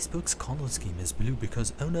 Facebook's color scheme is blue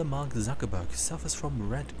because owner Mark Zuckerberg suffers from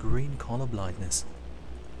red-green color blindness.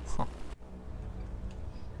 Huh.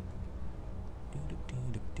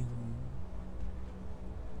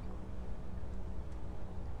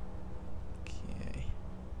 Okay.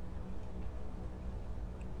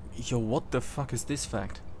 Yo, what the fuck is this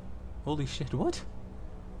fact? Holy shit, what?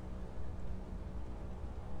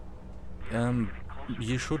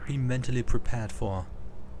 You should be mentally prepared for...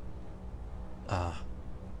 what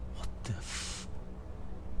the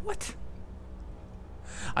what?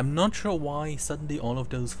 I'm not sure why suddenly all of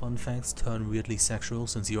those fun facts turn weirdly sexual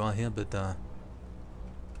since you are here, but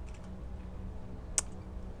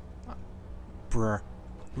bruh.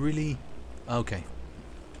 Really? Okay.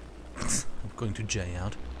 I'm going to J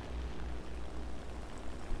out.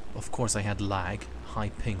 Of course I had lag, high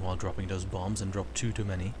ping while dropping those bombs and dropped 2 too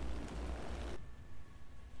many.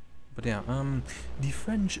 But yeah, the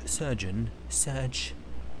French surgeon Serge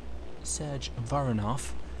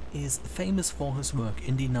Varanov is famous for his work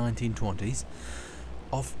in the 1920s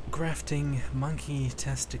of grafting monkey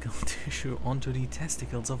testicle tissue onto the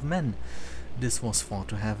testicles of men. This was thought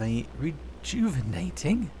to have a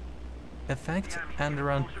rejuvenating effect, and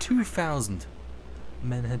around 2,000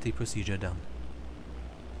 men had the procedure done.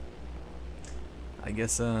 I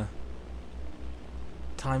guess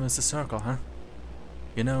time is a circle, huh?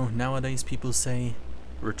 You know, nowadays people say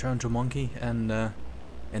return to monkey, and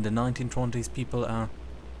in the 1920s people are...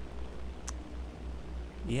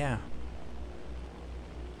 yeah.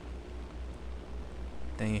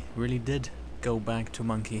 They really did go back to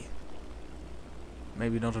monkey.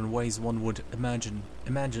 Maybe not in ways one would imagine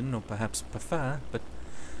or perhaps prefer, but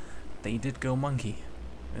they did go monkey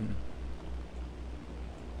in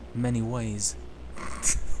many ways.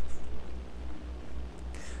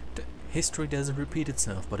 History doesn't repeat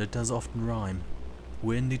itself, but it does often rhyme.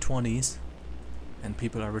 We're in the 20s, and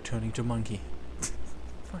people are returning to monkey.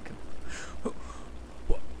 Fucking...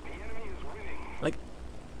 like,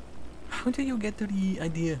 how do you get to the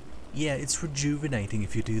idea? Yeah, it's rejuvenating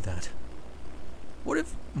if you do that. What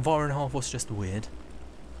if Varanov was just weird?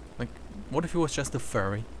 Like, what if he was just a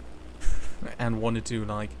furry? And wanted to,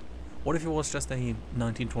 like... what if he was just a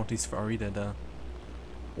 1920s furry that,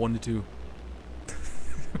 wanted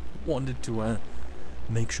to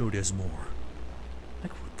make sure there's more?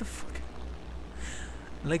 Like, what the fuck?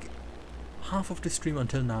 Like, half of the stream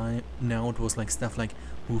until now it was like stuff like,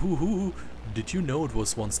 hoo, did you know it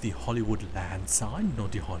was once the Hollywood land sign,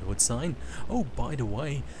 not the Hollywood sign? Oh, by the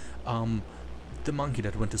way, the monkey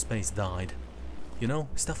that went to space died. You know,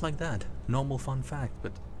 stuff like that. Normal fun fact,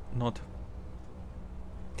 but not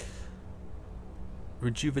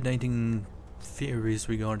rejuvenating theories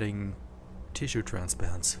regarding tissue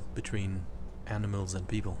transplants between animals and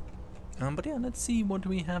people. But yeah, let's see what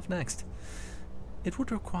we have next. It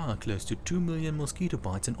would require close to 2 million mosquito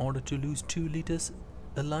bites in order to lose 2 liters,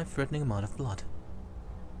 a life-threatening amount of blood.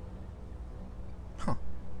 Huh.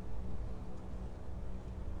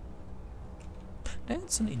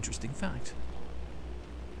 That's an interesting fact.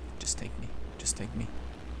 Just take me. Just take me.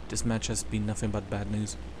 This match has been nothing but bad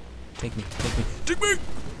news. Take me. Take me. Take me!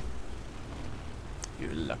 You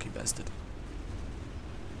lucky bastard.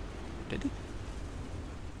 Did it?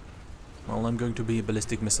 Well, I'm going to be a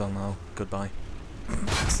ballistic missile now. Goodbye.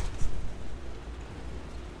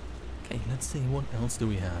 Okay, let's see, what else do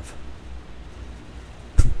we have?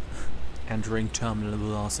 Entering terminal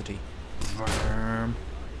velocity.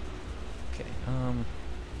 Okay,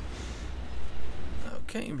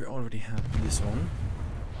 okay, we already have this one.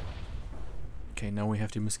 Okay, now we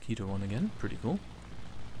have the mosquito one again. Pretty cool.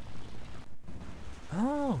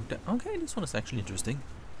 Oh, okay, this one is actually interesting.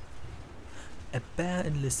 A bear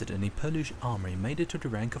enlisted in the Polish army made it to the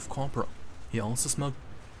rank of corporal. He also smoked,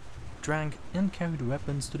 drank, and carried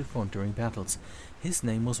weapons to the front during battles. His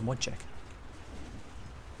name was Wojciech.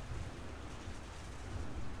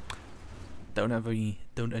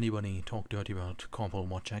 Don't anybody talk dirty about Corporal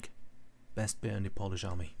Wojciech. Best bear in the Polish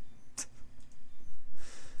army.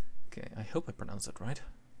 Okay, I hope I pronounced it right.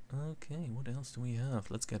 Okay, what else do we have?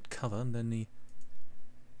 Let's get cover and then the...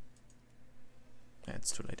 yeah,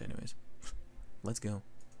 it's too late anyways. Let's go.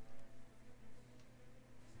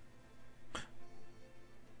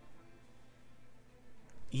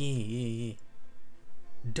 Yeah.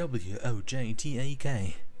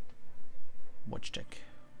 W-O-J-T-A-K. Wojciech.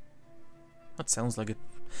 That sounds like it.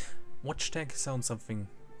 Wojciech sounds something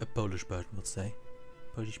a Polish bird would say.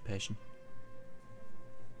 Polish person.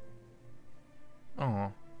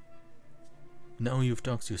 Oh. Now you've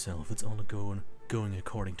doxed yourself. It's all going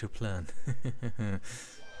according to plan.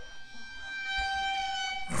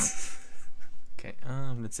 Okay,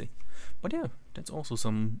 let's see. But yeah, that's also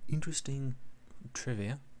some interesting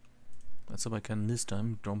trivia. Let's hope I can this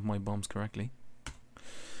time drop my bombs correctly.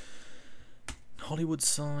 Hollywood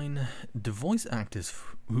sign: the voice actors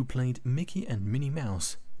who played Mickey and Minnie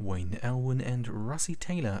Mouse, Wayne Elwin and Russie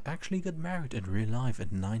Taylor, actually got married in real life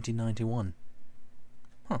in 1991.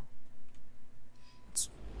 Huh.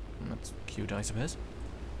 That's cute, I suppose.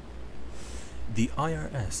 The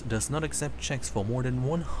IRS does not accept checks for more than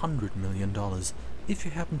 $100 million. If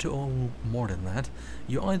you happen to owe more than that,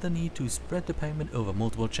 you either need to spread the payment over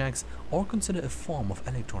multiple checks or consider a form of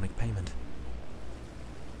electronic payment.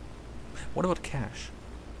 What about cash?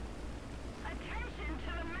 Attention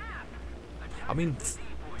to the map. I mean,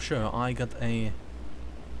 sure, I got a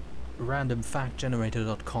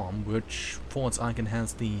randomfactgenerator.com, which for its icon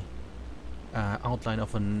has the outline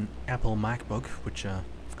of an Apple MacBook, which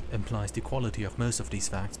implies the quality of most of these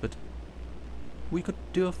facts, but we could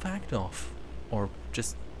do a fact off, or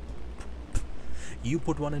just you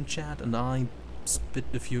put one in chat and I spit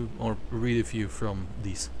a few or read a few from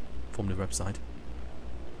the website.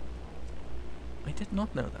 I did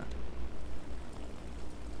not know that.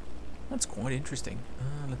 That's quite interesting.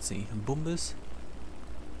 Let's see, Bombers,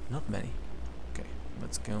 not many. Okay,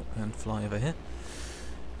 let's go and fly over here.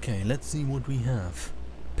 Okay, let's see what we have.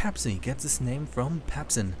 Pepsi gets its name from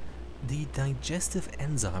pepsin, the digestive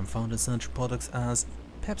enzyme found in such products as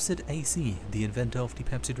Pepsid AC. The inventor of the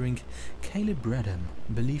Pepsi drink, Caleb Bradham,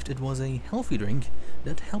 believed it was a healthy drink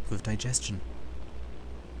that helped with digestion.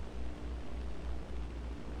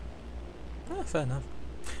 Ah, fair enough.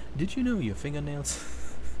 Did you know your fingernails...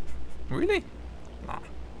 Really?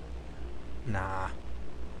 Nah,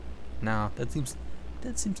 that seems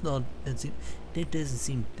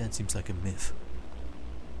like a myth.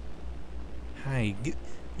 Hey,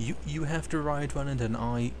 you have to write one and then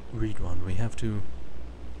I read one. We have to,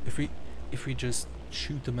 if we just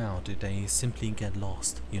shoot them out, they simply get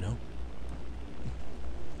lost, you know?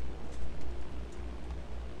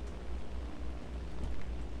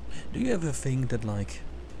 Do you ever think that, like,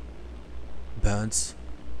 birds,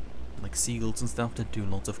 like seagulls and stuff that do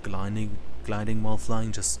lots of gliding while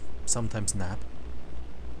flying, just sometimes nap?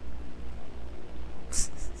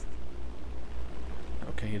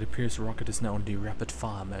 Okay, it appears the rocket is now in the rapid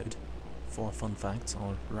fire mode for fun facts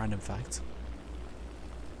or random facts.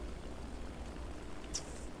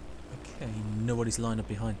 Okay, nobody's lined up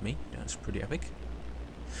behind me. That's pretty epic.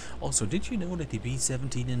 Also, did you know that the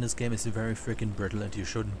B-17 in this game is very freaking brittle and you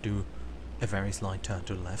shouldn't do a very slight turn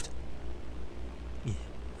to the left? Yeah.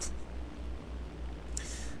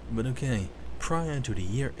 But okay, prior to the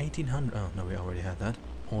year 1800... Oh, no, we already had that.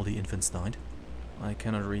 All the infants died. I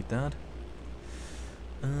cannot read that.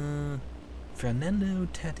 Fernando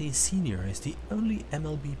Tatis Sr. is the only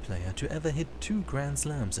MLB player to ever hit 2 Grand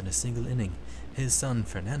Slams in a single inning. His son,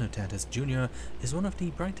 Fernando Tatis Jr., is one of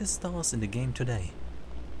the brightest stars in the game today.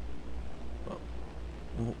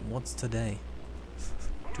 Well, what's today?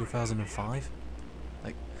 2005?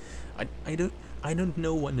 Like, I don't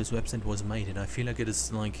know when this website was made, and I feel like it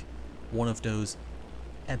is like one of those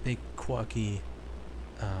epic, quirky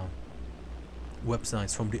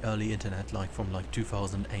websites from the early internet, like from like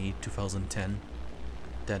 2008, 2010,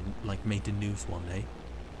 that like made the news one day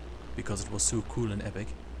because it was so cool and epic.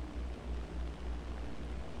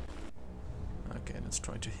 Okay, let's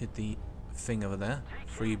try to hit the thing over there.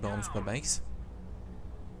 3 bombs per base.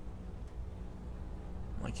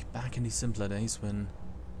 Like back in the simpler days when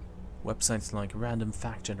websites like Random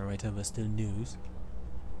Fact Generator were still news.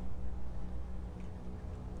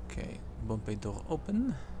 Okay, bomb bay door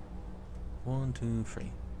open. 1, 2, 3.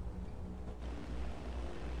 Okay,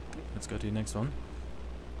 let's go to the next one.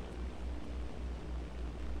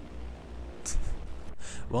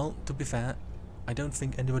 Well, to be fair, I don't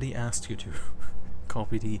think anybody asked you to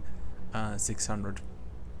copy the 600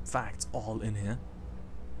 facts all in here.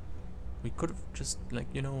 We could have just, like,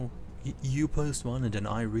 you know, you post one and then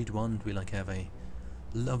I read one and we like have a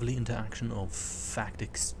lovely interaction of fact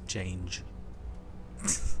exchange.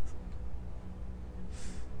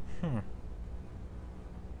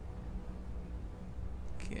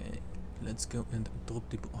 Okay, let's go and drop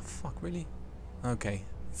the... Oh fuck, really? Okay,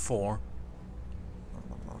 4.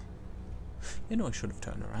 You know, I should have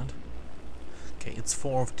turned around. Okay, it's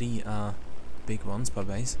 4 of the big ones per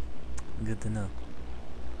base. Good to know.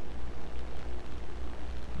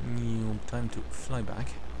 Time to fly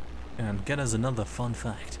back and get us another fun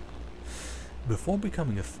fact. Before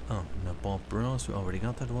becoming a oh no, Bob Bros, we already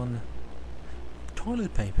got that one.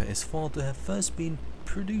 Toilet paper is thought to have first been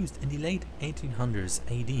produced in the late 1800s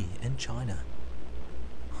AD in China.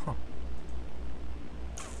 Huh.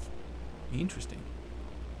 Interesting.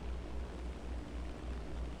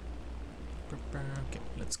 Okay,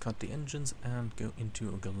 let's cut the engines and go into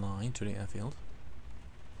a glide to the airfield.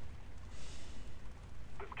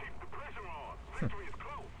 Let's keep the pressure on. Victory is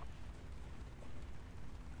close.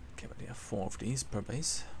 Okay, but we have 4 of these per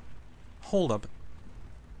base. Hold up.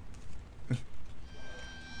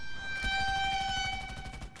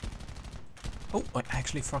 Oh, I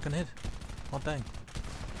actually fucking hit. Hot dang.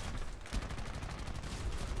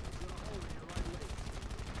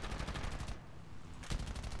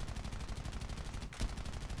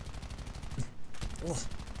 Oh.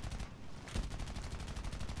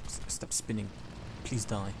 Stop spinning. Please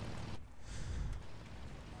die.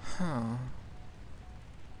 Huh.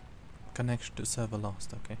 Connection to server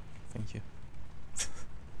lost. Okay, thank you.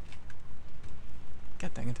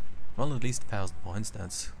 God dang it. Well, at least 1,000 points.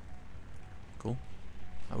 That's cool.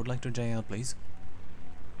 I would like to J out, please.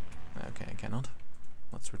 Okay, I cannot.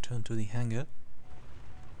 Let's return to the hangar.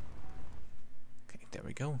 Okay, there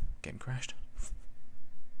we go. Game crashed.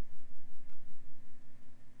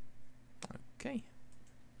 Okay,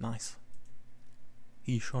 nice.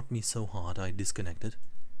 He shot me so hard I disconnected.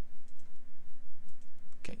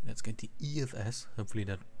 Okay, let's get the EFS. Hopefully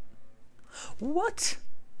that... What?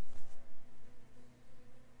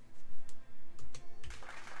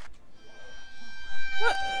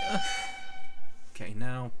 Okay,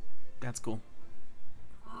 now that's cool.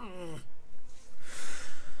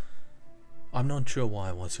 I'm not sure why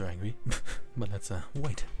I was so angry, but let's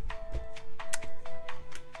wait.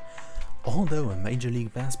 Although a Major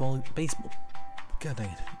League Baseball, God dang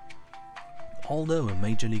it. Although a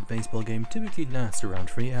Major League Baseball game typically lasts around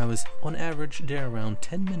 3 hours, on average there are around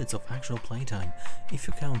 10 minutes of actual playtime, if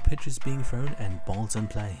you count pitches being thrown and balls in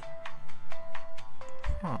play.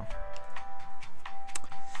 Huh.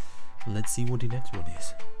 Let's see what the next one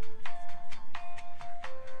is.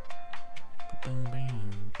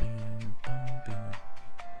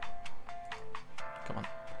 Come on.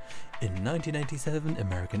 In 1997,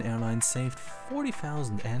 American Airlines saved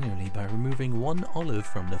 $40,000 annually by removing 1 olive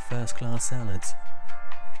from the first-class salads.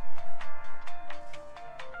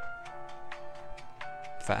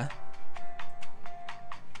 Fair?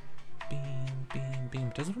 Beam.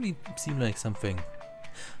 Doesn't really seem like something...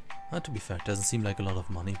 to be fair, it doesn't seem like a lot of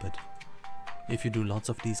money, but if you do lots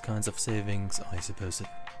of these kinds of savings, I suppose it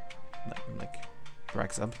like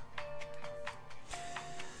racks up.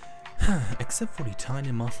 Except for the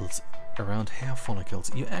tiny muscles around hair follicles,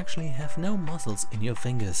 you actually have no muscles in your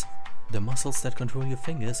fingers. The muscles that control your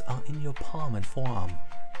fingers are in your palm and forearm.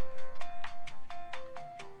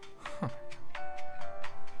 Huh.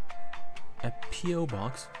 A PO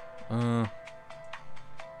box?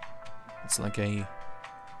 It's like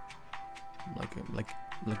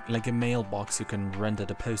a mailbox you can rent at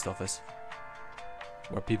a post office,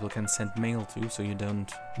 where people can send mail to, so you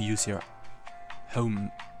don't use your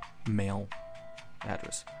home mail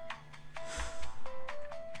address.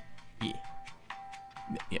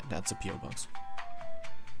 Yeah, that's a PO box.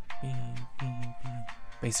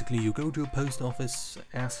 Basically, you go to a post office,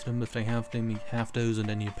 ask them if they have them, you have those, and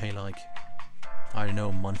then you pay like, I don't know,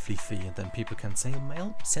 a monthly fee, and then people can send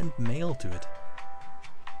mail to it.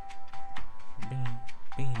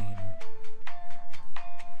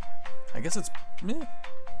 I guess it's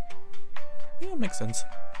yeah, makes sense.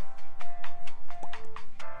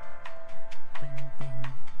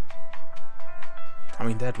 I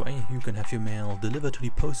mean, that way you can have your mail delivered to the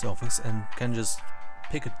post office and can just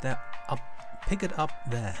pick it up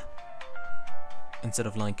there, instead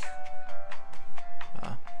of like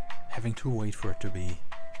having to wait for it to be.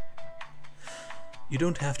 You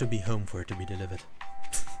don't have to be home for it to be delivered.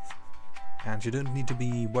 And you don't need to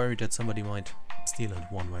be worried that somebody might steal it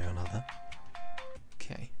one way or another.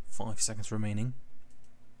 Okay, 5 seconds remaining.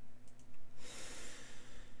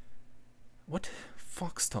 What?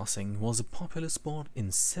 Fox tossing was a popular sport in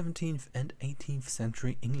 17th and 18th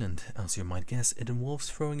century England. As you might guess, it involves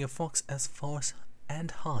throwing a fox as far and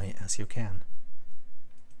high as you can.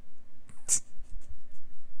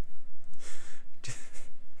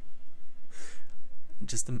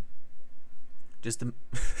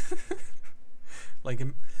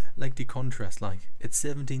 like the contrast, like it's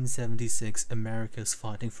 1776, America's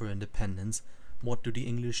fighting for independence. What do the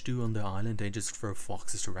English do on the island? They just throw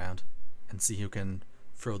foxes around and see who can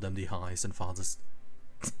throw them the highest and farthest.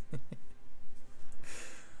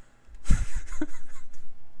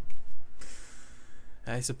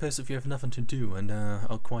 I suppose if you have nothing to do and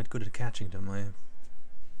are quite good at catching them,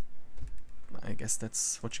 I guess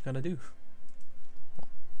that's what you gotta do.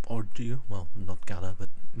 Or do you? Well, not gotta, but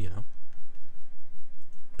you know.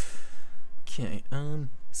 Okay,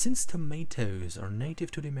 Since tomatoes are native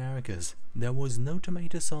to the Americas, there was no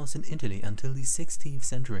tomato sauce in Italy until the 16th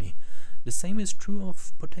century. The same is true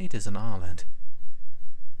of potatoes in Ireland.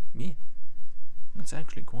 Yeah, that's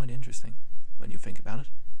actually quite interesting when you think about it.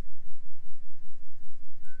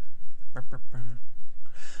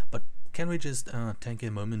 But can we just take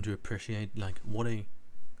a moment to appreciate like what a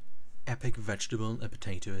epic vegetable a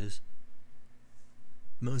potato is?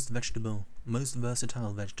 Most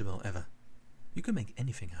versatile vegetable ever. You can make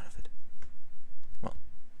anything out of it. Well,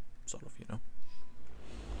 sort of, you know.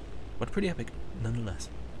 But pretty epic, nonetheless.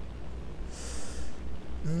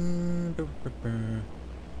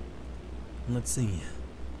 Let's see.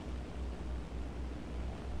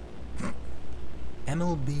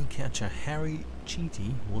 MLB catcher Harry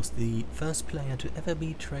Cheety was the first player to ever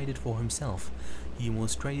be traded for himself. He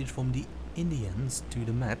was traded from the Indians to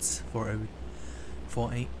the Mets for a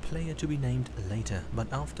player to be named later, but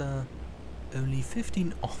after only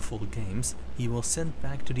 15 awful games, he was sent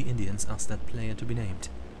back to the Indians as that player to be named.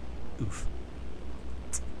 Oof.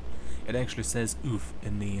 It actually says oof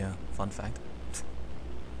in the fun fact.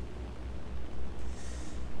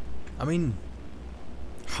 I mean,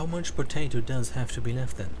 how much potato does have to be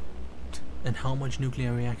left then? And how much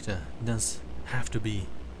nuclear reactor does have to be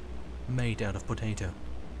made out of potato?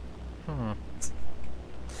 But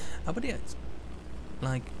yeah, it's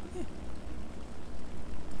like, yeah,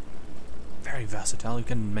 very versatile. You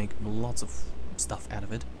can make lots of stuff out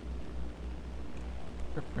of it.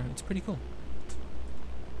 It's pretty cool.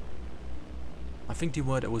 I think the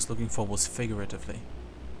word I was looking for was figuratively.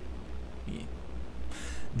 Yeah.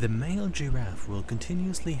 The male giraffe will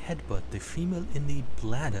continuously headbutt the female in the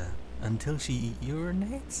bladder until she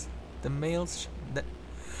urinates. The males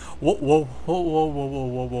whoa, whoa, whoa, whoa, whoa,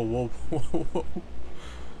 whoa, whoa, whoa, whoa, whoa.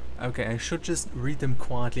 Okay, I should just read them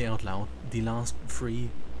quietly out loud. The last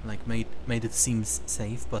three, like, made it seem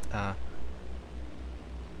safe, but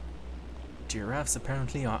giraffes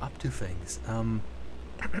apparently are up to things.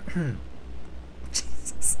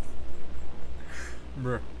 Jesus.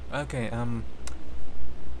 Bruh. Okay,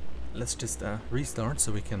 let's just restart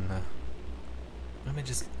so we can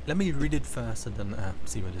let me read it first and then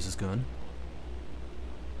see where this is going.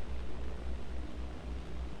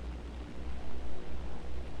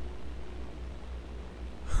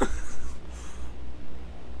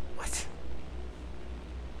 What?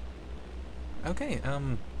 Okay,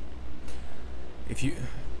 if you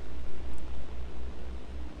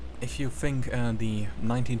think the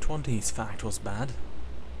 1920s fact was bad,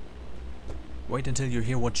 wait until you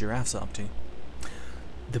hear what giraffes are up to.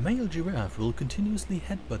 The male giraffe will continuously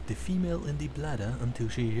headbutt the female in the bladder until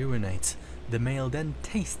she urinates. The male then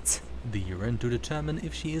tastes the urine to determine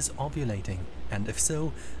if she is ovulating, and if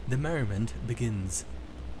so, the merriment begins.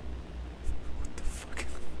 What the fuck?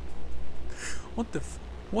 What the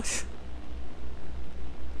what?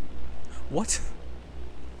 What?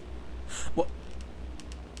 What?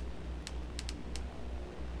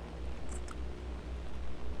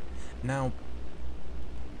 Now,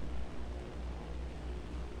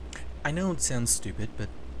 I know it sounds stupid, but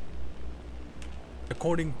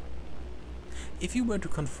if you were to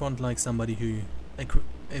confront like somebody who, a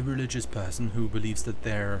religious person who believes that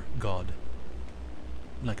their God,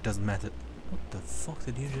 like, it doesn't matter, what the fuck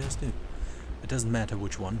did you just do? It doesn't matter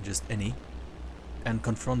which one, just any, and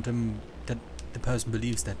confront them that the person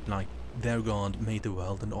believes that like their God made the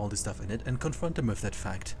world and all this stuff in it, and confront them with that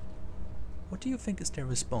fact. What do you think is their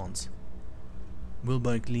response? Will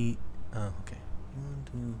Buckley, okay.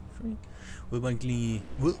 1, 2, 3. Will Buckley,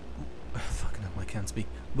 fucking hell, I can't speak.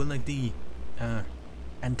 Will like the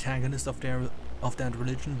antagonist of that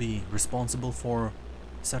religion be responsible for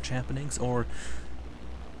such happenings, or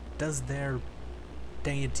does their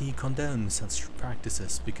deity condone such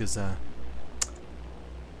practices? Because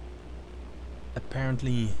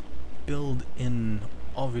apparently built-in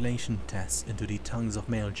ovulation tests into the tongues of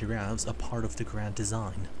male giraffes are part of the grand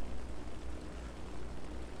design.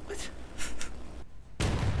 What?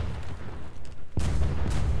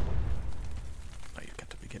 Oh, you got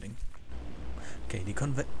to be kidding. Okay, the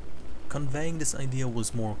conveying this idea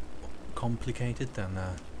was more complicated than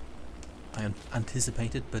I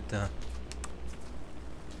anticipated, but am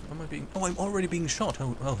I being? Oh, I'm already being shot.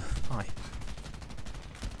 Oh, well, hi.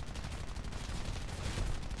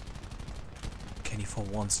 Can you for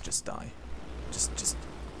once just die? Just,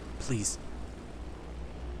 please.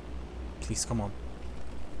 Please, come on.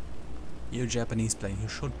 You're a Japanese plane. You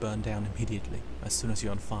should burn down immediately, as soon as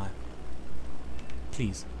you're on fire.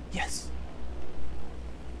 Please. Yes!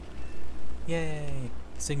 Yay!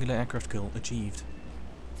 Singular aircraft kill achieved.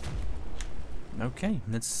 Okay,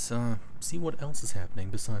 let's see what else is happening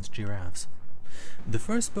besides giraffes. The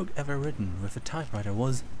first book ever written with a typewriter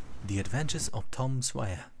was The Adventures of Tom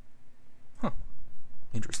Sawyer. Huh.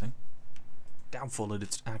 Interesting. Doubtful that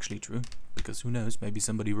it's actually true, because who knows, maybe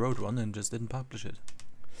somebody wrote one and just didn't publish it.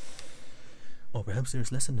 Or perhaps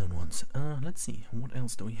there's lesser known ones. Let's see, what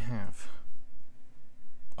else do we have?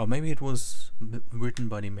 Or maybe it was written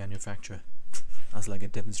by the manufacturer as like a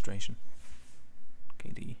demonstration.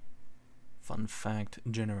 Okay, the fun fact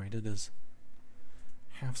generator does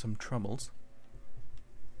have some troubles.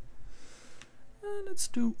 Let's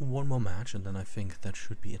do one more match and then I think that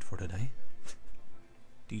should be it for today.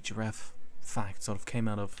 The giraffe fact sort of came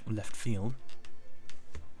out of left field.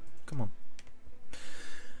 Come on.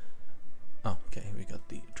 Oh, okay, we got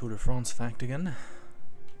the Tour de France fact again.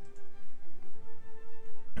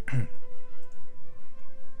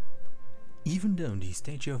 Even though the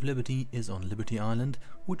Statue of Liberty is on Liberty Island,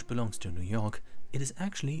 which belongs to New York, it is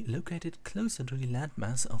actually located closer to the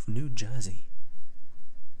landmass of New Jersey.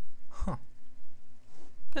 Huh.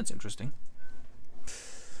 That's interesting.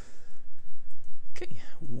 Okay,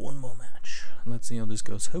 one more match. Let's see how this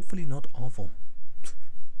goes. Hopefully not awful.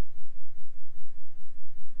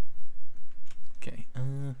 Okay,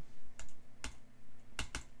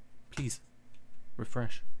 please,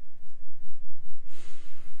 refresh.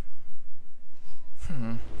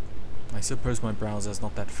 I suppose my browser is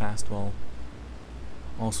not that fast while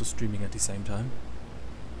also streaming at the same time.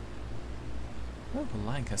 Oh, a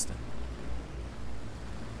Lancaster.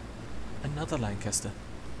 Another Lancaster.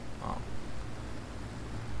 Oh.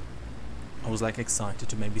 I was like excited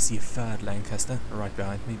to maybe see a third Lancaster right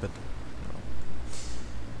behind me, but no.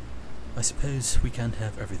 I suppose we can't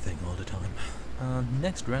have everything all the time.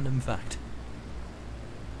 Next random fact.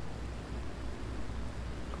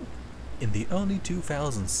 In the early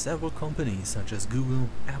 2000s, several companies such as Google,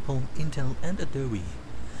 Apple, Intel and Adobe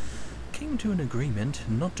came to an agreement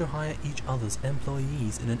not to hire each other's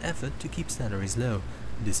employees in an effort to keep salaries low.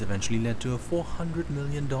 This eventually led to a $400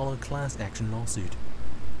 million class action lawsuit.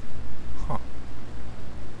 Huh.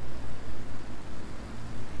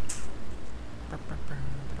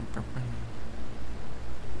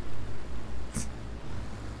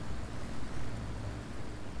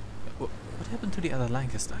 What happened to the other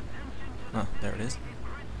Lancaster? Oh, there it is.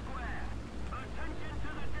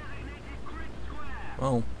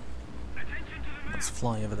 Well, let's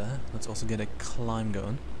fly over there. Let's also get a climb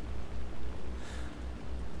going.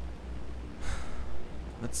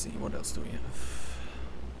 Let's see, what else do we have?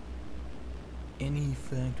 Any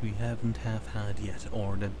fact we haven't had yet,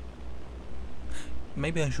 or that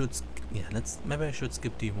maybe I should maybe I should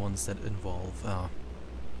skip the ones that involve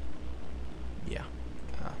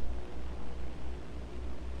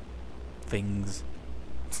things,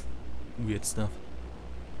 weird stuff.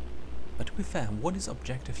 But to be fair, what is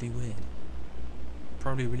objectively weird?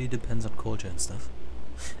 Probably really depends on culture and stuff.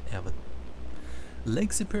 Yeah, but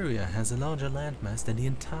Lake Superior has a larger landmass than the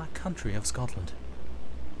entire country of Scotland.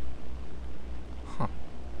 Huh.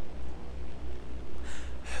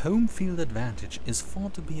 Home field advantage is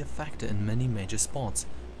thought to be a factor in many major sports,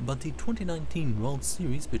 but the 2019 World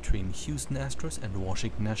Series between Houston Astros and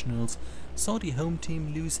Washington Nationals saw the home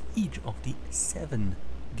team lose each of the 7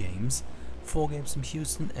 games, 4 games in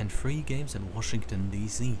Houston and 3 games in Washington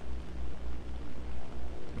DC.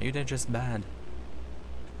 Maybe they're just bad,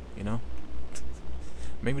 you know?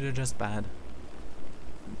 Maybe they're just bad.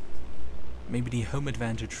 Maybe the home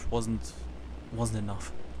advantage wasn't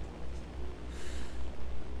enough.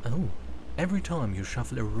 Oh. Every time you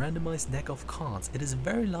shuffle a randomized deck of cards, it is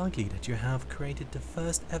very likely that you have created the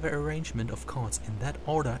first ever arrangement of cards in that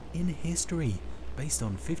order in history. Based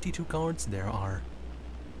on 52 cards, there are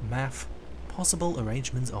math possible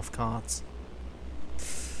arrangements of cards.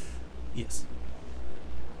 Yes.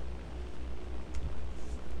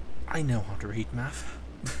 I know how to read math.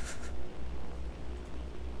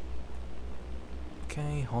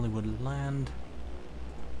 Okay, Hollywood Land.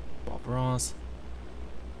 Bob Ross.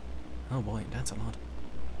 Oh boy, that's a lot.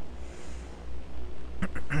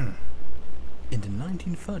 In the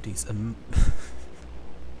 1930s,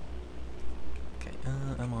 okay,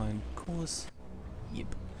 am I on course?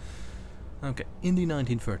 Yep. Okay, in the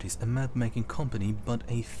 1930s, a map-making company put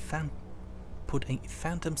a phantom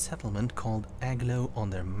settlement called Aglow on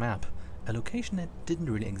their map, a location that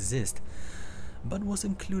didn't really exist, but was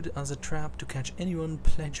included as a trap to catch anyone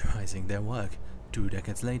plagiarizing their work. 2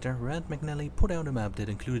 decades later, Rand McNally put out a map that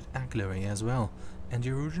included Aglow as well, and the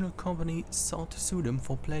original company sought to sue them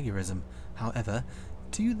for plagiarism. However,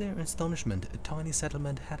 to their astonishment, a tiny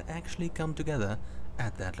settlement had actually come together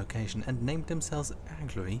at that location and named themselves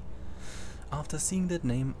Aglow after seeing that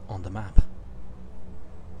name on the map.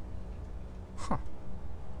 Huh.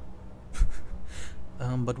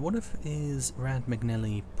 But what if is Rand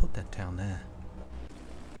McNally put that down there?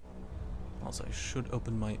 Also, I should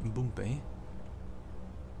open my boom bay.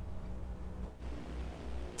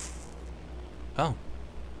 Oh.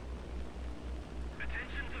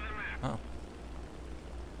 Attention to the map. Oh.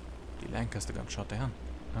 The Lancaster got shot down.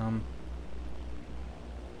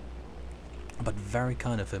 But very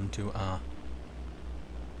kind of him to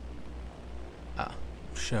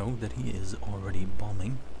show that he is already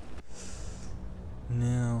bombing.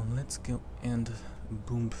 Now let's go and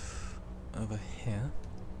boom over here.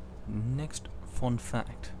 Next fun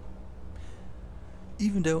fact.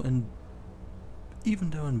 Even though in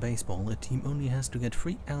baseball a team only has to get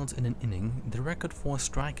 3 outs in an inning, the record for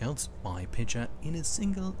strikeouts by a pitcher in a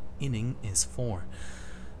single inning is 4.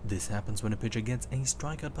 This happens when a pitcher gets a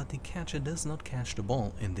strikeout but the catcher does not catch the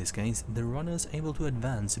ball. In this case, the runner is able to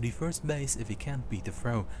advance to the first base if he can't beat the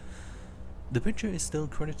throw. The pitcher is still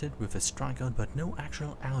credited with a strikeout but no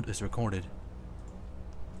actual out is recorded.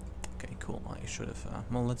 Okay, cool. I should have...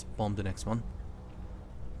 well, let's bomb the next one.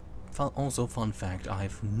 Also, fun fact, I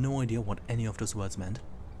have no idea what any of those words meant.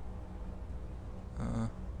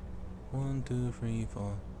 1, 2, 3,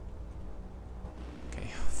 4... Okay,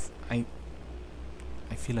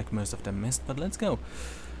 I feel like most of them missed, but let's go.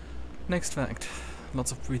 Next fact.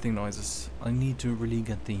 Lots of breathing noises. I need to really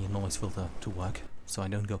get the noise filter to work, so I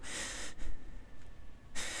don't go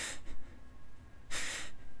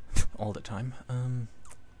all the time.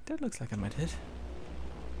 That looks like I might hit.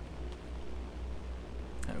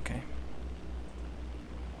 Okay.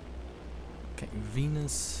 Okay,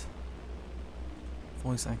 Venus.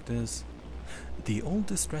 Voice actors. The old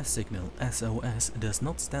distress signal SOS does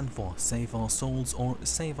not stand for Save Our Souls or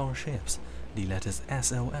Save Our Ships. The letters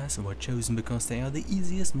SOS were chosen because they are the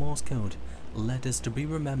easiest Morse code letters to be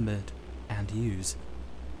remembered and used.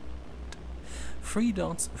 3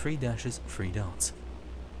 dots, 3 dashes, 3 dots.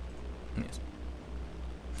 Yes.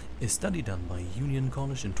 A study done by Union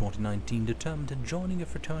College in 2019 determined that joining a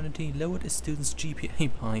fraternity lowered a student's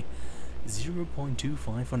GPA by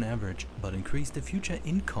 0.25 on average, but increased the future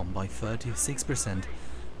income by 36%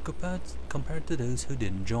 compared to those who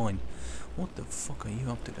didn't join. What the fuck are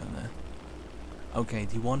you up to down there? Okay,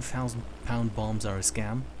 the 1,000-pound bombs are a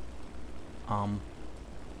scam.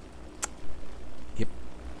 Yep.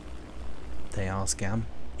 They are a scam.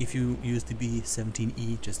 If you use the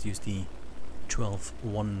B-17E, just use the 12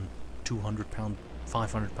 200-pound,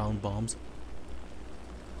 500-pound bombs.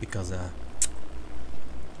 Because,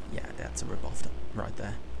 yeah, that's a rip-off right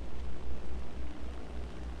there.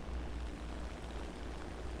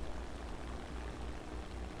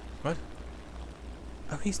 What?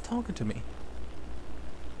 Oh, he's talking to me.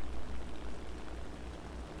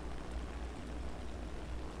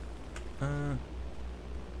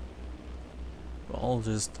 Well, I'll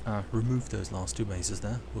just remove those last 2 bases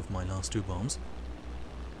there with my last 2 bombs.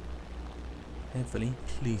 Hopefully,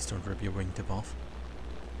 please don't rip your wingtip off.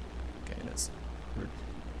 Okay, let's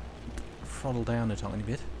throttle down a tiny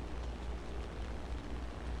bit.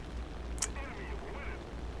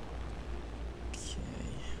 Okay.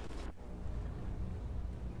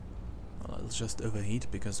 Well, let's just overheat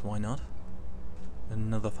because why not?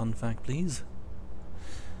 Another fun fact, please.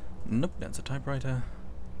 Nope, that's a typewriter.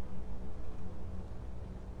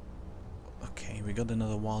 Okay, we got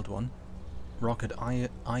another wild one. Rocket,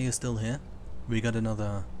 are you still here? We got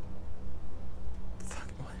another... Fuck.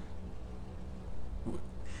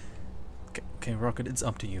 Okay, Rocket, it's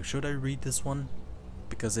up to you. Should I read this one?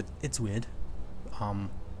 Because it's weird.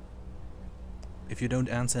 If you don't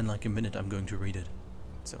answer in like a minute, I'm going to read it.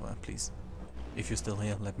 So, please. If you're still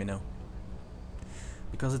here, let me know.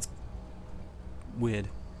 Because it's weird.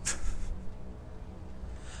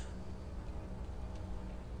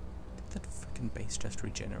 Did that fucking base just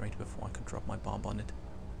regenerate before I could drop my bomb on it?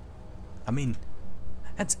 I mean,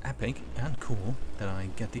 it's epic and cool that I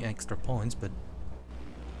get the extra points, but...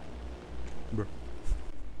 Bruh.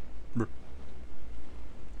 Bruh.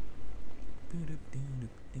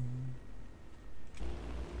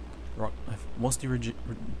 Right, was the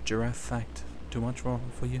giraffe fact too much for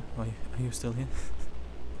you? Are you still here?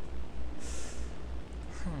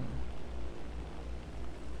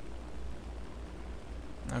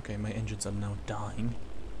 Okay, my engines are now dying.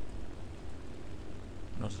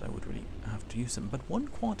 Not that I would really have to use them, but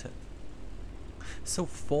 1/4. So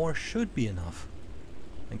 4 should be enough.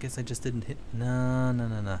 I guess I just didn't hit. Nah.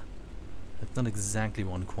 It's not exactly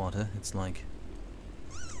 1/4. It's like,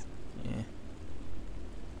 yeah,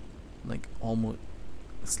 like almost.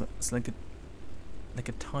 It's like a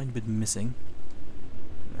tiny bit missing.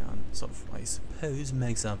 And sort of, I suppose,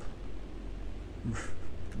 makes up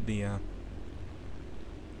the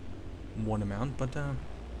one amount, but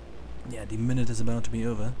yeah, the minute is about to be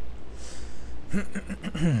over.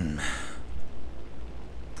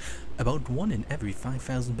 About 1 in every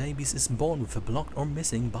 5,000 babies is born with a blocked or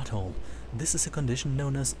missing butthole. This is a condition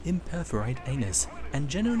known as imperforate anus and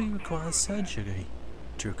generally requires surgery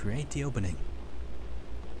to create the opening.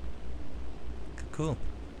 Cool.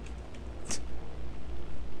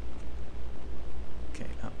 Okay,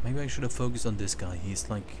 maybe I should have focused on this guy. He's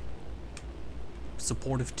like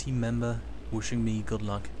supportive team member, wishing me good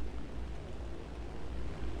luck.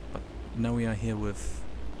 But now we are here with,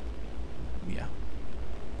 yeah,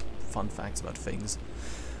 fun facts about things.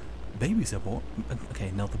 Babies are born.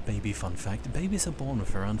 Okay, now the baby fun fact. Babies are born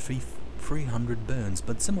with around 300 bones,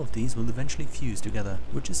 but some of these will eventually fuse together,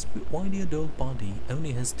 which is why the adult body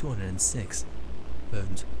only has 206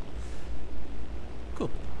 bones.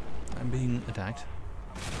 Cool. I'm being attacked.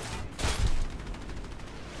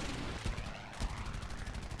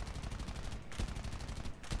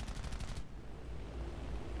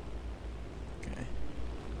 Okay.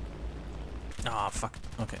 Ah, fuck.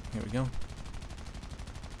 Okay, here we go.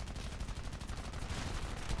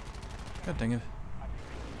 God dang it.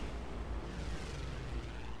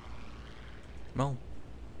 Well.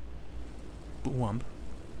 Boom.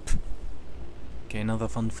 Okay, another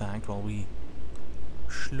fun fact while we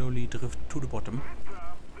slowly drift to the bottom.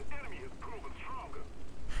 The enemy has proven stronger.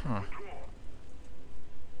 Huh.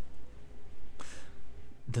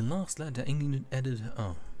 The last letter England added.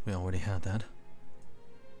 Oh, we already had that.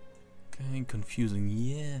 Okay, confusing.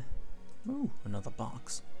 Yeah. Oh, another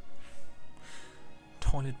box.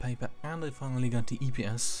 Toilet paper, and I finally got the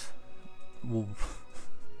EPS. Whoa.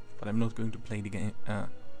 But I'm not going to play the game. That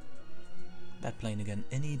plane again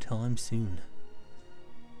anytime soon.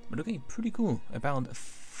 But okay, pretty cool. About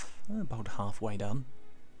halfway done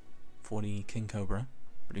for the King Cobra.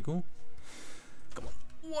 Pretty cool. Come on,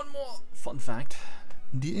 one more fun fact.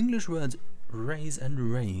 The English words raise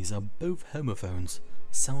and raise are both homophones,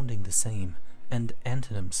 sounding the same, and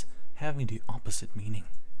antonyms having the opposite meaning.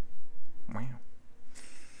 Wow.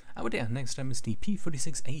 But yeah, next time is the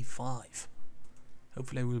P-36A5.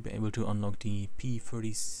 Hopefully I will be able to unlock the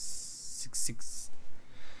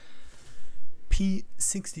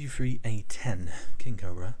P-63A10 King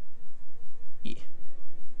Cobra. Yeah.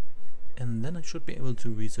 And then I should be able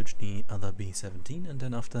to research the other B-17, and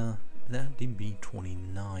then after that the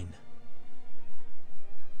B-29.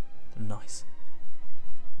 Nice.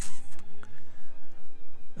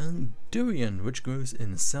 Durian, which grows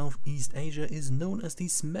in Southeast Asia, is known as the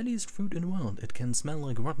smelliest fruit in the world. It can smell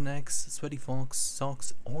like rotten eggs, sweaty fox,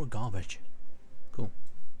 socks, or garbage. Cool.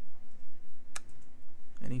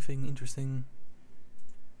 Anything interesting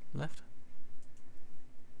left?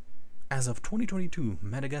 As of 2022,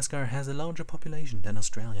 Madagascar has a larger population than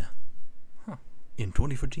Australia. Huh. In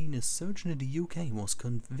 2014, a surgeon in the UK was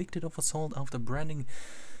convicted of assault after branding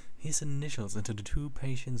his initials into the two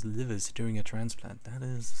patients' livers during a transplant. That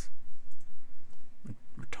is a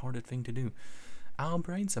retarded thing to do. Our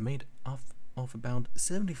brains are made of about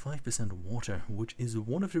 75% water, which is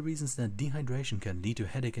one of the reasons that dehydration can lead to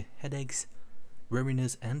headaches,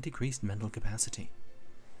 weariness, and decreased mental capacity.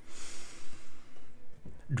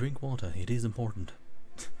 Drink water, it is important.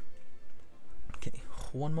 Okay,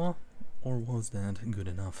 one more, or was that good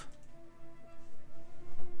enough?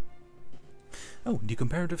 Oh, the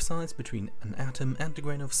comparative size between an atom and a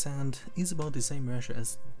grain of sand is about the same ratio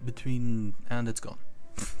as between, and it's gone.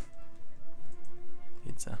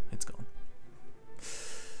 It's gone.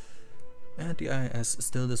 And the IRS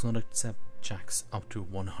still does not accept checks up to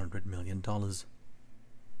 $100 million.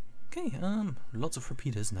 Okay, lots of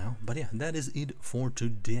repeaters now, but yeah, that is it for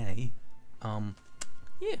today.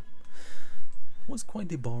 Yeah, was quite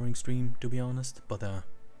the boring stream, to be honest, but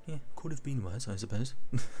yeah, could have been worse, I suppose.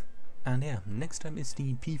 And yeah, next time is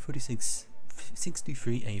the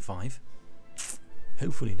P-4663A5.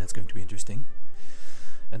 Hopefully that's going to be interesting.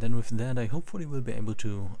 And then with that, I hopefully will be able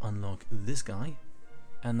to unlock this guy.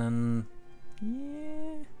 And then,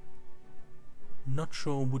 yeah, not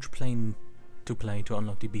sure which plane to play to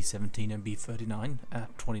unlock the B-17 and B-29,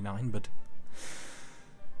 29, but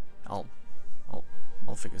I'll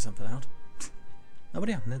figure something out. But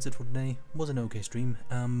yeah, that's it for today. Was an okay stream.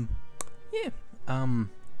 Yeah,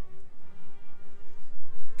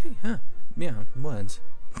 okay, yeah, words.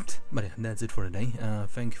 But yeah, that's it for today.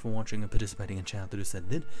 Thank you for watching and participating in chat to those that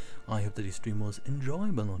did. I hope that the stream was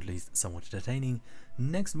enjoyable, or at least somewhat entertaining.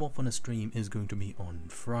 Next one on the stream is going to be on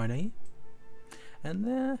Friday.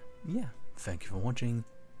 And yeah, thank you for watching.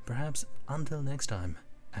 Perhaps until next time,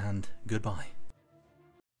 and goodbye.